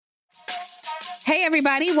Hey,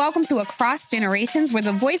 everybody. Welcome to Across Generations, where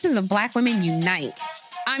the voices of Black women unite.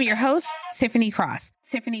 I'm your host, Tiffany Cross.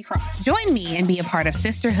 Join me and be a part of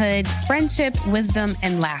sisterhood, friendship, wisdom,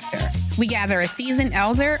 and laughter. We gather a seasoned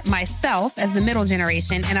elder, myself as the middle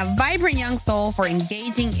generation, and a vibrant young soul for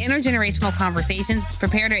engaging intergenerational conversations.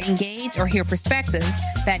 Prepare to engage or hear perspectives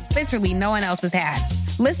that literally no one else has had.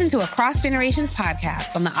 Listen to Across Generations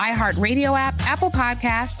podcast on the iHeartRadio app, Apple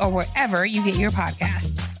Podcasts, or wherever you get your podcasts.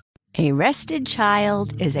 A rested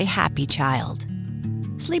child is a happy child.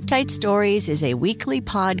 Sleep Tight Stories is a weekly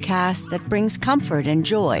podcast that brings comfort and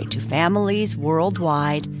joy to families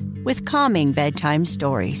worldwide with calming bedtime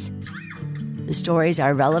stories. The stories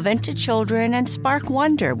are relevant to children and spark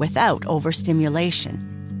wonder without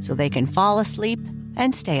overstimulation, so they can fall asleep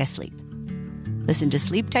and stay asleep. Listen to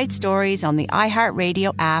Sleep Tight Stories on the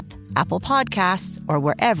iHeartRadio app, Apple Podcasts, or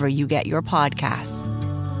wherever you get your podcasts.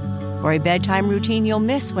 For a bedtime routine you'll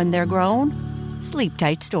miss when they're grown, Sleep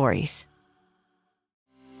Tight Stories.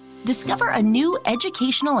 Discover a new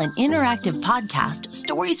educational and interactive podcast,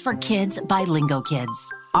 Stories for Kids by Lingo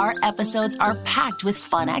Kids. Our episodes are packed with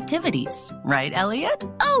fun activities. Right, Elliot?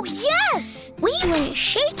 Oh, yes! We went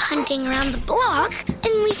shape hunting around the block,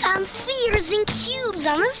 and we found spheres and cubes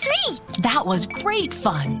on the street. That was great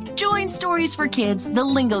fun. Join Stories for Kids, the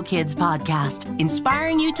Lingo Kids podcast,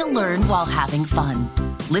 inspiring you to learn while having fun.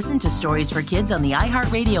 Listen to Stories for Kids on the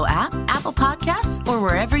iHeartRadio app, Apple Podcasts, or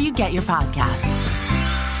wherever you get your podcasts.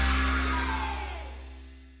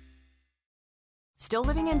 Still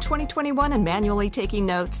living in 2021 and manually taking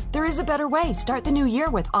notes? There is a better way. Start the new year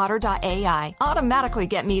with Otter.ai. Automatically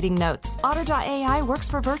get meeting notes. Otter.ai works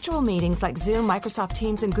for virtual meetings like Zoom, Microsoft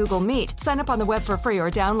Teams, and Google Meet. Sign up on the web for free or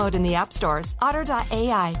download in the app stores.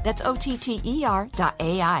 Otter.ai. That's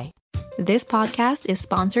OTTER.ai. This podcast is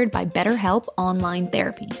sponsored by BetterHelp Online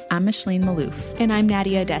Therapy. I'm Micheline Malouf. And I'm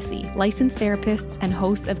Nadia Desi, licensed therapists and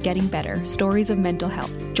host of Getting Better, Stories of Mental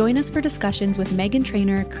Health. Join us for discussions with Megan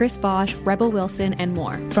Trainor, Chris Bosch, Rebel Wilson, and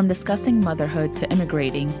more. From discussing motherhood to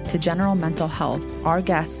immigrating to general mental health, our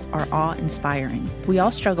guests are awe-inspiring. We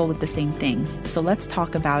all struggle with the same things, so let's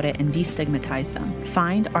talk about it and destigmatize them.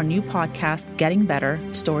 Find our new podcast, Getting Better,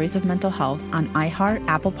 Stories of Mental Health, on iHeart,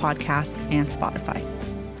 Apple Podcasts, and Spotify.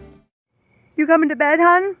 You coming to bed,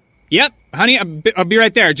 hon? Yep, honey, I'll be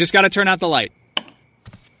right there. Just gotta turn out the light.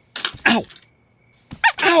 Ow!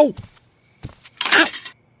 Ow! Ow!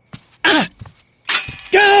 Ah!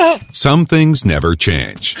 Ah! Some things never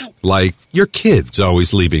change. Like your kids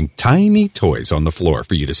always leaving tiny toys on the floor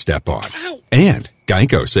for you to step on. And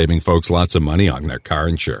Geico saving folks lots of money on their car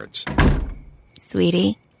insurance.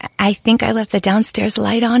 Sweetie, I think I left the downstairs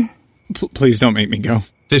light on. Please don't make me go.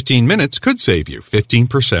 15 minutes could save you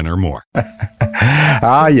 15% or more.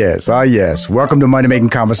 Ah, yes. Welcome to Money Making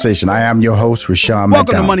Conversation. I am your host, Rashawn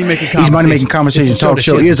Welcome to Money Making Conversation. These Money Making Conversation talk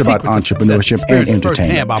show is about entrepreneurship and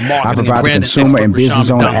entertainment. I provide the consumer and business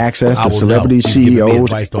owner access to celebrities,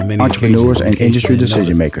 CEOs, entrepreneurs, and industry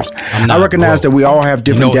decision makers. I recognize that we all have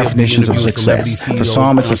different definitions of success. For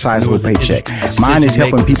some, it's a sizable paycheck. Mine is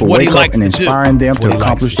helping people wake up and inspiring them to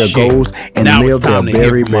accomplish their goals and live their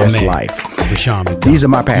very best life. These are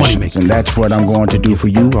my passions, and that's what I'm going to do for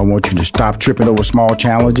you. I want you to stop tripping over small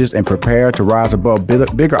challenges and prepare to rise above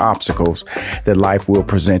bigger obstacles that life will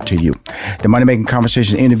present to you. The Money Making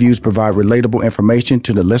Conversation interviews provide relatable information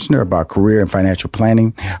to the listener about career and financial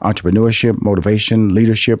planning, entrepreneurship, motivation,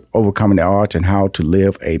 leadership, overcoming the odds, and how to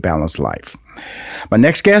live a balanced life. My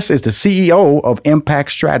next guest is the CEO of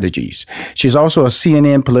Impact Strategies. She's also a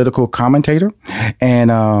CNN political commentator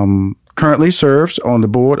and currently serves on the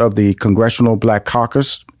board of the Congressional Black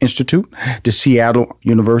Caucus Institute, the Seattle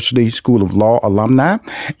University School of Law alumni,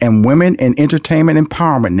 and Women in Entertainment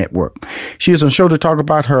Empowerment Network. She is on show to talk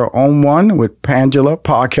about her Own One with Angela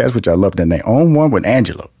podcast, which I love the name, Own One with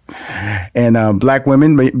Angela. And Black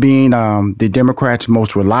women being the Democrats'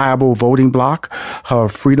 most reliable voting bloc, her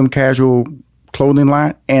Freedom Casual clothing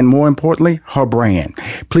line, and more importantly, her brand.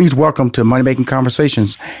 Please welcome to Money Making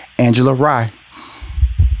Conversations, Angela Rye.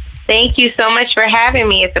 Thank you so much for having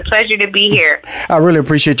me. It's a pleasure to be here. I really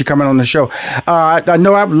appreciate you coming on the show. I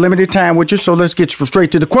know I have limited time with you, so let's get straight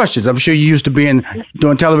to the questions. I'm sure you used to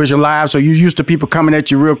doing television live, so you're used to people coming at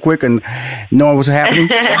you real quick and knowing what's happening.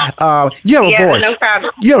 You have a voice. No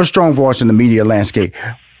problem. You have a strong voice in the media landscape.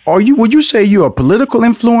 Would you say you're a political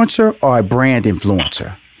influencer or a brand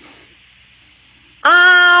influencer?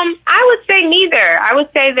 I would say neither. I would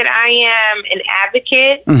say that I am an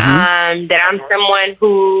advocate, that I'm someone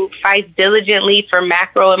who fights diligently for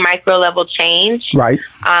macro and micro level change. Right.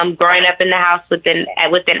 Growing up in the house with an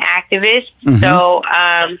activist. So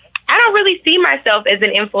I don't really see myself as an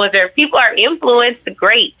influencer. If people are influenced,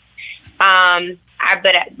 great.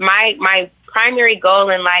 But my primary goal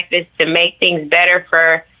in life is to make things better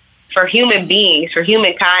for human beings, for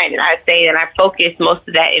humankind. And I say that I focus most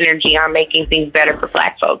of that energy on making things better for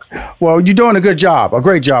Black folks. Well, you're doing a good job, a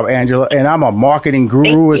great job, Angela. And I'm a marketing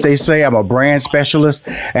guru, as they say. I'm a brand specialist.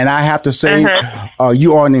 And I have to say,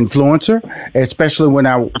 you are an influencer, especially when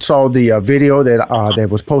I saw the video that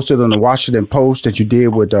was posted on the Washington Post that you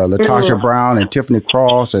did with Latasha Brown and Tiffany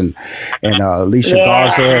Cross and Alicia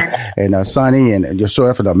Garza and Sonny and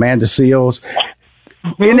yourself and Amanda Seals.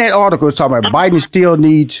 In that article, it's talking about Biden still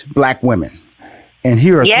needs Black women. And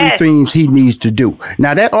here are 3 things he needs to do.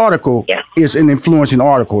 Now, that article is an influencing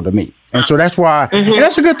article to me. And so that's why, and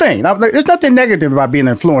that's a good thing. Now, there's nothing negative about being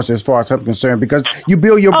an influencer as far as I'm concerned, because you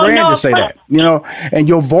build your brand to say that, and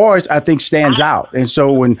your voice, I think, stands out. And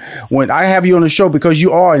so when I have you on the show, because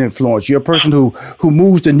you are an influencer, you're a person who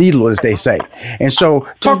moves the needle, as they say. And so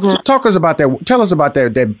talk us about that. Tell us about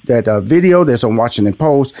that video that's on Washington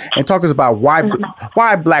Post, and talk us about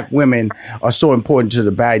why Black women are so important to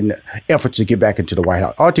the Biden effort to get back into the White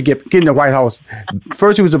House, or to get in the White House.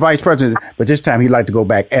 First, he was the vice president, but this time he'd like to go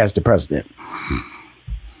back as the president.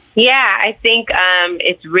 Yeah, I think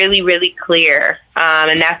it's really, really clear.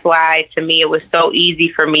 And that's why, to me, it was so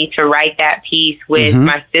easy for me to write that piece with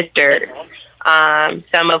my sisters,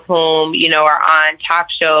 some of whom, are on talk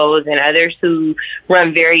shows, and others who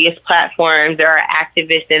run various platforms or are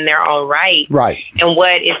activists in their own right. Right. And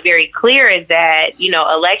what is very clear is that,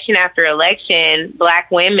 election after election, Black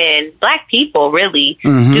women, Black people really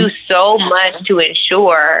do so much to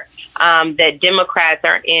ensure that Democrats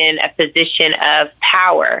are in a position of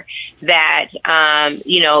power, that,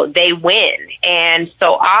 they win. And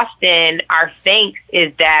so often our thanks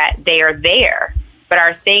is that they are there, but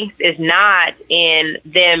our thanks is not in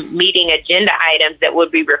them meeting agenda items that would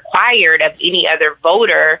be required of any other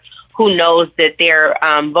voter who knows that their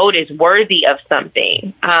vote is worthy of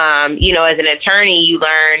something. As an attorney, you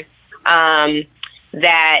learn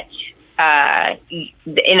that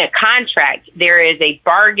in a contract, there is a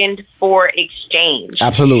bargained for exchange.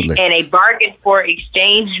 Absolutely. And a bargain for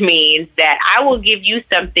exchange means that I will give you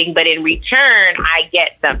something, but in return, I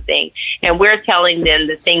get something. And we're telling them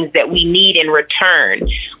the things that we need in return.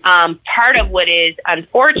 Part of what is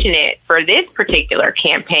unfortunate for this particular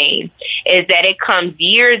campaign is that it comes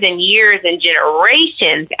years and years and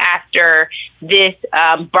generations after this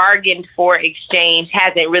bargained for exchange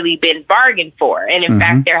hasn't really been bargained for. And in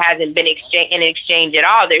fact, there hasn't been an exchange at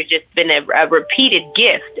all. There's just been a repeated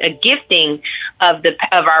gift, a gifting of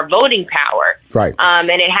our voting power. Right. And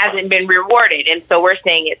it hasn't been rewarded. And so we're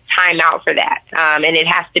saying it's time out for that. And it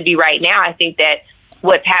has to be right now. I think that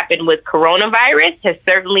what's happened with coronavirus has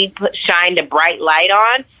certainly shined a bright light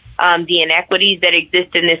on the inequities that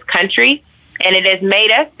exist in this country. And it has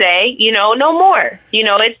made us say, no more.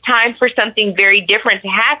 It's time for something very different to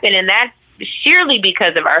happen. And that's sheerly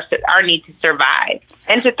because of our need to survive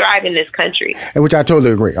and to thrive in this country. And which I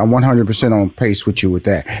totally agree. I'm 100% on pace with you with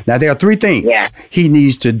that. Now, there are 3 things he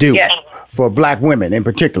needs to do for Black women in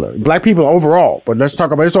particular, Black people overall. But let's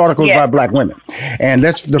talk about this article about Black women. And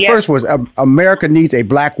the first was America needs a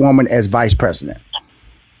Black woman as vice president.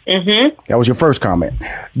 That was your first comment.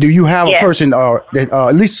 Do you have a person or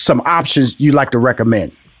at least some options you'd like to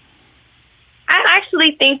recommend? I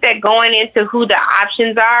actually think that going into who the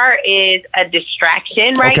options are is a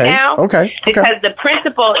distraction right now. Because the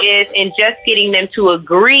principle is in just getting them to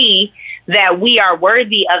agree that we are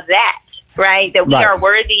worthy of that, right? That we are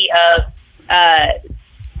worthy of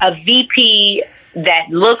a VP that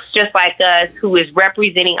looks just like us, who is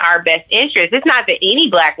representing our best interests. It's not that any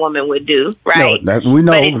Black woman would do, right? No, we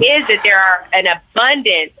know. But it is that there are an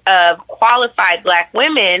abundance of qualified Black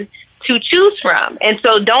women to choose from. And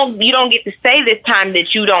so you don't get to say this time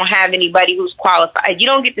that you don't have anybody who's qualified. You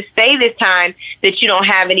don't get to say this time that you don't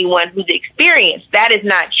have anyone who's experienced. That is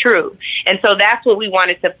not true. And so that's what we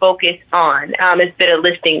wanted to focus on instead of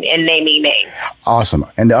listing and naming names. Awesome.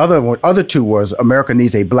 And the other 2 was America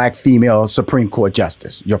needs a Black female Supreme Court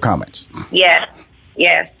justice. Your comments. Yes.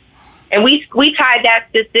 And we tied that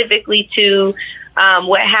specifically to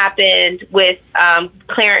what happened with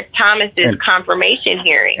Clarence Thomas's confirmation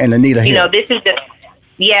hearing. And Anita Hill. This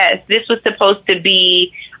was supposed to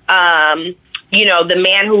be, the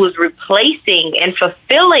man who was replacing and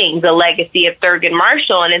fulfilling the legacy of Thurgood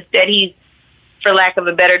Marshall. And instead he's, for lack of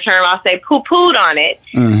a better term, I'll say poo-pooed on it.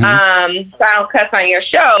 So I don't cuss on your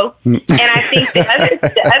show. And I think the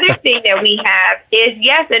other thing that we have is,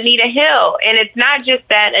 Anita Hill. And it's not just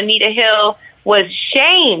that Anita Hill was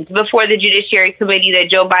shamed before the Judiciary Committee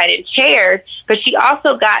that Joe Biden chaired, but she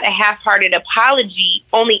also got a half-hearted apology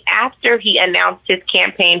only after he announced his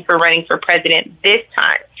campaign for running for president this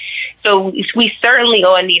time. So we certainly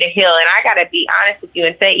owe Anita Hill. And I got to be honest with you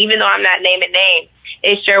and say, even though I'm not naming names,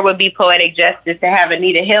 it sure would be poetic justice to have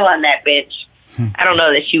Anita Hill on that bench. I don't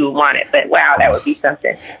know that she would want it, but wow, that would be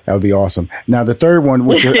something. That would be awesome. Now, the third one,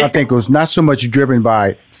 which I think was not so much driven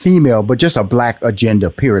by female, but just a black agenda,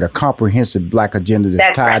 period, a comprehensive black agenda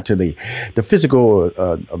that's tied right to the physical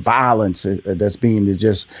violence that's being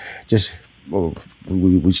just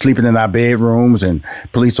we sleeping in our bedrooms and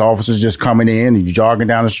police officers just coming in and you're jogging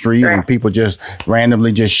down the street and people just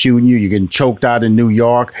randomly just shooting you. You're getting choked out in New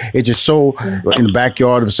York. It's just so in the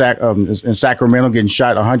backyard of in Sacramento getting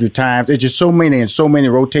shot 100 times. It's just so many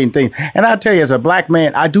rotating things. And I tell you, as a black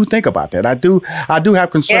man, I do think about that. I do have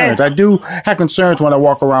concerns. Yeah. I do have concerns when I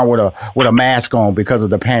walk around with a mask on because of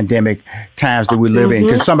the pandemic times that we live in.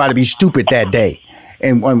 Can somebody be stupid that day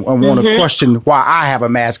and want to question why I have a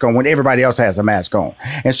mask on when everybody else has a mask on?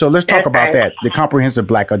 And so let's talk about that, the comprehensive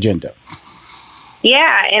black agenda.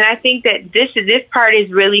 Yeah, and I think that this part is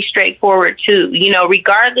really straightforward too. You know,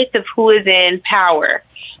 regardless of who is in power,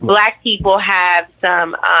 Black people have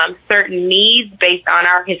some certain needs based on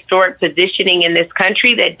our historic positioning in this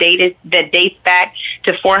country that dates back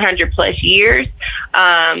to 400 plus years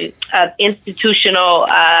of institutional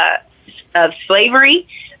of slavery.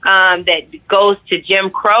 That goes to Jim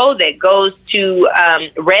Crow, that goes to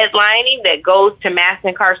redlining, that goes to mass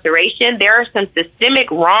incarceration. There are some systemic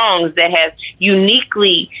wrongs that have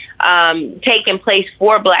uniquely taken place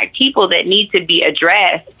for Black people that need to be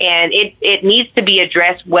addressed. And it needs to be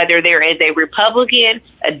addressed whether there is a Republican,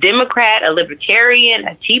 a Democrat, a Libertarian,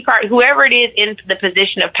 a Tea Party, whoever it is in the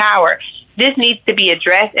position of power. This needs to be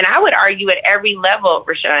addressed, and I would argue at every level,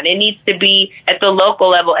 Rashawn. It needs to be at the local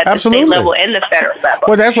level, at Absolutely. The state level, and the federal level.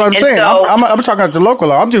 Well, that's what I'm saying. So, I'm talking at the local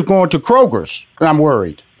level. I'm just going to Kroger's, and I'm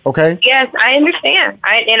worried. Okay? Yes, I understand.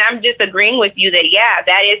 And I'm just agreeing with you that, yeah,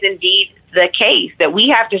 that is indeed the case, that we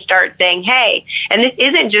have to start saying, hey, and this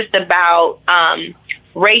isn't just about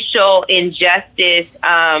racial injustice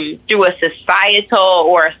through a societal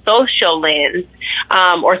or a social lens,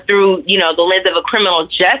 or through, the lens of a criminal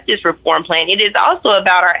justice reform plan. It is also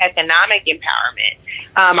about our economic empowerment,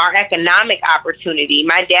 our economic opportunity.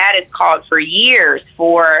 My dad has called for years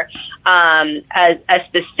for a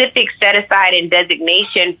specific set aside and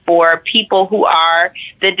designation for people who are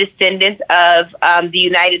the descendants of the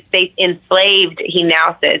United States enslaved.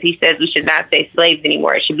 He says we should not say slaves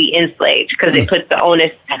anymore. It should be enslaved because it puts the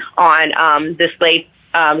onus on the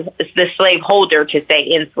slave holder to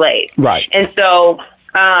say enslaved. Right. And so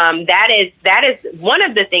that is one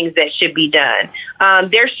of the things that should be done.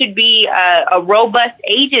 There should be a robust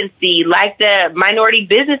agency like the Minority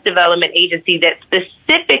Business Development Agency that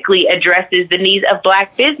specifically addresses the needs of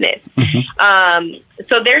Black business. Mm-hmm.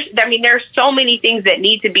 So there's so many things that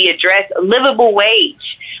need to be addressed. Livable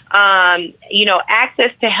wage,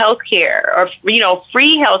 access to health care, or,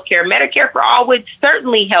 free health care. Medicare for all would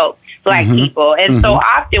certainly help Black people. And so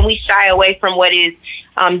often we shy away from what is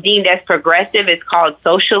deemed as progressive. It's called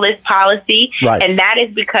socialist policy. Right. And that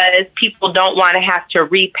is because people don't want to have to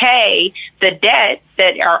repay the debts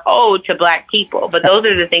that are owed to Black people. But those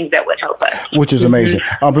are the things that would help us. Which is amazing.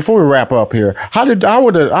 Before we wrap up here, how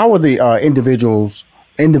were the individuals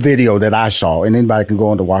in the video that I saw, and anybody can go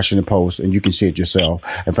on the Washington Post and you can see it yourself.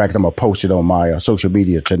 In fact, I'm going to post it on my social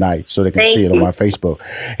media tonight so they can see it on my Facebook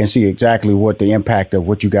and see exactly what the impact of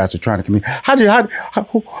what you guys are trying to communicate.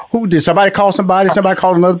 Who did somebody call somebody? Somebody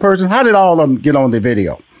called another person? How did all of them get on the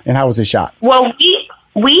video, and how was it shot? Well,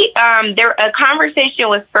 a conversation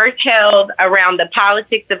was first held around the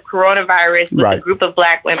politics of coronavirus with a group of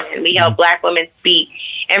Black women. We held Black women speak.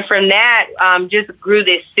 And from that, just grew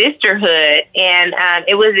this sisterhood, and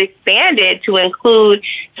it was expanded to include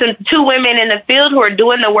two women in the field who are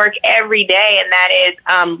doing the work every day, and that is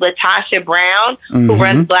Latasha Brown, who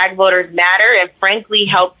runs Black Voters Matter, and frankly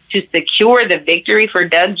helped to secure the victory for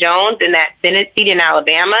Doug Jones in that Senate seat in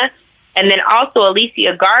Alabama, and then also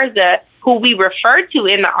Alicia Garza, who we referred to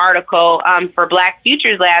in the article for Black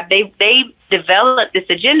Futures Lab. They developed this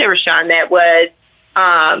agenda, Rashawn, that was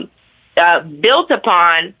built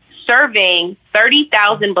upon surveying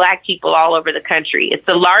 30,000 Black people all over the country. It's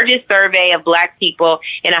the largest survey of Black people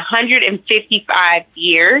in 155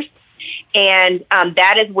 years. And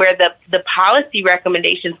that is where the policy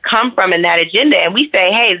recommendations come from in that agenda. And we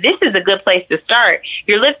say, hey, this is a good place to start.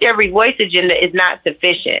 Your Lift Every Voice agenda is not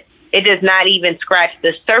sufficient. It does not even scratch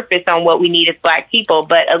the surface on what we need as Black people.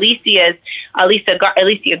 But Alicia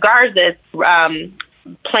Garza's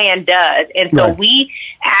plan does. And so we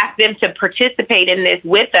ask them to participate in this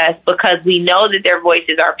with us because we know that their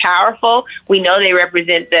voices are powerful. We know they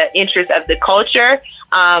represent the interests of the culture.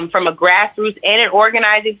 from a grassroots and an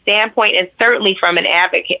organizing standpoint, and certainly from an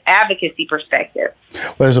advocacy perspective.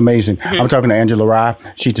 Well, it's amazing. I'm talking to Angela Rye.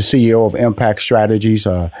 She's the CEO of Impact Strategies.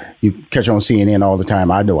 You catch her on CNN all the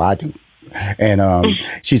time. I know I do. And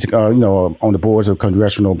she's, on the boards of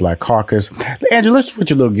Congressional Black Caucus. Angela, let's switch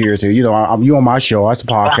a little gears here. You on my show. It's a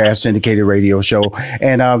podcast, syndicated radio show.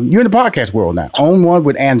 And you're in the podcast world now. Own One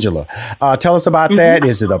with Angela. Tell us about that.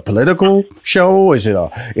 Is it a political show? Is it an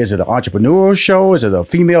entrepreneurial show? Is it a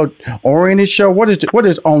female-oriented show? What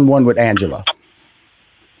is Own One with Angela?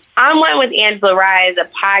 On One with Angela Rye is a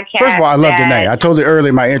podcast. First of all, I love the name. I told you earlier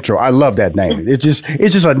in my intro. I love that name. It's just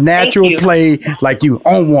a natural play, like you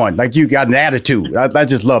own one, like you got an attitude. I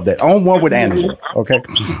just love that. On One with Angela. Okay.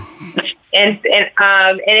 And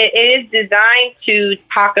it is designed to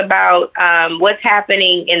talk about what's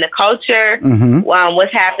happening in the culture,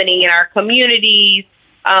 what's happening in our communities,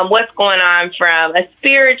 what's going on from a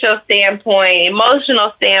spiritual standpoint,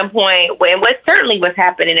 emotional standpoint, and what's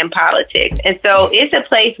happening in politics. And so it's a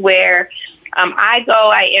place where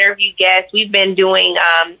I interview guests. We've been doing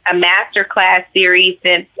a masterclass series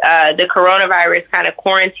since the coronavirus kind of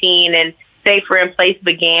quarantine and safer in place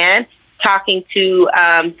began, talking to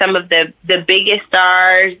some of the biggest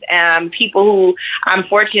stars, people who I'm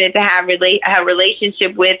fortunate to have a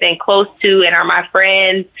relationship with and close to and are my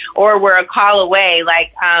friends, or we're a call away,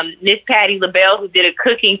 like Miss Patti LaBelle, who did a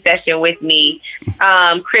cooking session with me,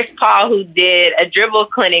 Chris Paul, who did a dribble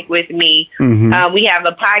clinic with me. We have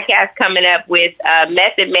a podcast coming up with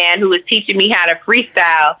Method Man, who is teaching me how to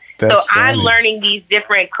freestyle. That's funny. I'm learning these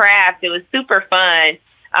different crafts. It was super fun.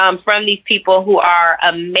 From these people who are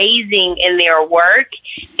amazing in their work.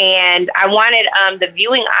 And I wanted the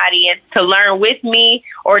viewing audience to learn with me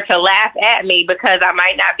or to laugh at me because I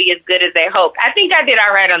might not be as good as they hoped. I think I did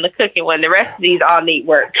all right on the cooking one. The rest of these all need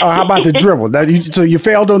work. How about the dribble? So you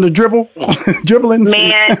failed on the dribble? Dribbling?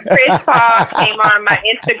 Man, Chris Paul came on my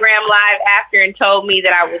Instagram live after and told me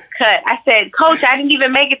that I was cut. I said, Coach, I didn't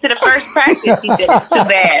even make it to the first practice. He said, it's too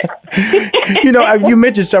bad. You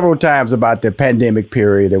mentioned several times about the pandemic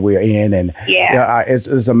period that we're in, and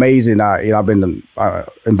it's amazing. I've been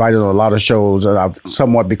invited on a lot of shows, and I've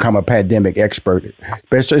somewhat become a pandemic expert,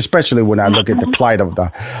 especially when I look at the plight of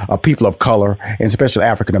the people of color, and especially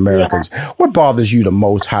African Americans. What bothers you the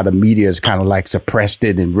most? How the media is kind of like suppressed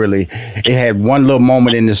it, and really it had one little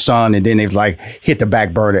moment in the sun, and then they've like hit the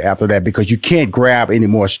back burner after that because you can't grab any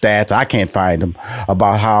more stats. I can't find them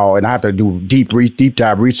about how, and I have to do deep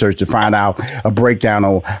dive research to find out a breakdown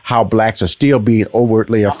on how blacks are still being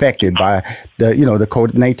overtly affected by the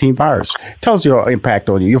COVID-19 virus. Tell us your impact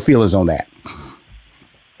on you, your feelings on that.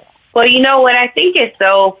 Well, what I think is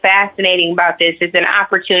so fascinating about this is an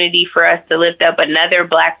opportunity for us to lift up another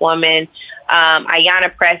Black woman,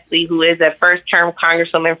 Ayanna Pressley, who is a first-term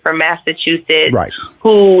congresswoman from Massachusetts,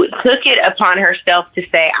 who took it upon herself to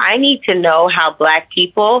say, I need to know how Black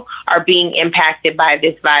people are being impacted by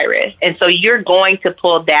this virus. And so you're going to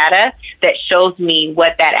pull data that shows me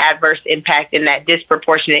what that adverse impact and that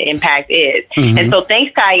disproportionate impact is. And so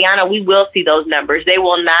thanks to Ayanna, we will see those numbers. They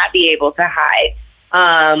will not be able to hide.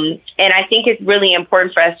 And I think it's really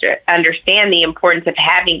important for us to understand the importance of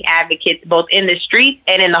having advocates both in the streets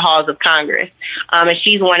and in the halls of Congress. And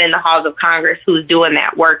she's one in the halls of Congress who's doing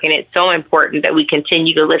that work. And it's so important that we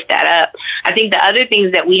continue to lift that up. I think the other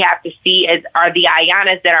things that we have to see are the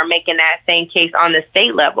Ayannas that are making that same case on the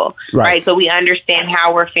state level, right? So we understand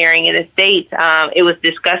how we're faring in the states. It was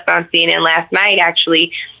discussed on CNN last night,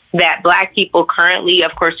 actually, that Black people currently,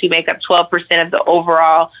 of course, we make up 12% of the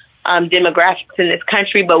overall demographics in this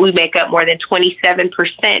country, but we make up more than 27%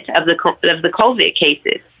 of the COVID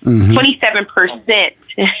cases. 27%.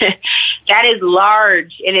 That is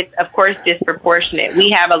large, and it's, of course, disproportionate.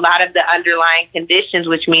 We have a lot of the underlying conditions,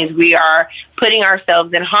 which means we are putting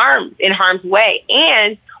ourselves in harm's way,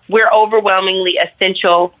 and we're overwhelmingly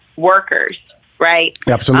essential workers. Right.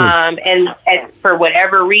 Absolutely. And for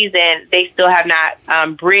whatever reason, they still have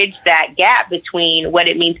not bridged that gap between what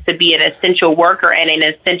it means to be an essential worker and an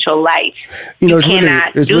essential life. You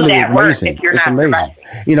cannot do that work if you're not surviving.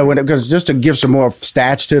 Because just to give some more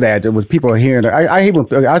stats to that, what people are hearing,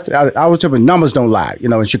 I was telling numbers don't lie.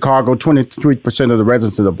 In Chicago, 23% of the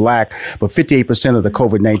residents are Black, but 58% of the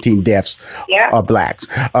COVID-19 deaths are Blacks.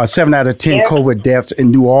 7 out of 10 COVID deaths in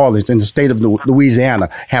New Orleans, in the state of Louisiana,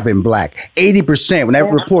 have been Black. 80%. When that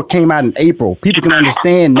report came out in April, people can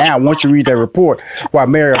understand now, once you read that report, why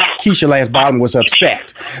Mayor Keisha Lance Bottom was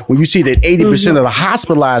upset. When you see that 80% of the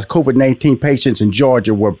hospitalized COVID-19 patients in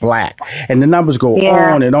Georgia were Black. And the numbers go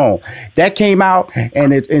on and on. That came out,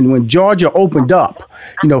 and when Georgia opened up,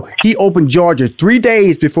 he opened Georgia 3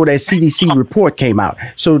 days before that CDC report came out.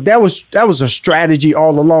 So that was a strategy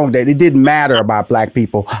all along, that it didn't matter about black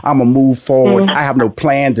people. I'm gonna move forward. I have no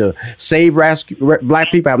plan to save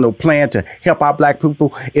black people. I have no plan to help out black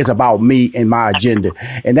people. It's about me and my agenda,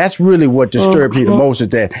 and that's really what disturbs me the most. Is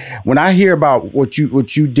that when I hear about what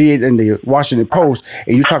you did in the Washington Post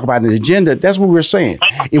and you talk about an agenda, that's what we're saying.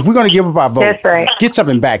 If we're going to give up our vote, get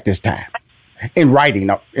something back this time. In writing,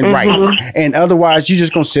 and otherwise you're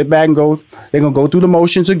just gonna sit back and go. They're gonna go through the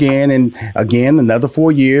motions again and again, another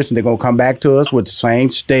 4 years, and they're gonna come back to us with the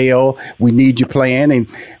same stale. We need your plan, and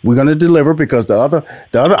we're gonna deliver, because the other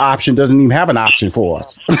option doesn't even have an option for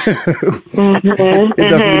us. It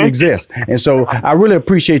doesn't even exist. And so I really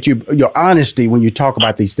appreciate your honesty when you talk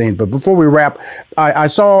about these things. But before we wrap, I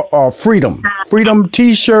saw Freedom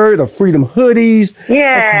T-shirt, or Freedom hoodies.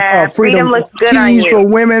 Yeah, Freedom looks good tees on you. for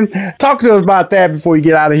women. Talk to us about that before you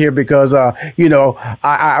get out of here, because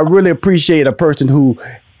I really appreciate a person who's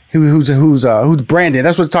branding.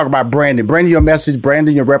 That's what we talk about: branding your message,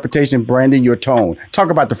 branding your reputation, branding your tone. Talk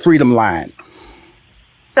about the Freedom line.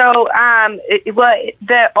 So,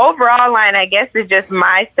 the overall line, I guess, is just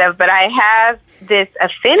my stuff, but I have this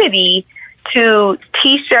affinity to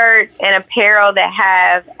T-shirts and apparel that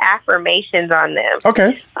have affirmations on them.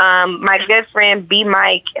 Okay. My good friend B.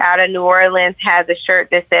 Mike out of New Orleans has a shirt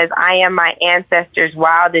that says, "I am my ancestors'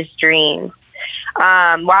 wildest dreams."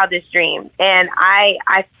 And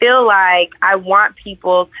I feel like I want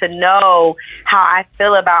people to know how I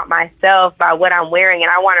feel about myself by what I'm wearing,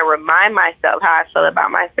 and I want to remind myself how I feel about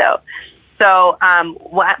myself. So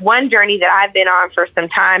one journey that I've been on for some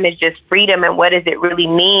time is just freedom, and what does it really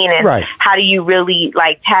mean, and how do you really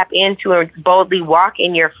tap into and boldly walk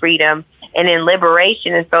in your freedom and in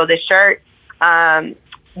liberation. And so the shirt,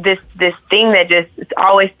 this thing that just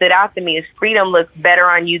always stood out to me is freedom looks better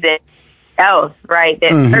on you than else, right?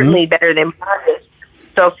 That's certainly better than bondage.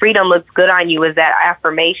 So freedom looks good on you is that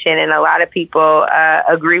affirmation, and a lot of people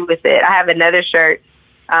agree with it. I have another shirt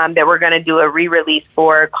that we're going to do a re-release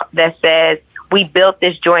for that says, "We built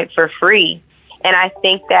this joint for free." And I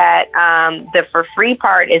think that the for free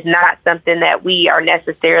part is not something that we are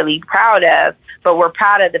necessarily proud of, but we're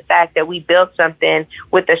proud of the fact that we built something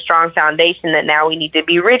with a strong foundation that now we need to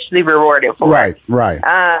be richly rewarded for. Right.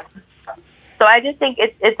 So I just think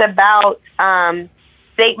it's about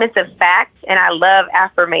statements of fact, and I love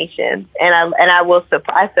affirmations, and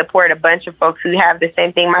I support a bunch of folks who have the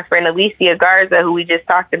same thing. My friend Alicia Garza, who we just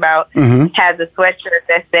talked about, has a sweatshirt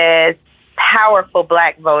that says "Powerful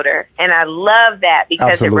Black Voter," and I love that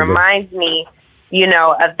because it reminds me,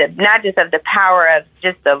 of not just of the power of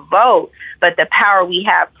just the vote, but the power we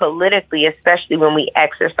have politically, especially when we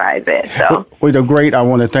exercise it. So, well, great. I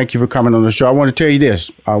want to thank you for coming on the show. I want to tell you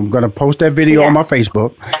this. I'm going to post that video on my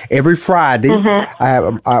Facebook every Friday. I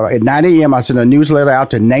have at 9 a.m. I send a newsletter out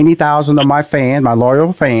to 90,000 of my fans, my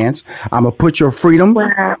loyal fans. I'm going to put your Freedom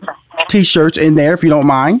T-shirts in there if you don't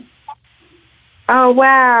mind. Oh,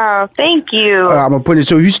 wow. Thank you. I'm going to put it,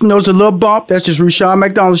 so if you notice a little bump, that's just Rushion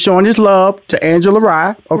McDonald showing his love to Angela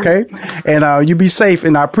Rye, okay? And you be safe,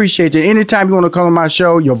 and I appreciate you. Anytime you want to come on my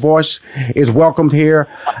show, your voice is welcomed here.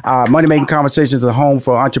 Money Making Conversations is a home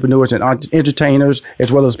for entrepreneurs and entertainers,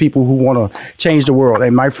 as well as people who want to change the world.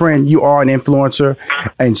 And my friend, you are an influencer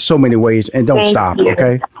in so many ways, and don't stop,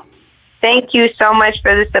 okay? Thank you so much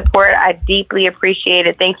for the support. I deeply appreciate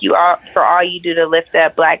it. Thank you all for all you do to lift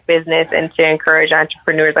up Black business and to encourage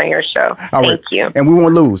entrepreneurs on your show. Thank you. And we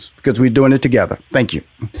won't lose because we're doing it together. Thank you.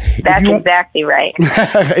 That's exactly right.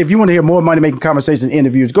 If you want to hear more Money Making Conversations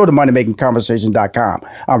interviews, go to moneymakingconversation.com.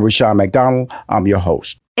 I'm Rushion McDonald. I'm your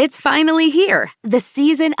host. It's finally here, the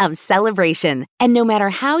season of celebration. And no matter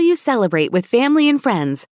how you celebrate with family and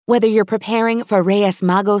friends, whether you're preparing for Reyes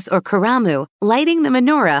Magos or Karamu, lighting the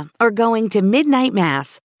menorah, or going to midnight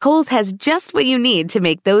mass, Kohl's has just what you need to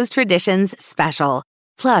make those traditions special.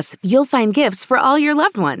 Plus, you'll find gifts for all your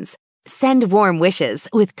loved ones. Send warm wishes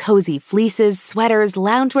with cozy fleeces, sweaters,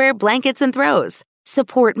 loungewear, blankets, and throws.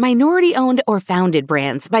 Support minority-owned or founded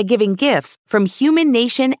brands by giving gifts from Human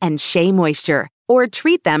Nation and Shea Moisture. Or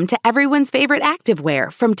treat them to everyone's favorite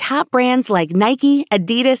activewear from top brands like Nike,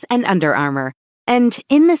 Adidas, and Under Armour. And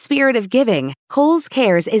in the spirit of giving, Kohl's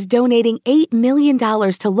Cares is donating $8 million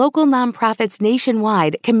to local nonprofits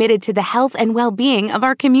nationwide committed to the health and well-being of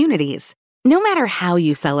our communities. No matter how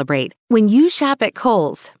you celebrate, when you shop at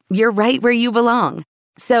Kohl's, you're right where you belong.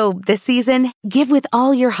 So this season, give with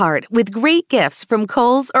all your heart with great gifts from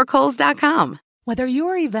Kohl's or Kohls.com. Whether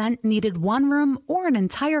your event needed one room or an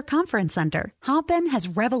entire conference center, Hopin has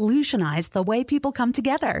revolutionized the way people come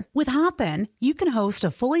together. With Hopin, you can host a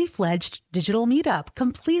fully fledged digital meetup,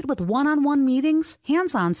 complete with one-on-one meetings,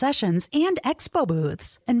 hands-on sessions, and expo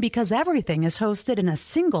booths. And because everything is hosted in a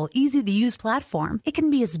single, easy-to-use platform, it can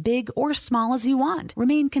be as big or small as you want,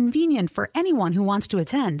 remain convenient for anyone who wants to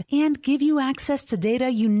attend, and give you access to data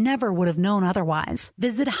you never would have known otherwise.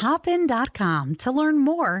 Visit hopin.com to learn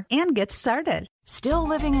more and get started. Still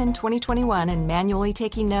living in 2021 and manually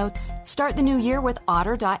taking notes? Start the new year with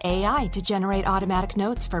Otter.ai to generate automatic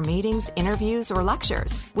notes for meetings, interviews, or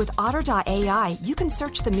lectures. With Otter.ai, you can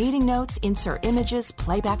search the meeting notes, insert images,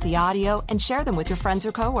 play back the audio, and share them with your friends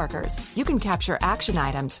or coworkers. You can capture action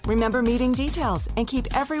items, remember meeting details, and keep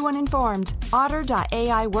everyone informed.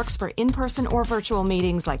 Otter.ai works for in-person or virtual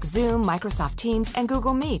meetings like Zoom, Microsoft Teams, and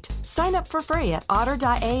Google Meet. Sign up for free at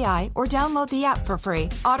Otter.ai or download the app for free.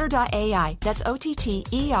 Otter.ai, that's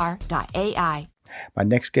OTTER.ai. My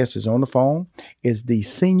next guest is on the phone, is the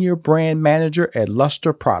Senior Brand Manager at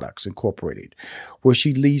Luster Products Incorporated, where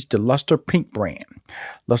she leads the Luster Pink brand.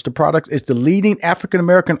 Luster Products is the leading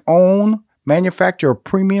African-American owned manufacturer of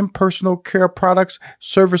premium personal care products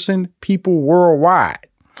servicing people worldwide.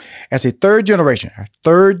 As a third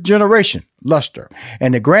generation Luster,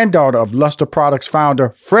 and the granddaughter of Luster Products founder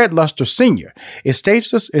Fred Luster Sr., it's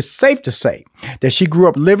safe to say that she grew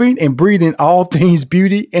up living and breathing all things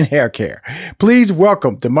beauty and hair care. Please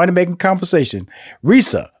welcome to Money Making Conversation,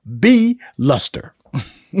 Resa B. Luster.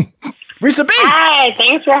 Resa B. Hi,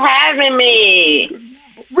 thanks for having me.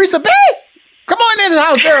 Resa B. Come on in the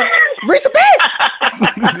house, girl. Resa B.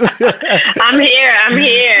 I'm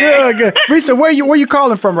here. Good. Resa, where you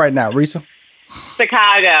calling from right now, Resa?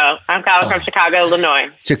 Chicago. I'm calling from Chicago, Illinois.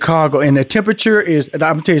 Chicago. And the temperature is, I'm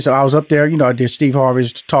going to tell you something. I was up there, I did Steve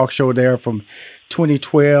Harvey's talk show there from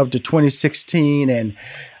 2012 to 2016. And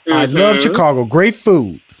I love Chicago. Great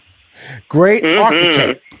food. Great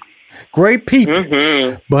architect. Great people.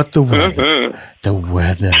 But the weather. The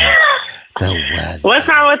weather. What's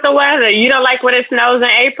wrong with the weather? You don't like when it snows in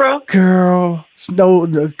April? Girl, I'm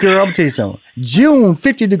going to tell you something. June,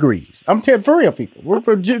 50 degrees. I'm telling for real, people.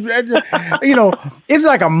 It's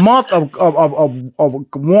like a month of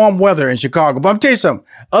warm weather in Chicago. But I'm telling you something.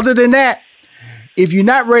 Other than that, if you're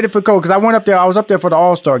not ready for cold, because I was up there for the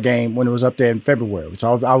All-Star game when it was up there in February.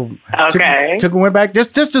 So I went back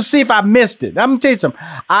just to see if I missed it. I'm going to tell you something.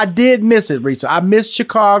 I did miss it, Resa. I missed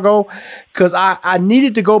Chicago because I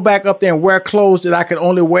needed to go back up there and wear clothes that I could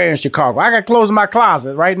only wear in Chicago. I got clothes in my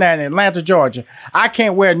closet right now in Atlanta, Georgia. I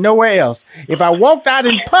can't wear nowhere else. If I walked out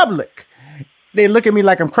in public, they look at me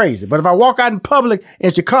like I'm crazy. But if I walk out in public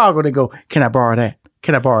in Chicago, they go, "Can I borrow that?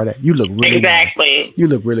 Can I borrow that? You look really warm. You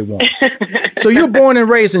look really warm." So you're born and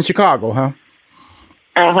raised in Chicago, huh?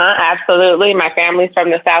 Absolutely. My family's from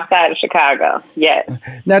the south side of Chicago. Yes.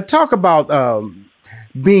 Now talk about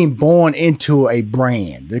being born into a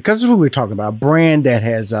brand, because this is what we're talking about. A brand that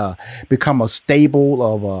has become a staple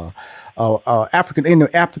of in the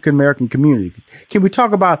African American community. Can we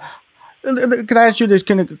talk about? Can I ask you this?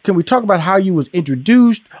 Can we talk about how you was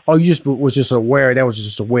introduced, or you was just aware that was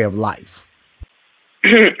just a way of life?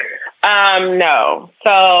 No.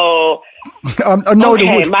 So, my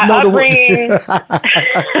upbringing.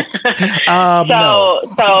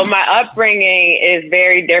 So my upbringing is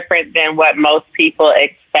very different than what most people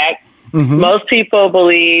expect. Most people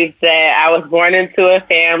believe that I was born into a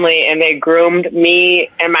family and they groomed me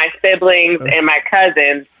and my siblings and my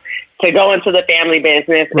cousins to go into the family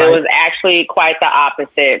business. Right. It was actually quite the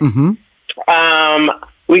opposite.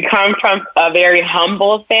 We come from a very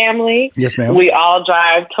humble family. Yes, ma'am. We all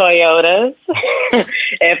drive Toyotas.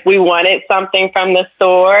 If we wanted something from the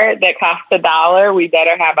store that cost $1, we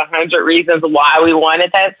better have 100 reasons why we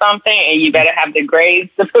wanted that something, and you better have the grades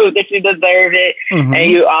to prove that you deserved it. And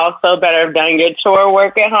you also better have done your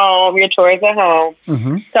chores at home.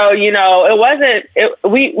 So, it wasn't.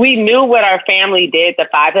 We knew what our family did. The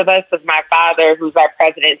five of us was my father, who's our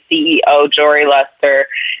president, CEO, Jory Luster,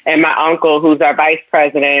 and my uncle, who's our vice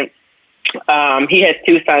president. He has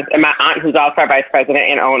two sons, and my aunt, who's also our vice president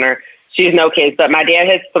and owner. She has no kids, but my dad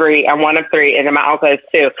has 3. I'm one of 3, and then my uncle has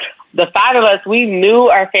 2. The 5 of us, we knew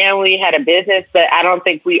our family had a business, but I don't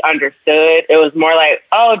think we understood. It was more like,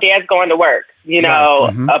 oh, Dad's going to work,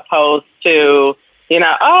 opposed to,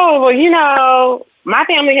 my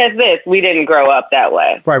family has this. We didn't grow up that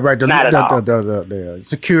way. Right. The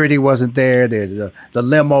security wasn't there. The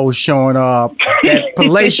limos showing up. That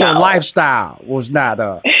palatial lifestyle was not.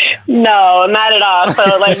 No, not at all. So,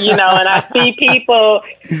 and I see people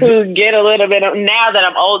who get a little bit of, now that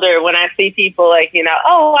I'm older, when I see people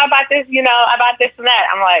oh, I bought this, I bought this and that.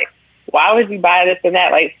 I'm like, why would you buy this and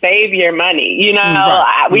that? Like, save your money. You know,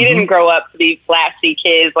 we didn't grow up to be flashy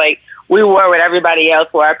kids. Like, we wore what everybody else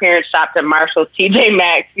wore. Our parents shopped at Marshall's, TJ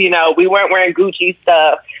Maxx. You know, we weren't wearing Gucci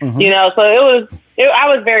stuff. You know, so I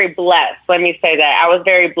was very blessed. Let me say that. I was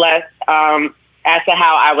very blessed as to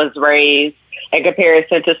how I was raised in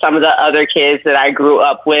comparison to some of the other kids that I grew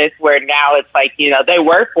up with, where now it's like, you know, they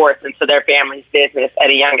were forced into their family's business at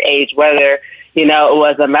a young age, whether, you know, it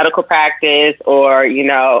was a medical practice or, you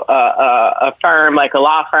know, a firm, like a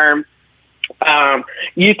law firm.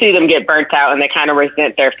 You see them get burnt out and they kind of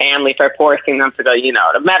resent their family for forcing them to go, you know,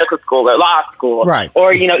 to medical school or law school,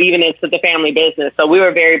 or, you know, even into the family business. So we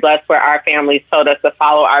were very blessed where our families told us to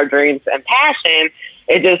follow our dreams and passion.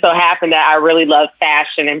 It just so happened that I really love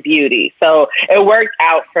fashion and beauty. So it worked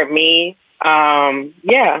out for me.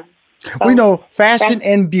 Yeah. So, we know fashion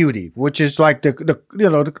and beauty, which is like the you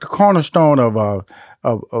know, the cornerstone of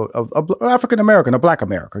African American or Black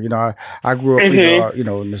America. You know, I grew up, you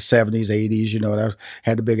know, in the 70s, 80s. You know, I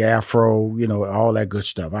had the big afro. You know, all that good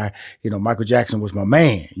stuff. You know, Michael Jackson was my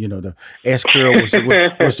man. You know, the S curl was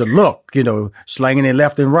the look. You know, slanging it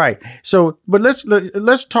left and right. So, but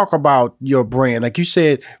let's talk about your brand. Like you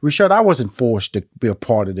said, Richard, I wasn't forced to be a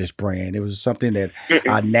part of this brand. It was something that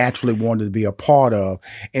I naturally wanted to be a part of,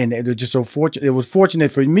 and it was just so fortunate. It was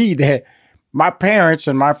fortunate for me that my parents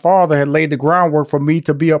and my father had laid the groundwork for me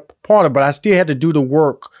to be a part of, but I still had to do the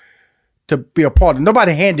work to be a part of.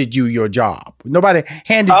 Nobody handed you your job. Nobody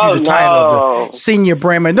handed you the title of the senior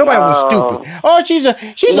brand man. Nobody was stupid. Oh, she's a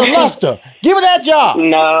luster. Give her that job.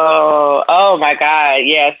 No. Oh my God.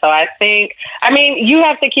 Yeah. So I mean, you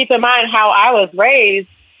have to keep in mind how I was raised.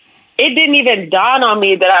 It didn't even dawn on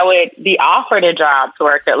me that I would be offered a job to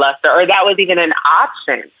work at Luster, or that was even an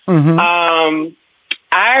option.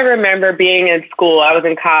 I remember being in school. I was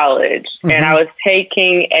in college, and I was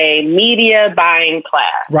taking a media buying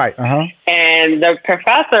class. Right. And the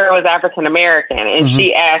professor was African American, and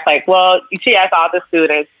she asked, she asked all the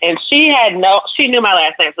students, and she knew my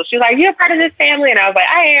last name, so she was like, "You a part of this family?" And I was like,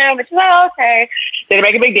 "I am." And she's like, "Oh, okay." Didn't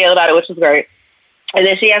make a big deal about it, which was great. And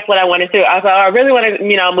then she asked what I wanted to do. I was like, "Oh, I really want to,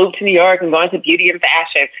 you know, move to New York and go into beauty and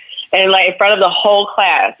fashion." And like in front of the whole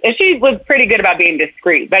class, and she was pretty good about being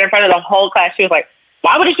discreet, but in front of the whole class, she was like,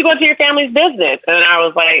 "Why wouldn't you go into your family's business?" And I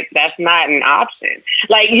was like, "That's not an option."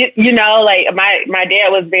 Like, you know, like my dad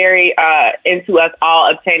was very into us all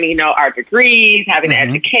obtaining, you know, our degrees, having an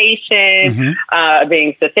education,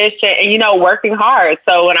 being sufficient, and, you know, working hard.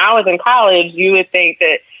 So when I was in college, you would think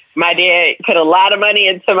that my dad put a lot of money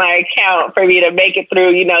into my account for me to make it through,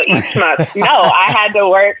 you know, each month. No, I had to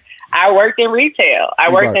work. I worked in retail.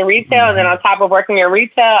 And then on top of working in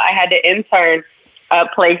retail, I had to intern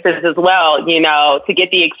places as well, you know, to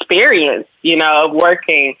get the experience, you know, of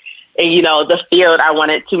working in, you know, the field I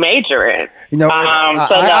wanted to major in. You know,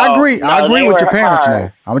 I agree. I agree with your parents now.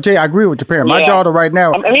 I'm gonna tell you, I agree with your parents. My daughter right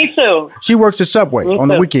now, me too. She works at Subway on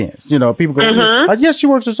the weekends. You know, people go, yes, she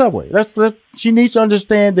works at Subway. That's she needs to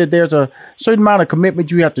understand that there's a certain amount of commitment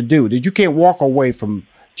you have to do, that you can't walk away from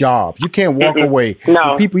jobs. You can't walk away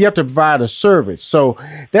from people. You have to provide a service. So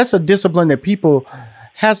that's a discipline that people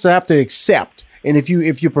have to accept. And if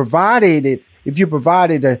you provided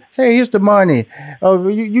that, hey, here's the money,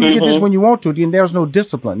 you can get this when you want to, then there's no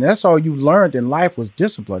discipline. That's all you learned in life was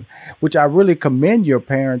discipline, which I really commend your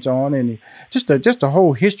parents on, and just the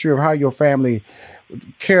whole history of how your family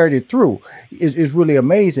carried it through is really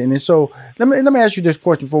amazing. And so let me ask you this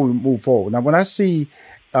question before we move forward. Now, when I see,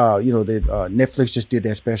 you know, that Netflix just did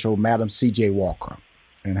that special, Madam C.J. Walker,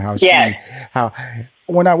 and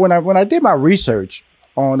when I did my research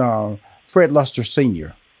on Fred Luster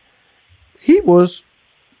Sr., he was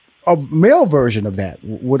a male version of that.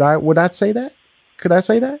 Would I say that? Could I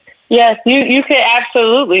say that? Yes, you could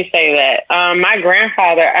absolutely say that. My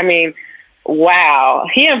grandfather, I mean, wow.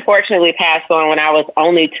 He unfortunately passed on when I was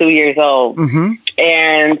only 2 years old.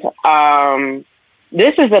 And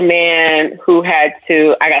this is a man who I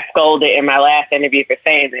got scolded in my last interview for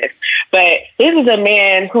saying this, but this is a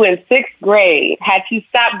man who in 6th grade had to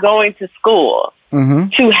stop going to school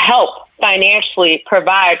to help financially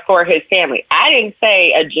provide for his family. I didn't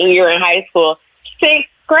say a junior in high school, 6th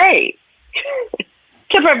grade,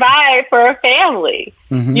 to provide for a family.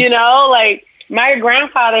 You know, like my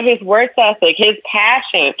grandfather, his work ethic, his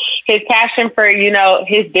passion for, you know,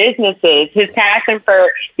 his businesses, his passion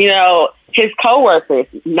for, you know, his coworkers.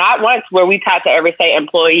 Not once were we taught to ever say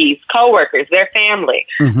employees, coworkers, their family.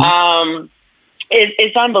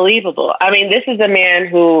 It's unbelievable. I mean, this is a man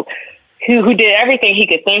who did everything he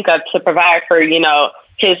could think of to provide for, you know,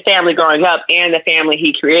 his family growing up and the family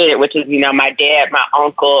he created, which is, you know, my dad, my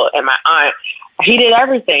uncle, and my aunt. He did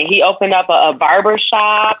everything. He opened up a barber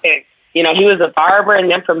shop, and you know, he was a barber,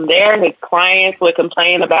 and then from there, his clients would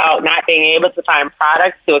complain about not being able to find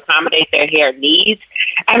products to accommodate their hair needs.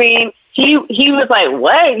 I mean, he was like,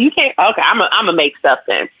 what? You can't, okay, I'm gonna make stuff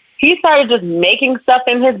then. He started just making stuff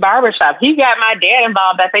in his barbershop. He got my dad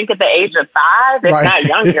involved, I think, at the age of 5, if not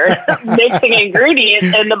younger, mixing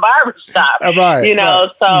ingredients in the barbershop. You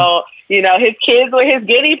know, so, you know, his kids were his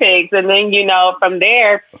guinea pigs. And then, you know, from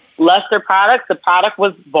there, Luster Products, the product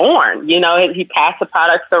was born. You know, he passed the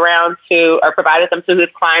products around to, or provided them to his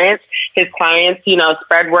clients. His clients, you know,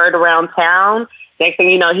 spread word around town. Next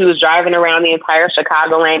thing you know, he was driving around the entire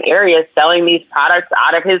Chicagoland area selling these products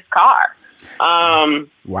out of his car.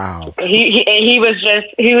 Wow. He didn't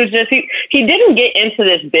get into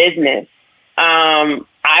this business,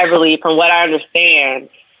 I believe, from what I understand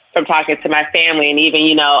from talking to my family and even,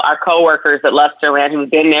 you know, our coworkers at Lusterland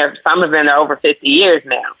who've been there, some have been there over 50 years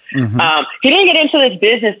now. He didn't get into this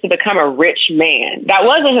business to become a rich man. That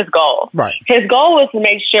wasn't his goal. Right. His goal was to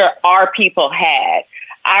make sure our people had.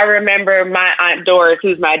 I remember my Aunt Doris,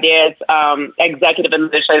 who's my dad's executive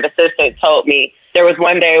administrative assistant, told me there was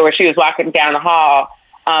one day where she was walking down the hall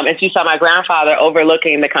and she saw my grandfather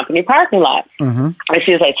overlooking the company parking lot. And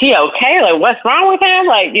she was like, "He okay? Like, what's wrong with him?"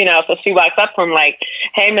 Like, you know, so she walks up to him like,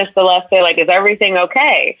 "Hey, Mr. Luster, like, is everything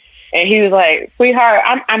okay?" And he was like, "Sweetheart,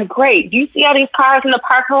 I'm great. Do you see all these cars in the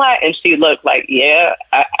parking lot?" And she looked like, "Yeah,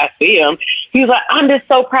 I see them." He was like, "I'm just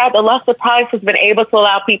so proud that Luster Products has been able to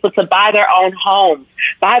allow people to buy their own homes,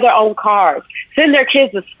 buy their own cars, send their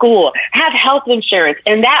kids to school, have health insurance."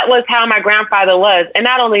 And that was how my grandfather was. And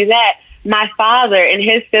not only that, my father and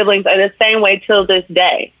his siblings are the same way till this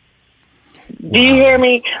day. Do you hear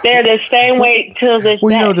me? They're the same way till this day.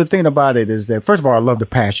 Well, you know, the thing about it is that, first of all, I love the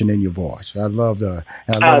passion in your voice. I love I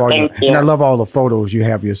love all the photos you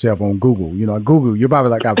have of yourself on Google. You know, Google, you're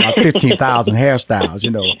probably like about 15,000 hairstyles,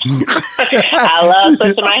 you know. I love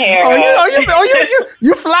switching my hair.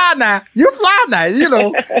 You fly now. You fly now, you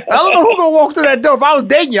know. I don't know who's going to walk through that door. If I was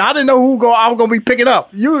dating you, I didn't know I was going to be picking up.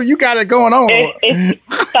 You got it going on. It's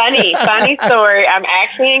funny story. I'm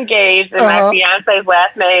actually engaged, and my fiance's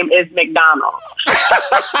last name is McDonald.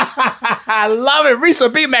 I love it. Resa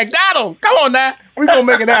B. McDonald. Come on now. We're going to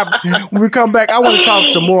make it happen. When we come back, I want to talk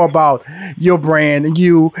some more about your brand and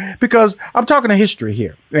you, because I'm talking to history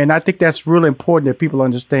here. And I think that's really important that people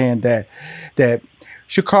understand that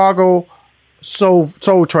Chicago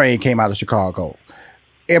Soul Train came out of Chicago.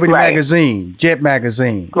 Ebony Magazine, Jet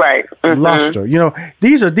Magazine, Luster. You know,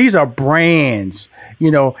 these are brands, you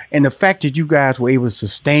know, and the fact that you guys were able to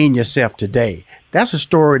sustain yourself today, that's a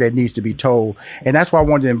story that needs to be told. And that's why I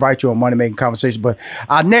wanted to invite you on Money Making Conversation. But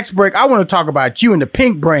our next break, I want to talk about you and the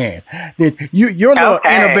Pink brand. That your little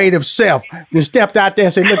innovative self that stepped out there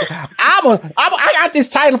and said, "Look, I got this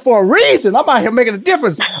title for a reason. I'm out here making a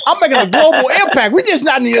difference. I'm making a global impact. We're just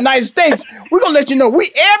not in the United States. We're going to let you know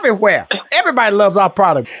we everywhere. Everybody loves our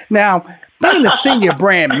product." Now, being the senior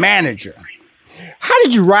brand manager, how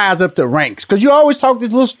did you rise up the ranks? Because you always talk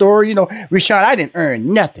this little story, you know, Rashad, I didn't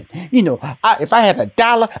earn nothing. You know, if I had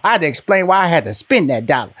 $1, I had to explain why I had to spend that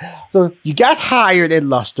 $1. So you got hired at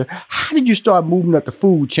Luster. How did you start moving up the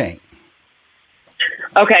food chain?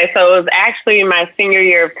 Okay, so it was actually my senior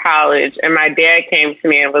year of college, and my dad came to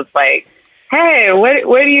me and was like, "Hey,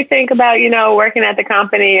 what do you think about, you know, working at the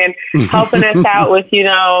company and helping us out with, you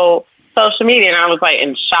know, social media?" And I was like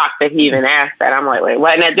in shock that he even asked that. I'm like, wait,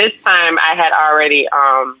 what? And at this time I had already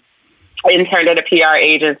interned at a PR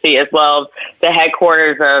agency as well as the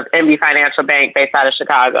headquarters of MB Financial Bank based out of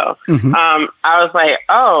Chicago. I was like,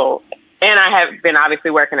 oh, and I have been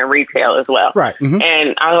obviously working in retail as well.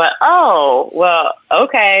 And I was like, oh, well,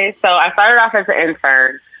 okay. So I started off as an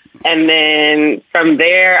intern. And then from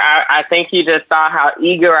there, I think he just saw how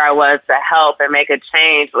eager I was to help and make a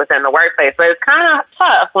change within the workplace. But it's kind of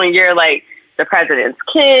tough when you're like the president's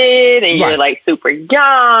kid and you're like super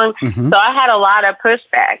young. So I had a lot of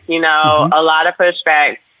pushback, you know, a lot of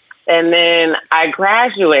pushback. And then I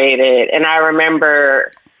graduated, and I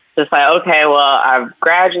remember just like, okay, well, I've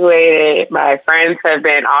graduated. My friends have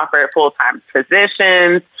been offered full-time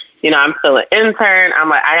positions. You know, I'm still an intern. I'm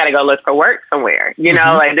like, I got to go look for work somewhere. You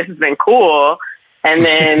know, like, this has been cool. And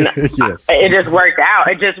then it just worked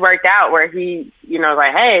out. It just worked out where he, you know,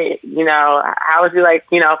 like, hey, you know, how would you like,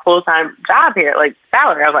 you know, a full-time job here, like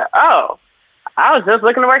salary? I was like, oh, I was just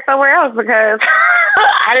looking to work somewhere else because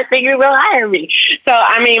I didn't think you would hire me. So,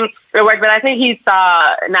 I mean, it worked. But I think he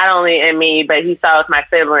saw not only in me, but he saw with my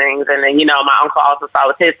siblings. And then, you know, my uncle also saw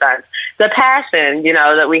with his sons the passion, you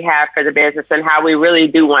know, that we have for the business and how we really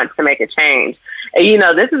do want to make a change. You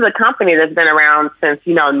know, this is a company that's been around since,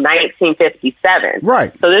 you know, 1957.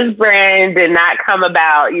 Right. So this brand did not come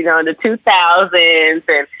about, you know, in the 2000s.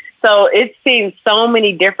 And, So it's seen so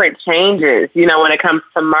many different changes, you know, when it comes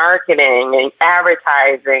to marketing and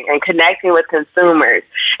advertising and connecting with consumers,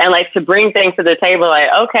 and like to bring things to the table.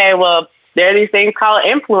 Like, okay, well, there are these things called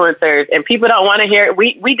influencers, and people don't want to hear it.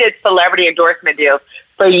 We did celebrity endorsement deals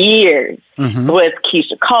for years with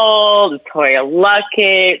Keisha Cole, Toya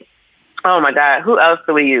Luckett. Oh my God, who else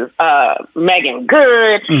do we use? Megan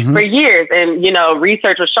Good for years. And, you know,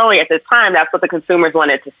 research was showing at this time that's what the consumers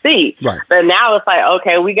wanted to see. Right. But now it's like,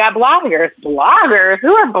 okay, we got bloggers. Bloggers?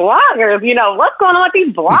 Who are bloggers? You know, what's going on with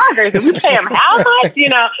these bloggers? Did we pay them how much? You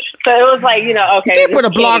know, so it was like, you know, okay. You can't put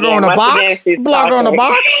a blogger on a box. Blogger on a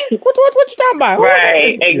box? What you talking about?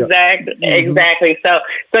 Right, exactly. Exactly.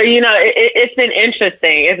 So, you know, it's been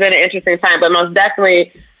interesting. It's been an interesting time, but most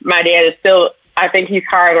definitely my dad is still, I think he's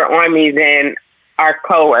harder on me than our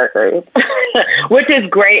coworkers, which is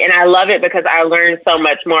great. And I love it because I learned so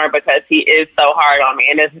much more because he is so hard on me.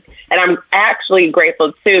 And I'm actually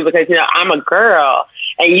grateful too, because, you know, I'm a girl,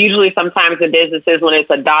 and usually sometimes in businesses when it's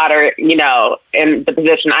a daughter, you know, in the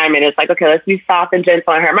position I'm in, it's like, okay, let's be soft and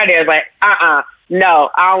gentle on her. My dad's like,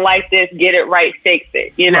 no, I don't like this. Get it right. Fix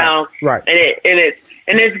it. You know? Right.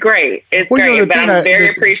 And it's great. It's great, but I'm very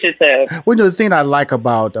appreciative. Well, you know, the thing I like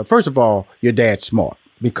about, first of all, your dad's smart,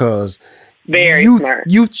 because smart.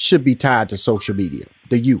 Youth should be tied to social media,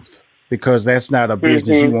 the youth, because that's not a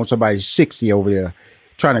business. You want somebody 60 over there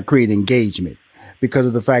trying to create engagement, because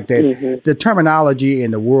of the fact that the terminology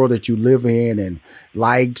in the world that you live in, and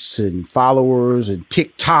likes and followers and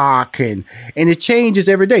TikTok, and it changes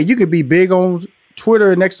every day. You could be big on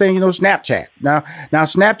Twitter, and next thing you know, Snapchat. Now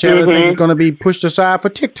Snapchat is going to be pushed aside for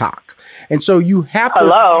TikTok. And so you have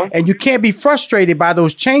to, and you can't be frustrated by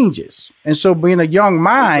those changes. And so being a young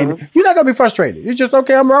mind, you're not going to be frustrated. It's just,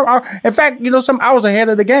 okay, I'm wrong. In fact, you know, I was ahead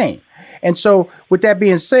of the game. And so with that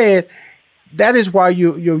being said, that is why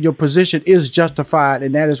your position is justified.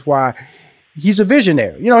 And that is why he's a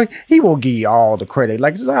visionary. You know, he won't give you all the credit.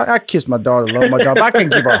 Like, I kiss my daughter, love my daughter, but I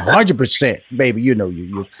can't give her 100%. Baby, you know,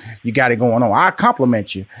 you got it going on. I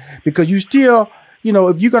compliment you, because you still, you know,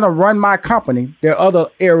 if you're going to run my company, there are other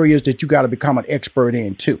areas that you got to become an expert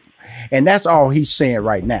in too. And that's all he's saying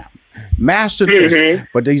right now. Master this,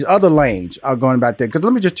 but these other lanes are going back there. Because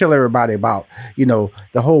let me just tell everybody about, you know,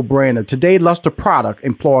 the whole brand of Today Luster product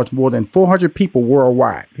employs more than 400 people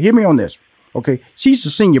worldwide. Hear me on this. Okay, she's the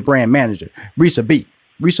senior brand manager, Resa B.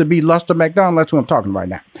 Luster McDonald, that's who I'm talking right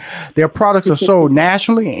now. Their products are sold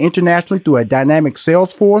nationally and internationally through a dynamic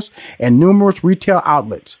sales force and numerous retail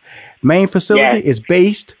outlets. Main facility is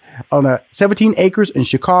based on 17 acres in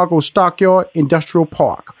Chicago Stockyard Industrial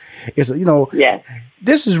Park. It's, you know,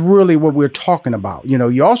 this is really what we're talking about. You know,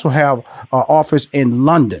 you also have an office in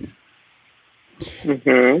London.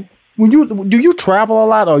 Do you travel a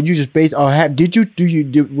lot, or you just based, or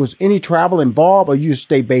was any travel involved, or you just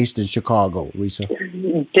stay based in Chicago, Resa?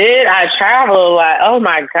 Did I travel a lot? Oh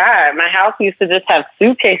my God. My house used to just have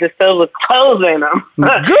suitcases filled with clothes in them.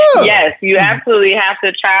 Good. Yes, you absolutely have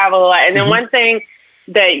to travel a lot. And then one thing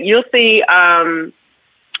that you'll see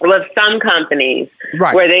with some companies,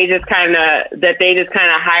 where they just kind of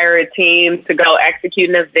hire a team to go execute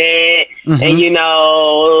an event, and, you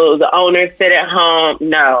know, the owners sit at home.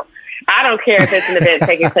 No. I don't care if it's an event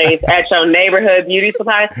taking place at your neighborhood beauty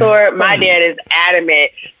supply store. My dad is adamant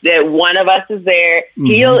that one of us is there.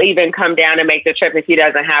 He'll even come down and make the trip if he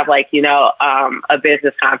doesn't have, like, you know, a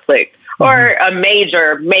business conflict or a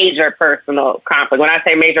major personal conflict. When I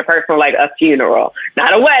say major personal, like a funeral,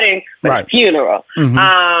 not a wedding, but a funeral.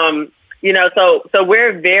 You know, so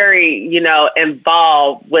we're very, you know,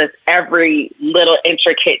 involved with every little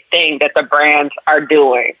intricate thing that the brands are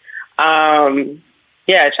doing.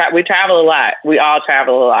 We travel a lot. We all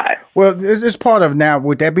travel a lot. Well, it's part of now.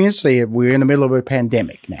 With that being said, we're in the middle of a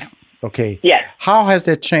pandemic now. Okay. Yes. How has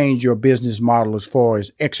that changed your business model as far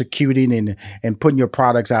as executing and putting your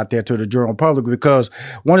products out there to the general public? Because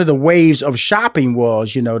one of the waves of shopping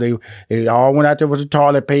was, you know, they all went out there with the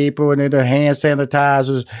toilet paper and the hand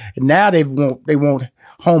sanitizers. And now they want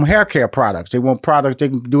home hair care products. They want products they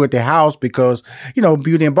can do at their house, because, you know,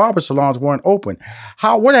 beauty and barber salons weren't open.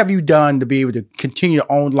 What have you done to be able to continue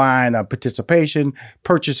online participation,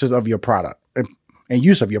 purchases of your product and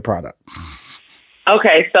use of your product?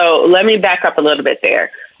 Okay, so let me back up a little bit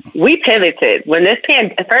there. We pivoted when this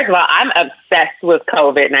first of all, I'm obsessed with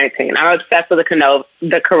COVID-19. I'm obsessed with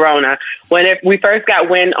the corona. When we first got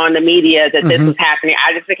wind on the media that this was happening,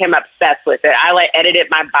 I just became obsessed with it. I edited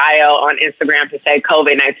my bio on Instagram to say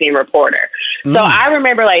COVID-19 reporter. So I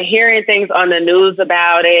remember hearing things on the news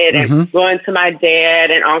about it and going to my dad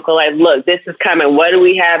and uncle, look, this is coming. What do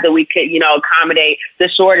we have that we could, accommodate the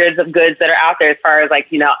shortage of goods that are out there as far as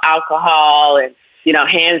alcohol and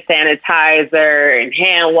hand sanitizer and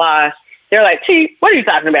hand wash. They're like, T, what are you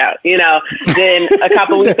talking about? Then a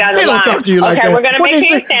couple weeks down the line, don't talk to you like that. We're going to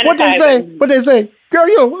make hand sanitizer. What they say? Girl,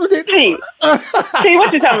 T, what you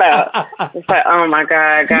talking about? It's like, oh my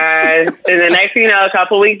God, guys. And the next thing you know, a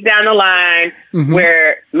couple weeks down the line,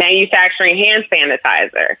 we're manufacturing hand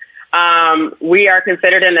sanitizer. We are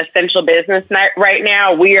considered an essential business right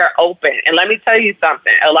now. We are open. And let me tell you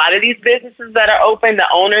something. A lot of these businesses that are open, the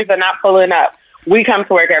owners are not pulling up. We come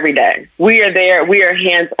to work every day. We are there. We are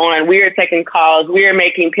hands-on. We are taking calls. We are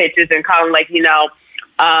making pitches and calling,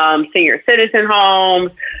 senior citizen homes.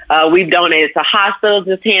 We've donated to hospitals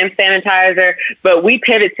with hand sanitizer. But we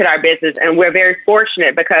pivoted our business, and we're very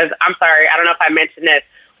fortunate because, I'm sorry, I don't know if I mentioned this.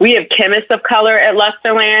 We have chemists of color at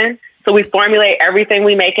Lusterland, so we formulate everything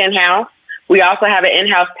we make in-house. We also have an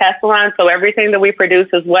in-house test salon, so everything that we produce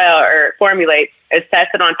as well or formulate is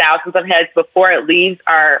tested on thousands of heads before it leaves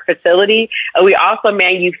our facility. We also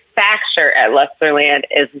manufacture at Lusterland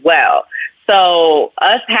as well. So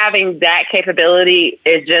us having that capability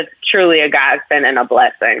is just truly a godsend and a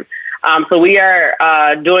blessing. So we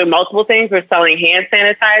are doing multiple things. We're selling hand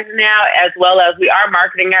sanitizer now, as well as we are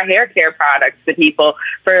marketing our hair care products to people.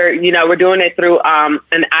 We're doing it through an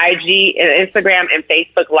IG, an Instagram, and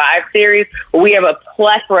Facebook Live series. We have a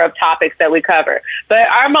plethora of topics that we cover. But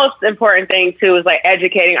our most important thing, too, is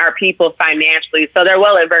educating our people financially so they're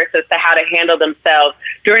well versed as to how to handle themselves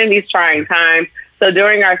during these trying times. So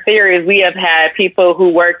during our series, we have had people who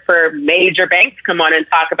work for major banks come on and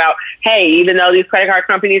talk about, hey, even though these credit card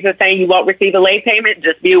companies are saying you won't receive a late payment,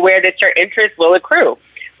 just be aware that your interest will accrue.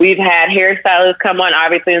 We've had hairstylists come on,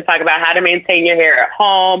 obviously, and talk about how to maintain your hair at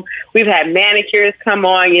home. We've had manicures come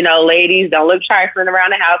on, ladies, don't look trifling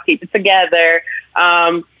around the house, keep it together.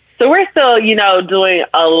 So we're still, doing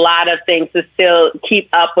a lot of things to still keep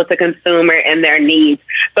up with the consumer and their needs.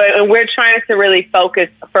 But we're trying to really focus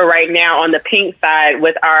for right now on the pink side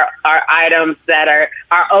with our items that are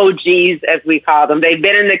our OGs, as we call them. They've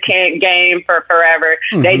been in the game for forever.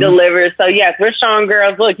 They deliver. So, yes, we're showing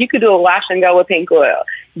girls, look, you could do a wash and go with pink oil.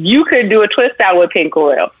 You could do a twist out with pink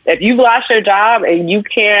oil. If you've lost your job and you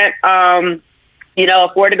can't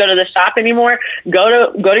afford to go to the shop anymore,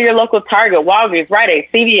 go to your local Target, Walgreens, Rite Aid,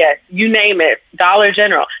 CVS, you name it, Dollar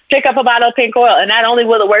General. Pick up a bottle of pink oil, and not only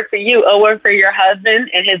will it work for you, it'll work for your husband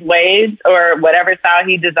and his waves or whatever style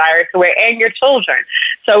he desires to wear, and your children.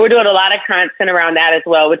 So we're doing a lot of content around that as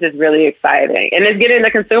well, which is really exciting. And it's getting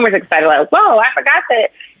the consumers excited, like, whoa, I forgot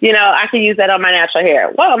that, I can use that on my natural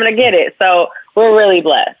hair. Whoa, I'm going to get it. So we're really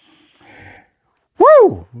blessed.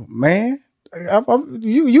 Woo, man.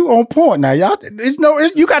 You on point now, y'all.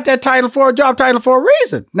 You got that title for a job title for a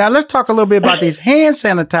reason. Now let's talk a little bit about these hand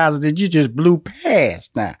sanitizers that you just blew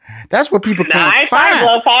past. Now that's what people can't I find.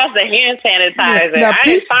 blow past the hand sanitizer. I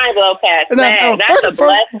didn't find blow past that. That's a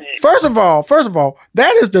blessing. First of all,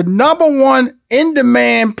 that is the #1 in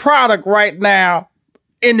demand product right now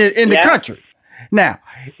in the country. Now,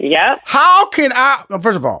 how can I?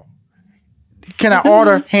 First of all, can I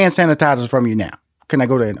order hand sanitizers from you now? Can I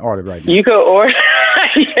go there and order right now? You could order.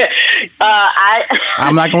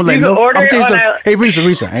 I'm not gonna let no. I'm telling you hey,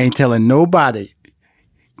 Resa, I ain't telling nobody.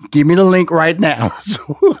 Give me the link right now,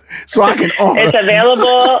 so I can order. It's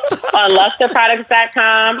available on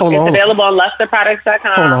lusterproducts.com. Available on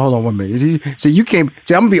lusterproducts.com. Hold on 1 minute. So you can't.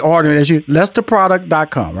 See, I'm gonna be ordering as you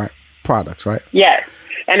lusterproduct.com, right? Products, right? Yes.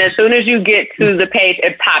 And as soon as you get to the page,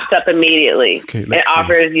 it pops up immediately. Okay, it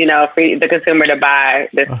offers, for the consumer to buy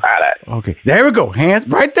this product. Okay, there we go. Hands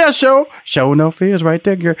right there, show no fears right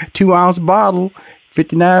there, girl. 2-ounce bottle,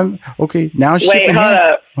 $59. Okay, now wait, hold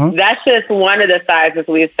up. Huh? That's just one of the sizes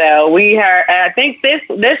we sell. We are, I think this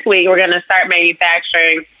week we're going to start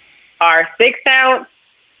manufacturing our 6-ounce,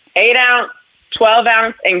 8-ounce,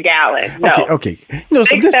 12-ounce, and gallon. Okay. So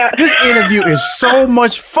this interview is so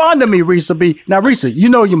much fun to me, Resa B. Now, Resa,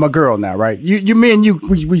 you're my girl now, right? You, me and you,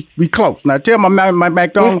 we close. Now, tell my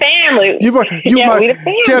McDonald's. We family. We the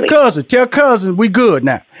family. Tell cousin, we good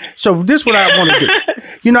now. So this is what I want to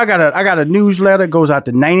do. I got a newsletter goes out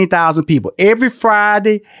to 90,000 people every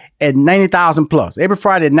Friday at 90,000 plus. Every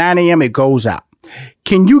Friday at 9 a.m. it goes out.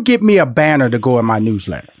 Can you get me a banner to go in my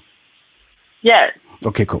newsletter? Yes.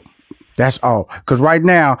 Okay, cool. That's all. Because right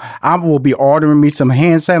now, I will be ordering me some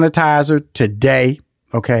hand sanitizer today.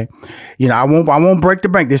 Okay. I won't break the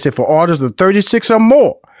bank. They said for orders of 36 or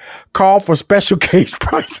more, call for special case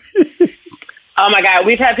pricing. Oh my God.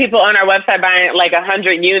 We've had people on our website buying like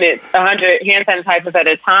 100 units, 100 hand sanitizers at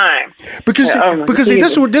a time. Because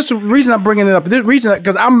this is the reason I'm bringing it up. This reason,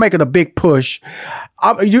 because I'm making a big push.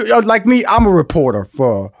 Like me, I'm a reporter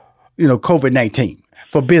for, COVID-19.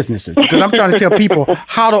 for businesses, because I'm trying to tell people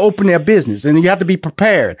how to open their business, and you have to be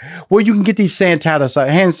prepared. Where you can get these hand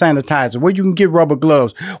sanitizer, where you can get rubber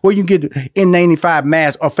gloves, where you can get N95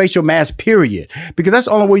 masks or facial masks, period. Because that's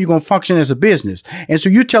the only way you're going to function as a business. And so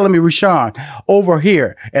you're telling me, Rashawn, over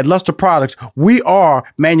here at Luster Products, we are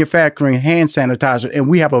manufacturing hand sanitizer, and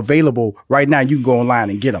we have available right now. You can go online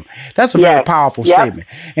and get them. That's a very powerful statement.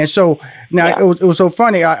 And so now it was so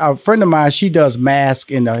funny. A friend of mine, she does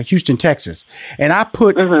masks in Houston, Texas. And I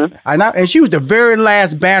put, and she was the very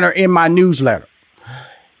last banner in my newsletter.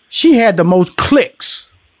 She had the most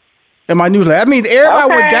clicks in my newsletter. I mean, everybody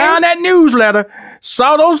went down that newsletter,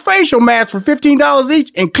 saw those facial masks for $15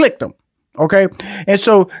 each, and clicked them. Okay. And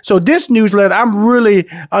so this newsletter, I'm really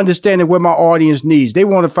understanding what my audience needs. They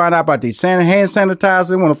want to find out about the hand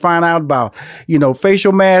sanitizer. They want to find out about,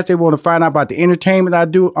 facial masks. They want to find out about the entertainment I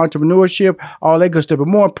do, entrepreneurship, all that good stuff. But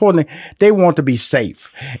more importantly, they want to be safe.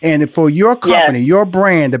 And for your company, your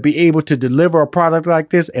brand to be able to deliver a product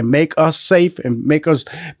like this and make us safe and make us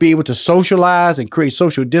be able to socialize and create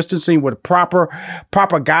social distancing with proper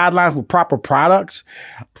guidelines, with proper products.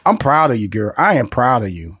 I'm proud of you, girl. I am proud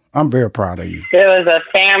of you. I'm very proud of you. It was a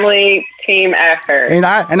family team effort. And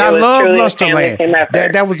I love Lusterland.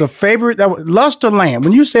 That was the favorite. That was Lusterland.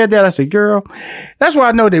 When you said that, I said, girl, that's why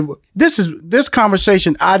I know that this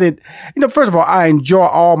conversation I did. First of all, I enjoy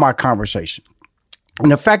all my conversations. And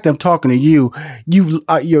the fact that I'm talking to you, you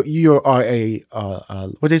are a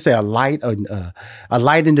what they say, a light in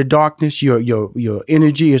the darkness. Your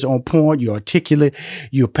energy is on point. You're articulate.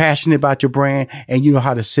 You're passionate about your brand, and you know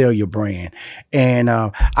how to sell your brand. And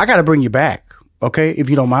I got to bring you back, okay, if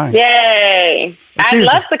you don't mind. Yay! Seriously.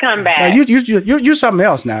 I'd love to come back. Now, you're something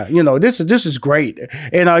else now. This is great,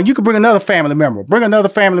 and you can bring another family member. Bring another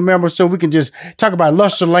family member so we can just talk about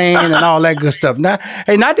Lusterland and all that good stuff. Now,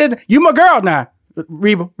 hey, not that you my girl now.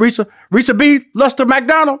 Resa B, Luster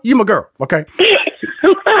McDonald, you my girl, okay?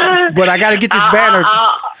 But I got to get this banner.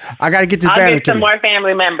 I got to get this banner. I'll get some more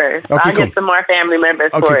family members. Okay, I'll get some more family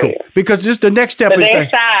members for you. Because this the next step. But they're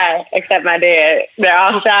shy, except my dad. They're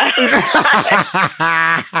all shy.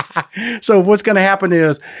 So what's going to happen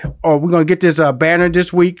is, we're going to get this banner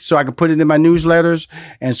this week, so I can put it in my newsletters,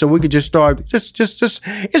 and so we could just start. Just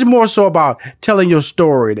it's more so about telling your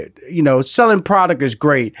story. That selling product is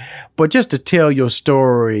great, but just to tell your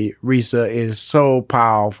story, Resa, is so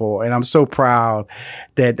powerful, and I'm so proud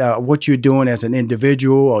that what you're doing as an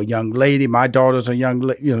individual or young lady. My daughter's a young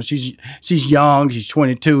lady. She's young. She's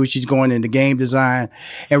 22. She's going into game design,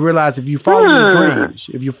 and realize if you follow your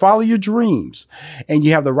dreams, and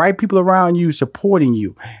you have the right people around you supporting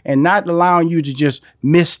you and not allowing you to just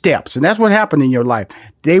miss steps, and that's what happened in your life.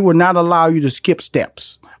 They will not allow you to skip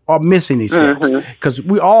steps or miss any steps, because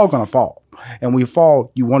we all gonna fall, and we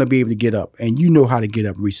fall. You want to be able to get up, and you know how to get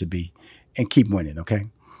up, Resa B, and keep winning. Okay.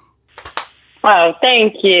 Oh,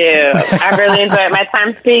 thank you. I really enjoyed my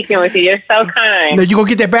time speaking with you. You're so kind. Now, you going to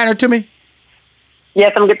get that banner to me?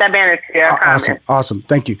 Yes, I'm going to get that banner to you. I promise. Awesome.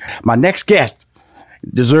 Thank you. My next guest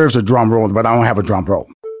deserves a drum roll, but I don't have a drum roll.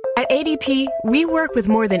 At ADP, we work with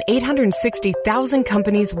more than 860,000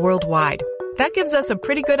 companies worldwide. That gives us a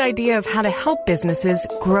pretty good idea of how to help businesses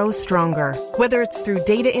grow stronger. Whether it's through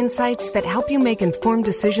data insights that help you make informed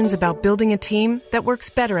decisions about building a team that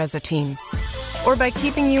works better as a team, or by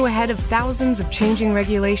keeping you ahead of thousands of changing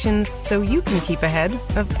regulations so you can keep ahead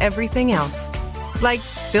of everything else. Like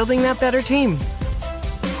building that better team.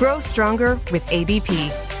 Grow stronger with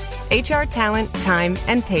ADP. HR, talent, time,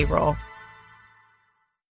 and payroll.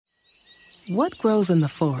 What grows in the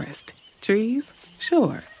forest? Trees?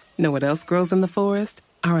 Sure. Know what else grows in the forest?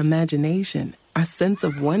 Our imagination, our sense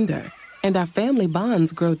of wonder, and our family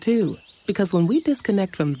bonds grow too. Because when we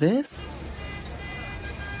disconnect from this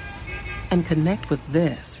and connect with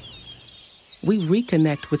this, we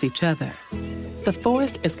reconnect with each other. The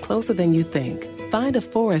forest is closer than you think. Find a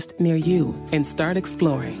forest near you and start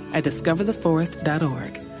exploring at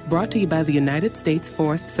discovertheforest.org. Brought to you by the United States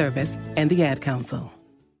Forest Service and the Ad Council.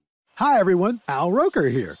 Hi, everyone. Al Roker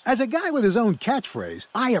here. As a guy with his own catchphrase,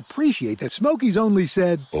 I appreciate that Smokey's only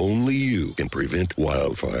said, "Only you can prevent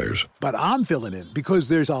wildfires." But I'm filling in because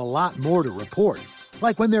there's a lot more to report.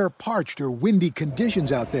 Like when there are parched or windy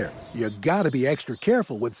conditions out there, you gotta be extra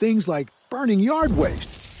careful with things like burning yard waste.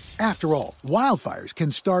 After all, wildfires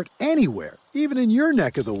can start anywhere, even in your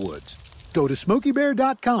neck of the woods. Go to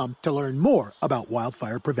SmokeyBear.com to learn more about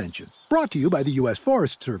wildfire prevention. Brought to you by the U.S.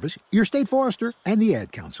 Forest Service, your state forester, and the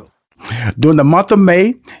Ad Council. During the month of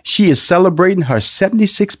May, she is celebrating her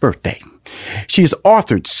 76th birthday. She has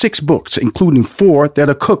authored 6 books, including 4 that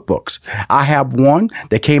are cookbooks. I have one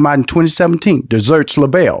that came out in 2017, Desserts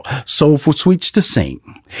LaBelle, Soulful Sweets to Sing.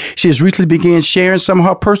 She has recently begun sharing some of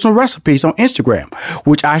her personal recipes on Instagram,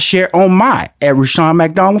 which I share on my at Rushion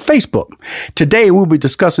McDonald Facebook. Today, we'll be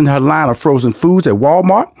discussing her line of frozen foods at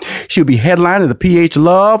Walmart. She'll be headlining the PH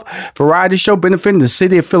Love variety show benefiting the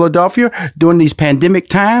city of Philadelphia during these pandemic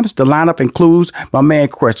times. The lineup includes my man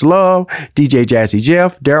Chris Love, DJ Jazzy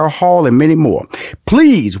Jeff, Daryl Hall, and many more.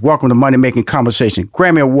 Please welcome to Money Making Conversation,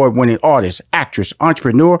 Grammy Award-winning artist, actress,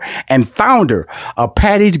 entrepreneur, and founder of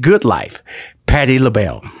Patti's Good Life, Patti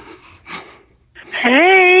LaBelle.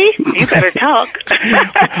 Hey, you better talk.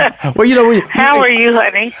 Well, how are you,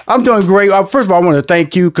 honey? I'm doing great. First of all, I want to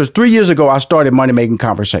thank you because 3 years ago I started Money Making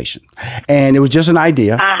Conversation, and it was just an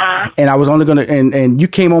idea. And I was only going to, and you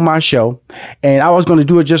came on my show, and I was going to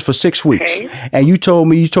do it just for 6 weeks. Okay. And you told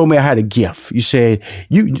me I had a gift. You said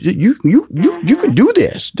you can do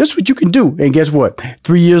this. That's what you can do. And guess what?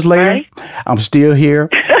 3 years later, I'm still here.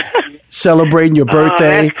 Celebrating your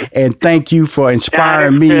birthday, and thank you for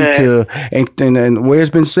inspiring me to, and where it's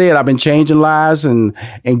been said, I've been changing lives and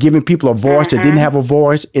giving people a voice that didn't have a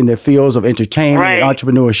voice in the fields of entertainment and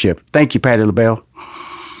entrepreneurship. Thank you, Patti LaBelle.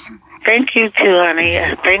 Thank you too, honey.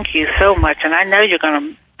 Thank you so much. And I know you're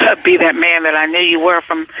going to be that man that I knew you were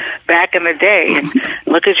from back in the day. And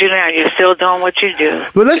look at you now. You're still doing what you do.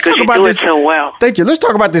 Well, let's talk about this. So well. Thank you. Let's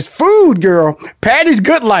talk about this food, girl. Patti's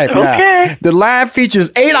Good Life now. The line features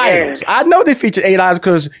 8 items. I know they feature 8 items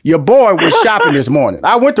because your boy was shopping this morning.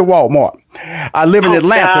 I went to Walmart. I live in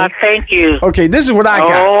Atlanta. God, thank you. Okay, this is what I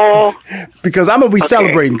got. Because I'm going to be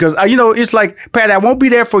celebrating. Because, it's like, Patti, I won't be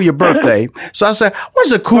there for your birthday. So I said,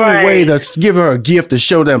 what's a cool way to give her a gift to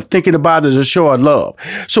show them thinking about it, to show her love?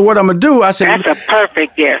 So what I'm going to do, I said. That's a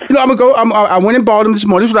perfect gift. I'm going to go. I went and bought them this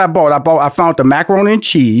morning. This is what I bought. I found the macaroni and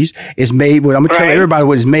cheese. It's made with, I'm going to tell everybody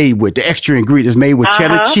what it's made with. The extra ingredients made with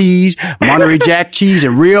cheddar cheese, Monterey Jack cheese,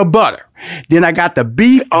 and real butter. Then I got the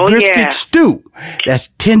beef brisket stew. That's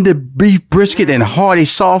tender beef brisket and hearty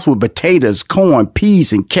sauce with potatoes, corn,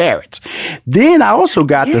 peas, and carrots. Then I also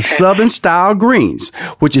got the Southern style greens,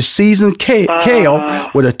 which is seasoned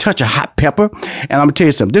kale with a touch of hot pepper. And I'm going to tell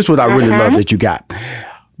you something. This is what I really love that you got.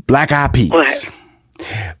 Black eyed peas. What?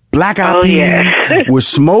 Black eyed peas with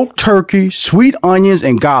smoked turkey, sweet onions,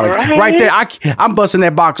 and garlic. Right there, I'm busting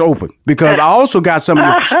that box open because I also got some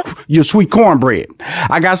of your sweet cornbread.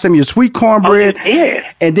 I got some of your sweet cornbread,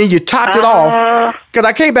 and then you topped it off. Because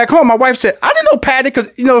I came back home, my wife said, I didn't know Patti, because,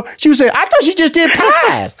 she was saying, I thought she just did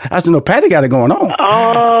pies. I said, no, Patti got it going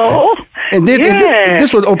on. And then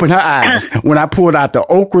this would open her eyes when I pulled out the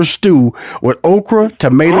okra stew with okra,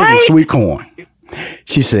 tomatoes, and sweet corn.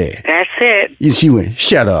 She said, that's it. She went,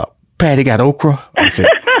 shut up. Patti got okra? I said,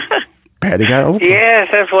 Patti got okra? Yes,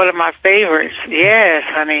 that's one of my favorites. Yes,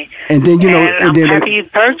 honey. And then, I'm happy you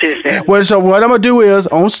purchased it. Well, so what I'm going to do is,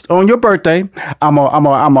 on your birthday, I'm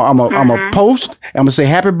a post. I'm going to say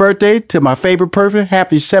happy birthday to my favorite person.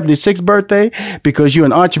 Happy 76th birthday, because you're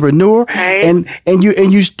an entrepreneur. And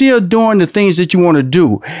you still doing the things that you want to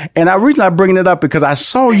do. And the reason I'm bringing it up because I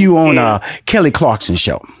saw you on Kelly Clarkson's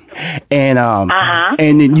show. And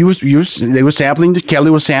and then they were sampling.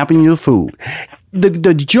 Kelly was sampling your food.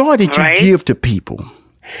 The joy that you give to people.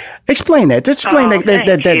 Explain that. Just explain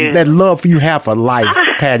that love you have for life,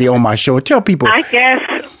 Patti, on my show. Tell people. I guess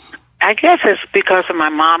it's because of my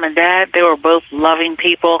mom and dad. They were both loving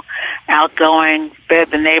people, outgoing,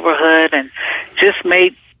 fed the neighborhood, and just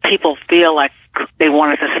made people feel like they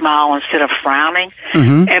wanted to smile instead of frowning.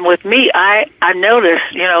 And with me, I noticed,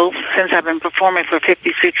 since I've been performing for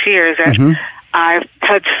 56 years, that I've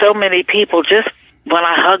touched so many people just when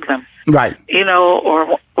I hug them. Right.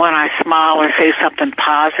 Or when I smile or say something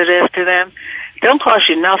positive to them. It don't cost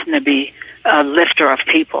you nothing to be a lifter of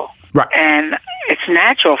people. Right. And it's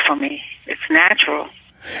natural for me. It's natural.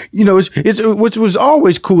 It's what was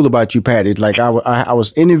always cool about you, Patti. Like I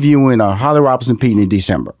was interviewing Holly Robinson Peete in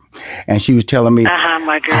December, and she was telling me,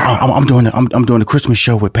 my girl, I'm doing the Christmas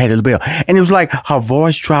show with Patti LaBelle, and it was like her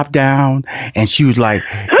voice dropped down, and she was like,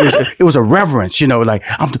 it was a reverence, like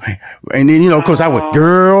and then because I went,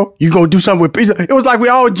 girl, you gonna do something with? It was like we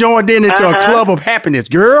all joined in into a club of happiness,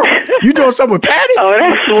 girl. You doing something with Patti? Oh,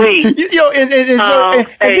 that's sweet.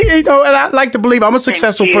 And I like to believe I'm a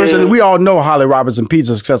successful person. We all know Holly Robinson Peete is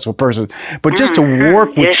a successful person, but just to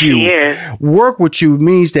work with you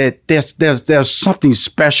means that there's something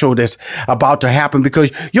special that's about to happen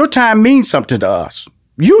because your time means something to us.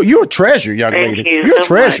 You're a treasure, young lady. You're a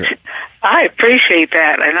treasure. I appreciate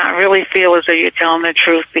that, and I really feel as though you're telling the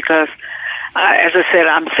truth because as I said,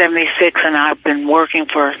 I'm 76 and I've been working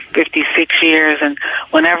for 56 years. And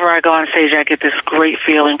whenever I go on stage, I get this great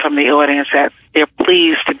feeling from the audience that they're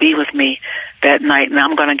pleased to be with me that night, and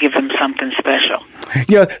I'm going to give them something special.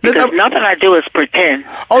 Yeah, because nothing I do is pretend.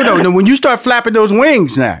 Oh no! When you start flapping those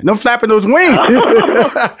wings now, no flapping those wings.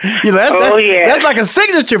 That's like a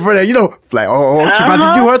signature for that. Like she's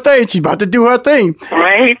about to do her thing. She's about to do her thing.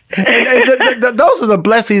 Right. and those are the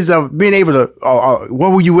blessings of being able to.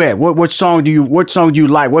 Where were you at? What song do you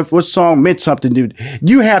like? What song meant something to you?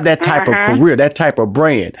 You have that type of career, that type of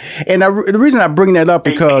brand, and the reason I bring that up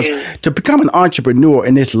because to become an entrepreneur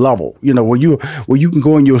in this level, where you can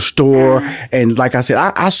go in your store and like I said,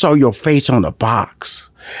 I saw your face on a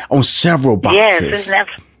box, on several boxes. Yes, isn't that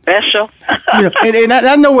special? and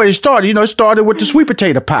I know where it started. It started with the sweet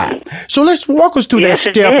potato pie. So let's walk us through that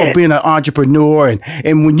step of being an entrepreneur.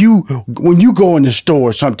 And when you go in the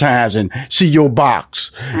store sometimes and see your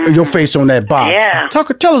box, your face on that box,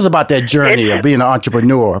 tell us about that journey of being an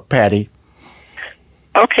entrepreneur, Patti.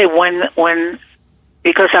 Okay, when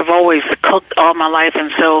because I've always cooked all my life,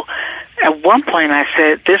 and so at one point I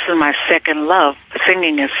said, this is my second love.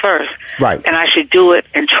 Singing is first. Right. And I should do it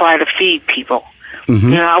and try to feed people.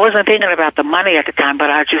 Mm-hmm. I wasn't thinking about the money at the time, but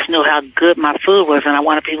I just knew how good my food was, and I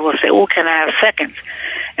wanted people to say, oh, can I have seconds?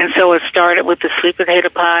 And so it started with the sweet potato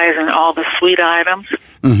pies and all the sweet items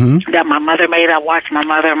that my mother made. I watched my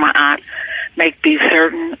mother and my aunt make these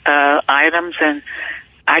certain items, and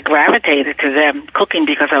I gravitated to them cooking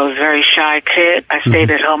because I was a very shy kid. I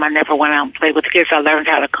stayed at home. I never went out and played with the kids. I learned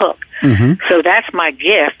how to cook. So that's my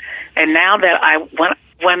gift. And now that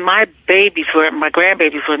when my grandbabies were in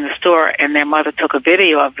the store and their mother took a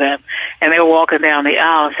video of them and they were walking down the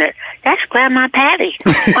aisle and said, that's Grandma Patti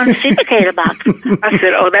on the sweet potato box. I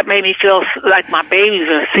said, oh, that made me feel like my babies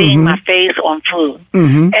are seeing my face on food.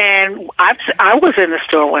 And I was in the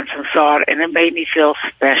store once and saw it, and it made me feel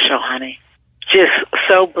special, honey. Just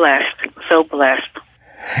so blessed, so blessed.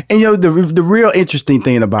 And the real interesting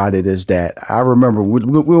thing about it is that I remember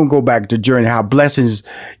we'll go back to the journey, how blessings,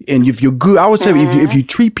 and if you're good, I would say if you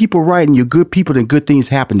treat people right and you're good people, then good things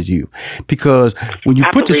happen to you. Because when you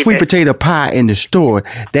put the sweet potato pie in the store,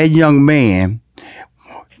 that young man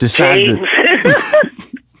decided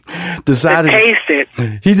to taste it.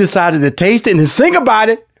 He decided to taste it and to sing about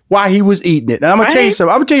it while he was eating it. And I'm gonna tell you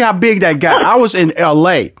something. I'm gonna tell you how big that guy. I was in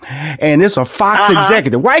L.A. and it's a Fox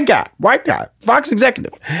executive, white guy, Fox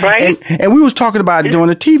executive. Right. And we was talking about it during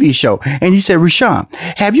a TV show. And he said, Rashawn,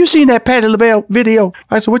 have you seen that Patti LaBelle video?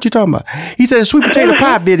 I said, what you talking about? He said, sweet potato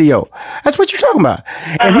pie video. That's what you talking about.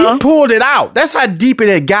 And he pulled it out. That's how deep it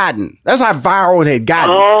had gotten. That's how viral it had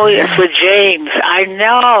gotten. Oh, yes, with James. I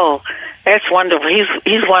know. That's wonderful.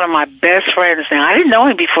 He's one of my best friends now. I didn't know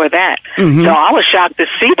him before that. So I was shocked to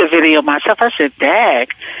see the video myself. I said, dag,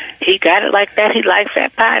 he got it like that. He likes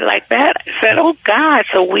that pie like that. I said, oh, God.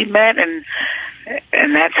 So we met, and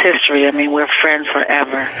that's history. I mean, we're friends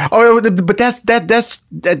forever. Oh, but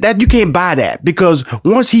that you can't buy that, because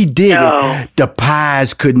once he did it, the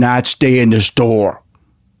pies could not stay in the store.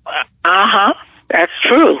 That's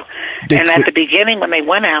true. At the beginning, when they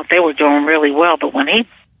went out, they were doing really well. But when he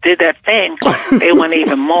did that thing, they went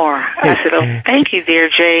even more. I said, oh, thank you, dear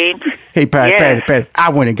James. Hey, Patti, I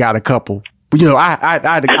went and got a couple. But,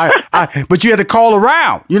 but you had to call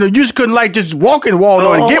around. You just couldn't just walk in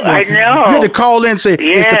Walmart and get one. I know. You had to call in and say,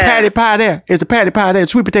 is the Patti pie there? Is the Patti pie there?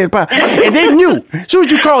 Sweet potato pie. And they knew. As soon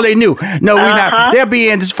as you called, they knew. No, we're not. They'll be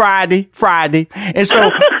in this Friday. And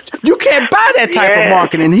so you can't buy that type of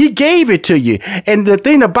marketing. He gave it to you. And the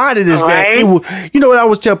thing about it is that it will, what I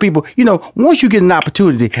always tell people, once you get an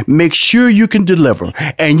opportunity, make sure you can deliver.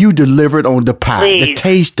 And you deliver it on the pie, the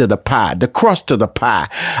taste of the pie, the crust of the pie,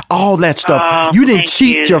 all that stuff. You didn't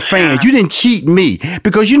cheat your fans. You didn't cheat me,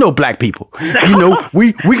 because black people. No.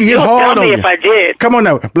 We can get hard on you. If I did. Come on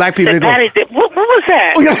now, black people. What was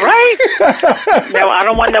that? Right? No, I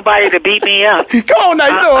don't want nobody to beat me up. Come on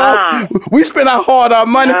now, we spend our hard-earned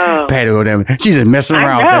money. Patti or them, she's just messing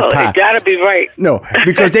around with that pie. It gotta be right. No,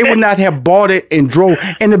 because they would not have bought it and drove.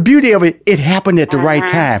 And the beauty of it happened at the right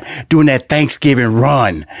time during that Thanksgiving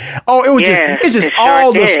run. Oh, it was just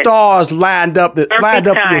all the stars lined up for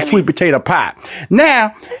the sweet potato pie.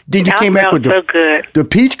 Now, then you came back with the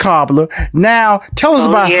peach cobbler. Now, tell us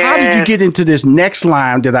about how did you get into this next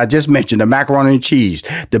line that I just mentioned, the macaroni and cheese,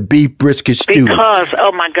 the beef brisket stew? Because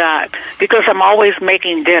I'm always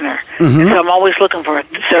making dinner. So I'm always looking for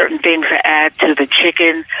certain things to add to the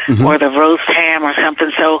chicken or the roast ham or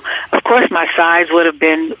something. So, of course, course, my sides would have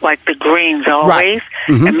been like the greens always. Right.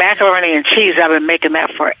 Mm-hmm. And macaroni and cheese, I've been making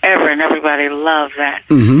that forever, and everybody loves that.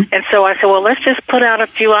 Mm-hmm. And so I said, well, let's just put out a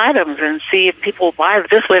few items and see if people buy it.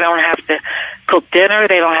 This way they don't have to cook dinner.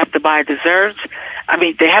 They don't have to buy desserts. I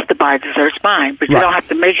mean, they have to buy desserts, fine, but you don't have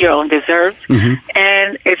to make your own desserts. Mm-hmm.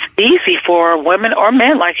 And it's easy for women or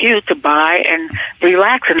men like you to buy and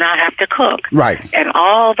relax and not have to cook. Right. And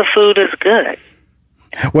all the food is good.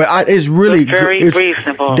 Well, it's really very Reasonable.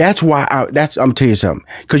 reasonable. That's why I'm gonna tell you something.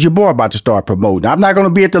 Because your boy about to start promoting. I'm not gonna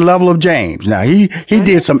be at the level of James. Now he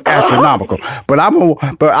did some astronomical, but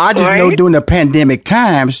I just know during the pandemic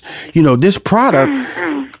times, this product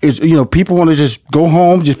is people want to just go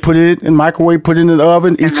home, just put it in the microwave, put it in the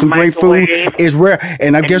oven, eat some great food. It's rare,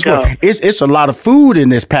 and I guess what? It's a lot of food in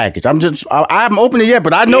this package. I haven't opened it yet,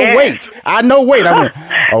 but I know weight. I know weight. I went,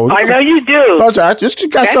 I know you do. I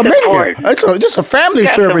just got some in here. It's just a family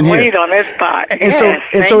serving here. Weight on this pot. And so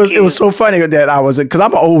it was so funny that I was, because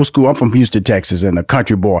I'm an old school. I'm from Houston, Texas, and a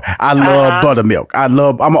country boy. I love buttermilk. I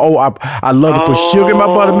love to put sugar in my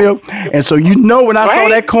buttermilk. And so when I saw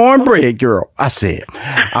that cornbread, girl, I said,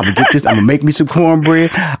 I'm gonna get this. I'm gonna make me some cornbread.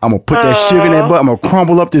 I'm gonna put that sugar in that butter. I'm gonna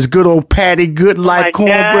crumble up this good old Patti Good Life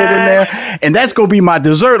cornbread in there, and that's gonna be my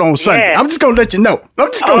dessert on Sunday. Yes. I'm just gonna let you know.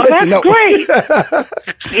 That's great.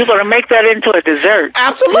 You're gonna make that into a dessert.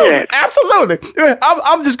 Absolutely, absolutely.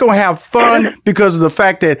 I'm just gonna have fun because of the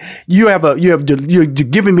fact that you're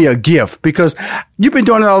giving me a gift, because you've been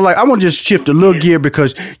doing it all life. I want to just shift a little gear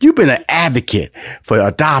because you've been an advocate for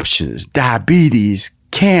adoptions, diabetes,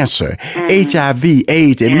 cancer, HIV,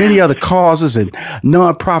 AIDS, and many other causes and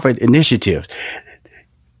nonprofit initiatives.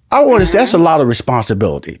 I want to say that's a lot of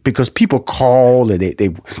responsibility, because people call and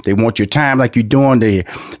they want your time, like you're doing the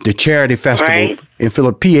charity festival in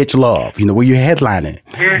Philip, PH Love, where you're headlining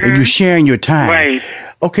and you're sharing your time. Right.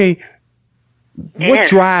 Okay. What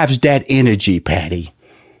drives that energy, Patti?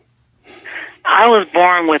 I was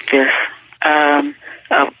born with this. I'm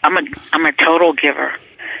a total giver.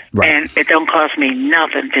 Right. And it don't cost me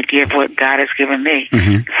nothing to give what God has given me.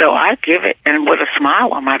 Mm-hmm. So I give it, and with a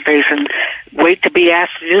smile on my face, and wait to be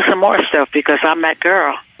asked to do some more stuff, because I'm that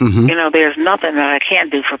girl. Mm-hmm. There's nothing that I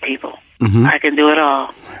can't do for people. Mm-hmm. I can do it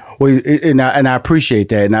all. Well, and I appreciate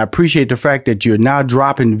that. And I appreciate the fact that you're now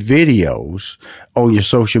dropping videos on your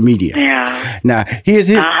social media. Yeah. Now, here's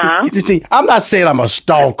I'm not saying I'm a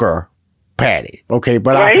stalker, Patti, okay,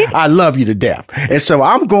 but I love you to death. And so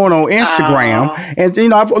I'm going on Instagram,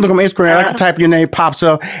 and I look on Instagram, I can type your name, pops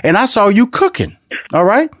up, and I saw you cooking. All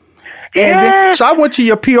right. And then, so I went to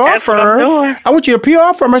your PR firm. I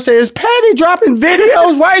said, is Patti dropping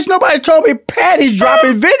videos? Why is nobody told me Patti's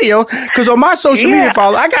dropping videos? Because on my social media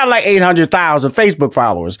followers, I got like 800,000 Facebook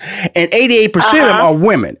followers, and 88% of them are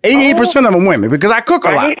women. 88% of them are women, because I cook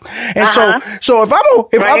a lot. And so if I'm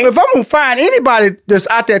gonna find anybody that's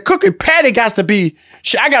out there cooking, Patti got to be.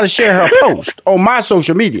 I got to share her post on my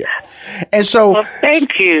social media. And so,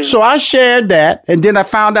 thank you. So I shared that, and then I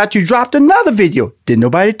found out you dropped another video. Didn't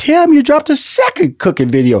nobody tell me you dropped a second cooking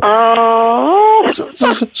video? Oh. So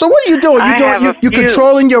what are you doing? You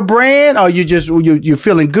controlling your brand, or you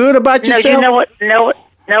feeling good about yourself? No, you know what?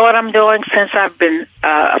 Know what I'm doing since I've been,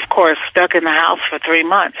 of course, stuck in the house for 3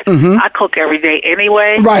 months. Mm-hmm. I cook every day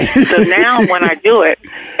anyway. Right. So now when I do it,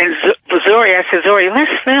 and Zuri, I said, Zuri,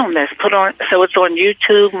 let's film this. So it's on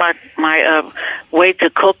YouTube, my way to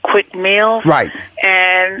cook quick meals. Right.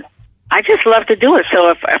 And I just love to do it. So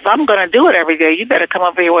if I'm going to do it every day, you better come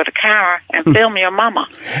over here with a camera and film your mama.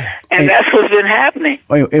 And that's what's been happening.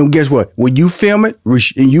 And guess what? When you film it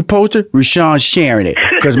and you post it, Rashawn's sharing it.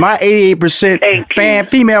 Because my 88%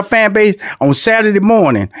 female fan base on Saturday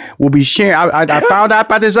morning will be sharing. I found out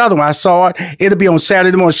about this other one. I saw it. It'll be on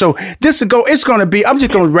Saturday morning. So it's going to be, I'm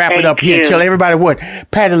just going to wrap it up here and tell everybody what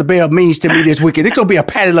Patti LaBelle means to me this weekend. It's going to be a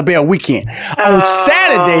Patti LaBelle weekend. On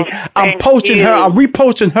Saturday, I'm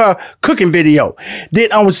reposting her cooking video.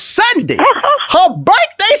 Then on Sunday, her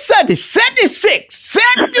birthday Sunday,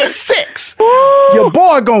 76. Your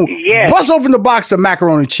boy gonna bust open the box of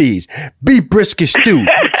macaroni and cheese, beef brisket stew,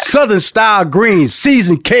 southern style greens,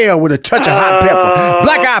 seasoned kale with a touch of hot pepper,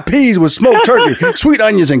 black eyed peas with smoked turkey, sweet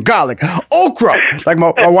onions and garlic, okra, like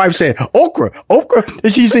my wife said, okra.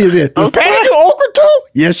 And she says, does Patti do okra too?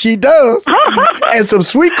 Yes, she does. And some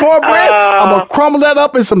sweet cornbread. I'm gonna crumble that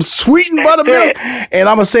up in some sweetened buttermilk, and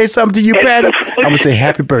I'm gonna say something to you, Patti. I'm gonna say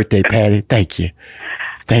happy birthday, Patti. Thank you.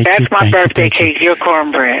 That's my birthday cake, your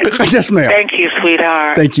cornbread. Yes, ma'am. Thank you,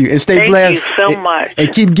 sweetheart. Thank you. And stay blessed. Thank you so much.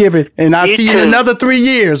 And keep giving. And I'll see you in another 3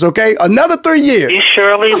 years, okay? Another 3 years. You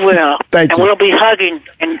surely will. Thank you. And we'll be hugging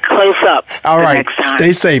and close up. All right. Next time.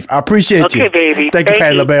 Stay safe. I appreciate you. Okay, baby. Thank you,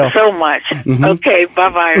 Patti LaBelle. So much. Mm-hmm. Okay.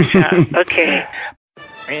 Bye-bye, Aisha. Okay.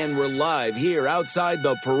 And we're live here outside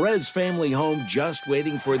the Perez family home, just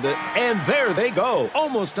waiting for And there they go.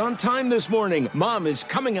 Almost on time this morning. Mom is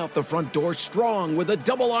coming out the front door strong with a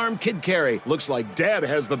double-arm kid carry. Looks like Dad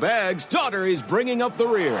has the bags. Daughter is bringing up the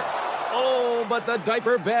rear. Oh, but the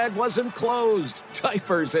diaper bag wasn't closed.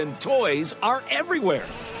 Diapers and toys are everywhere.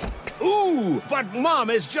 Ooh, but Mom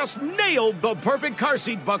has just nailed the perfect car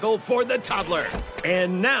seat buckle for the toddler.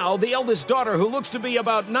 And now the eldest daughter, who looks to be